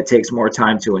and it takes more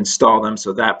time to install them.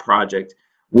 So that project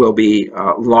will be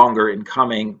longer in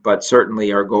coming, but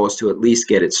certainly our goal is to at least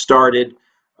get it started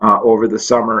over the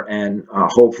summer and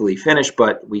hopefully finish,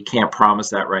 but we can't promise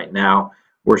that right now.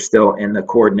 We're still in the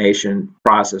coordination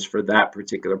process for that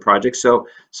particular project. So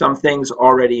some things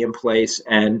already in place,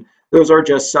 and those are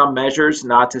just some measures,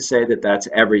 not to say that that's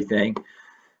everything.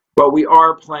 But we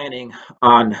are planning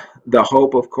on the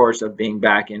hope, of course, of being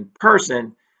back in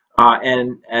person.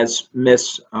 And as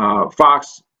Ms.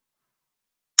 Fox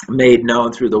made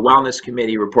known through the Wellness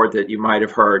Committee report that you might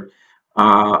have heard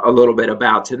a little bit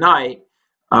about tonight,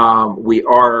 we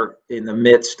are in the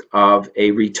midst of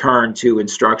a return to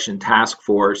instruction task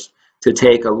force to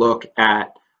take a look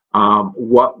at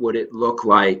what would it look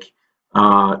like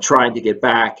trying to get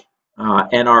back.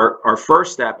 And our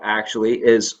first step actually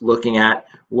is looking at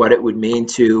what it would mean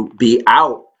to be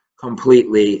out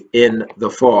completely in the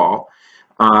fall,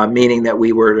 meaning that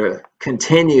we were to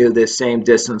continue this same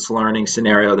distance learning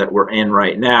scenario that we're in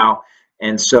right now.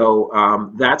 And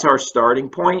so that's our starting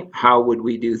point. How would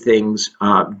we do things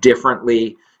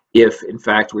differently if, in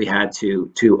fact, we had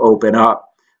to open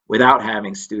up without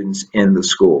having students in the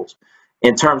schools?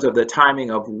 In terms of the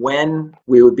timing of when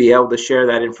we would be able to share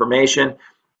that information,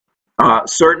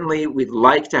 certainly we'd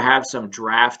like to have some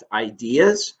draft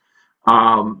ideas,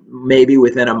 maybe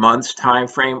within a month's time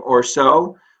frame or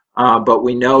so. But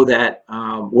we know that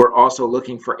we're also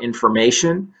looking for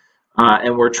information.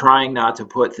 And we're trying not to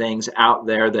put things out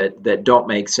there that don't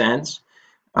make sense.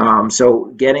 So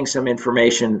getting some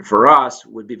information for us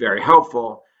would be very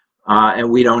helpful. And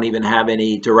we don't even have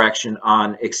any direction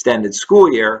on extended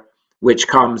school year, which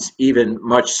comes even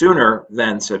much sooner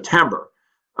than September.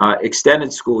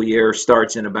 Extended school year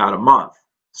starts in about a month.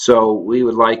 So we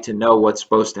would like to know what's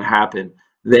supposed to happen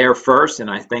there first. And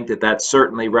I think that that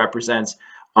certainly represents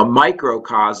a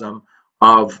microcosm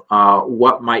of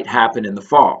what might happen in the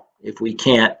fall. If we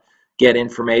can't get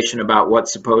information about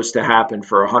what's supposed to happen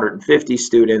for 150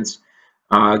 students,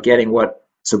 getting what's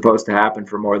supposed to happen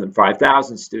for more than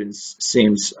 5,000 students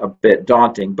seems a bit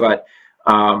daunting. But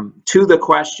to the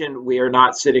question, we are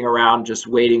not sitting around just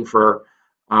waiting for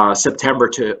September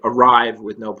to arrive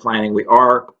with no planning. We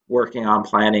are working on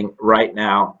planning right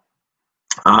now.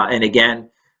 And again,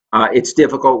 it's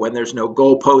difficult when there's no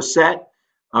goalpost set.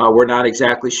 We're not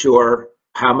exactly sure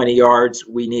how many yards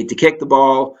we need to kick the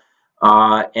ball.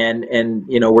 And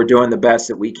you know, we're doing the best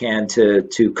that we can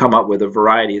to come up with a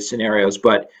variety of scenarios,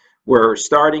 but we're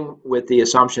starting with the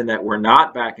assumption that we're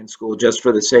not back in school just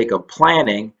for the sake of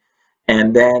planning.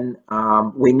 And then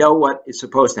we know what is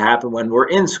supposed to happen when we're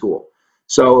in school.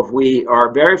 So if we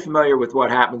are very familiar with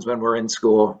what happens when we're in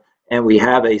school and we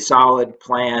have a solid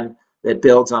plan that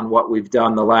builds on what we've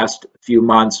done the last few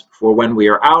months for when we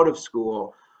are out of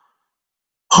school,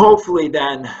 hopefully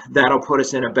then that'll put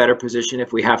us in a better position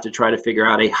if we have to try to figure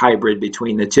out a hybrid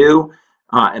between the two.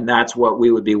 And that's what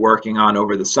we would be working on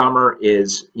over the summer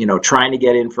is, you know, trying to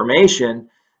get information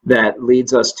that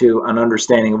leads us to an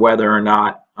understanding of whether or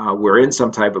not we're in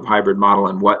some type of hybrid model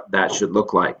and what that should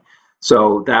look like.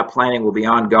 So that planning will be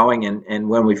ongoing, and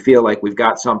when we feel like we've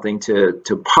got something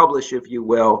to publish, if you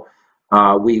will,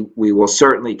 we will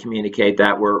certainly communicate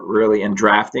that. We're really in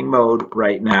drafting mode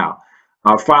right now.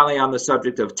 Finally, on the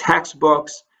subject of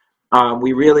textbooks,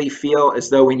 we really feel as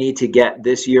though we need to get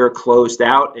this year closed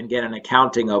out and get an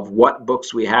accounting of what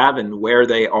books we have and where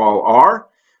they all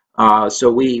are.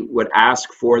 So we would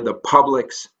ask for the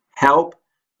public's help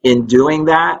in doing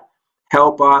that.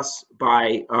 Help us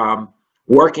by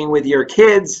working with your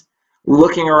kids,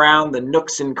 looking around the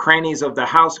nooks and crannies of the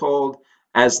household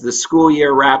as the school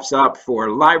year wraps up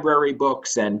for library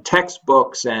books and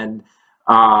textbooks, and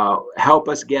help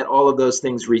us get all of those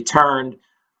things returned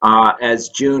as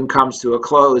June comes to a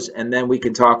close, and then we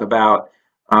can talk about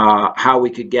how we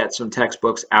could get some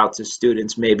textbooks out to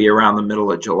students maybe around the middle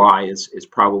of July is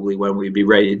probably when we'd be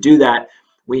ready to do that.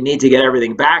 We need to get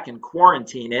everything back and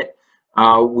quarantine it.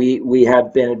 We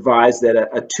have been advised that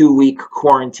a 2-week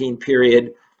quarantine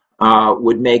period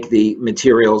would make the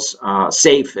materials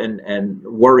safe and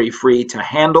worry-free to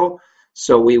handle.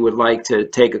 So we would like to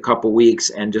take a couple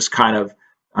weeks and just kind of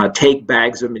take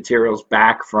bags of materials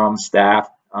back from staff,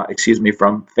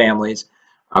 from families,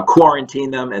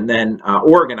 quarantine them, and then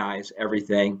organize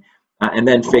everything, and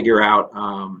then figure out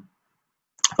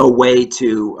a way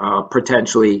to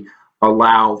potentially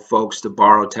allow folks to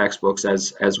borrow textbooks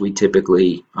as we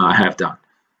typically have done.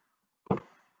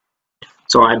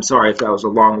 So I'm sorry if that was a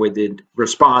long-winded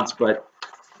response, but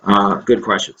good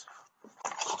questions.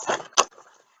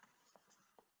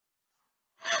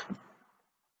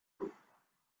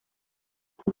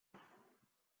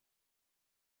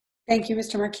 Thank you,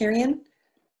 Mr. Markarian.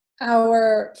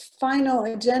 Our final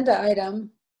agenda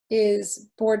item is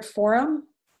board forum.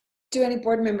 Do any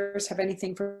board members have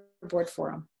anything for board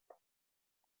forum?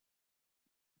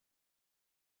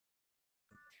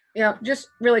 Yeah, just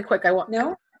really quick. I want.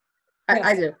 No.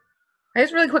 I do. I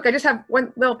just really quick. I just have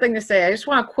one little thing to say. I just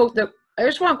want to quote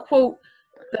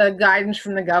the guidance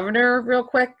from the governor real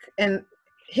quick. And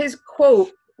his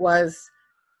quote was,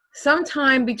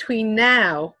 "Sometime between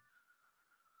now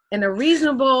and a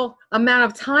reasonable amount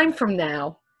of time from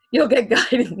now, you'll get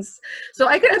guidance." So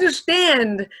I can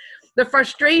understand the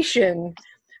frustration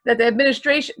that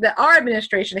our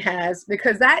administration has,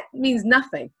 because that means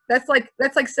nothing. That's like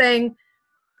saying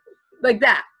like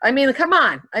that. I mean, come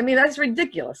on. I mean, that's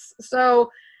ridiculous. So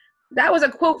that was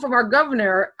a quote from our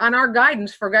governor on our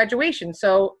guidance for graduation.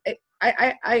 So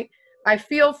I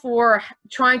feel for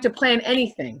trying to plan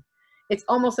anything. It's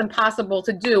almost impossible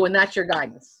to do when that's your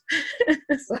guidance.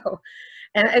 So,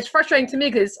 and it's frustrating to me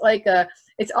because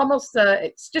it's almost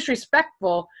it's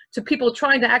disrespectful to people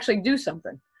trying to actually do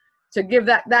something, to give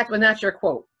that when that's your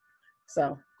quote.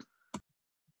 So.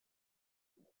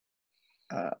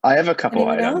 I have a couple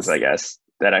Anyone items, else? I guess,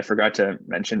 that I forgot to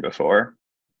mention before.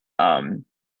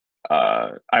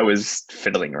 I was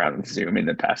fiddling around with Zoom in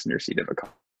the passenger seat of a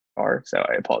car, so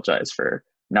I apologize for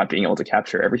not being able to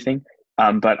capture everything.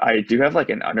 But I do have like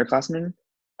an underclassman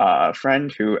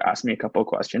friend who asked me a couple of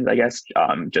questions, I guess,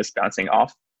 just bouncing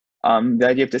off the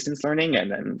idea of distance learning and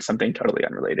then something totally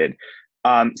unrelated.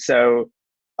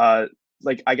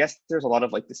 Like, I guess there's a lot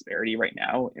of like disparity right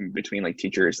now in between like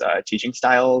teachers' teaching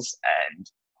styles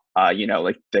and you know,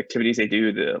 like the activities they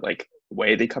do, the like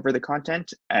way they cover the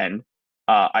content. And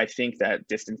I think that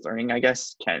distance learning, I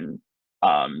guess, can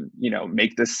you know,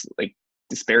 make this like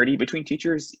disparity between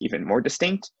teachers even more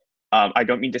distinct. I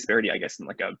don't mean disparity, I guess, in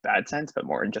like a bad sense, but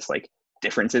more in just like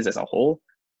differences as a whole.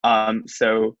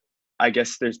 So I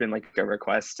guess there's been like a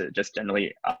request to just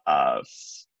generally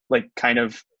like kind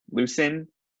of loosen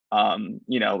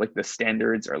you know, like the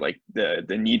standards or like the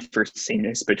need for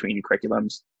sameness between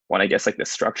curriculums, when I guess like the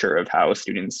structure of how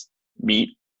students meet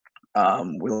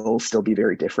will still be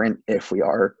very different if we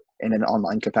are in an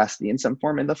online capacity in some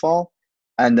form in the fall.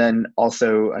 And then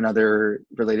also another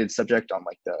related subject on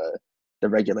like the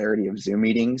regularity of Zoom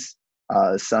meetings.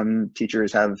 Some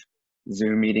teachers have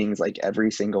Zoom meetings like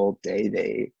every single day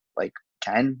they like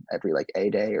can, every like A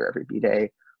day or every B day,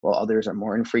 while others are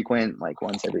more infrequent, like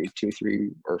once every 2,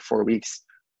 3, or 4 weeks.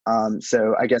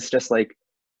 So I guess just like,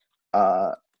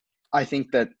 I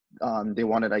think that they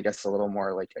wanted, I guess, a little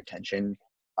more like attention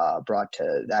brought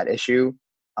to that issue,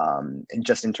 and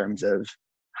just in terms of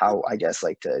how, I guess,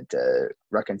 like to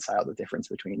reconcile the difference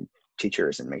between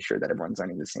teachers and make sure that everyone's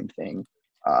learning the same thing,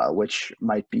 which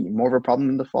might be more of a problem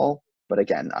in the fall. But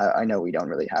again, I know we don't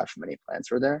really have many plans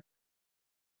for there.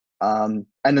 And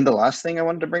then the last thing I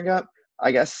wanted to bring up,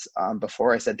 I guess,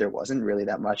 before I said there wasn't really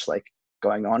that much like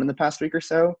going on in the past week or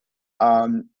so.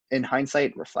 In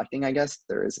hindsight, reflecting, I guess,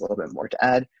 there is a little bit more to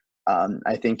add.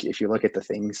 I think if you look at the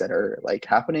things that are like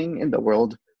happening in the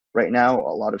world right now,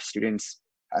 a lot of students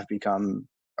have become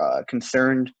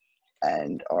concerned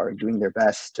and are doing their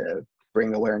best to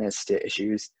bring awareness to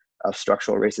issues of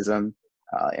structural racism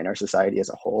in our society as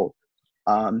a whole.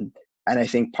 And I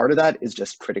think part of that is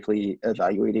just critically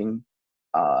evaluating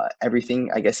everything,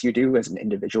 I guess, you do as an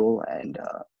individual and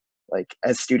like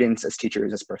as students, as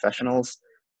teachers, as professionals.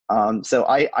 So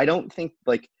I don't think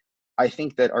like, I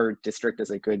think that our district does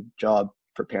a good job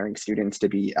preparing students to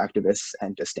be activists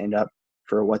and to stand up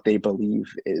for what they believe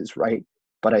is right.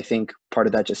 But I think part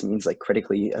of that just means like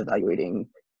critically evaluating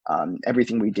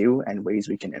everything we do and ways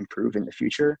we can improve in the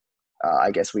future.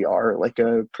 I guess we are like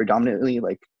a predominantly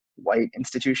like white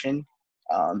institution.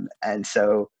 And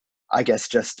so I guess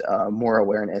just more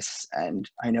awareness. And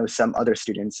I know some other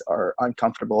students are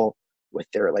uncomfortable with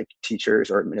their like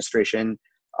teachers or administration.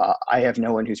 I have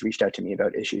no one who's reached out to me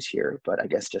about issues here, but I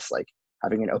guess just like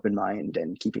having an open mind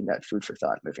and keeping that food for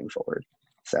thought moving forward.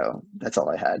 So that's all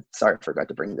I had. Sorry, I forgot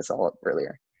to bring this all up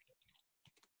earlier.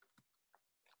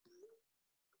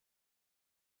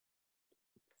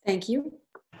 Thank you.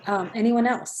 Anyone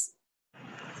else?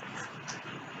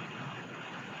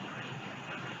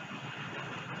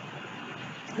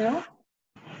 No?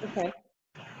 Okay.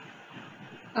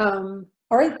 All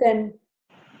right then.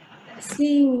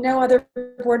 Seeing no other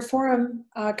board forum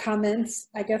comments,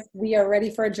 I guess we are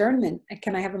ready for adjournment.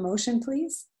 Can I have a motion,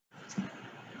 please?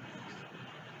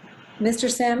 Mr.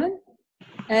 Salmon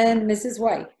and Mrs.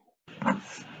 White.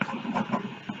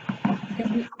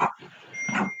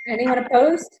 Anyone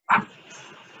opposed?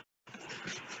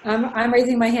 I'm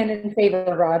raising my hand in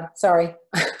favor, Rod. Sorry.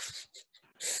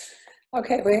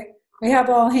 Okay, we have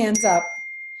all hands up.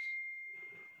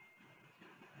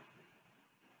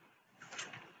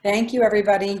 Thank you,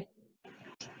 everybody.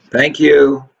 Thank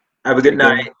you. Have a good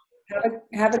night. Have a good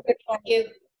night. Thank you.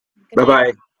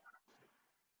 Bye-bye.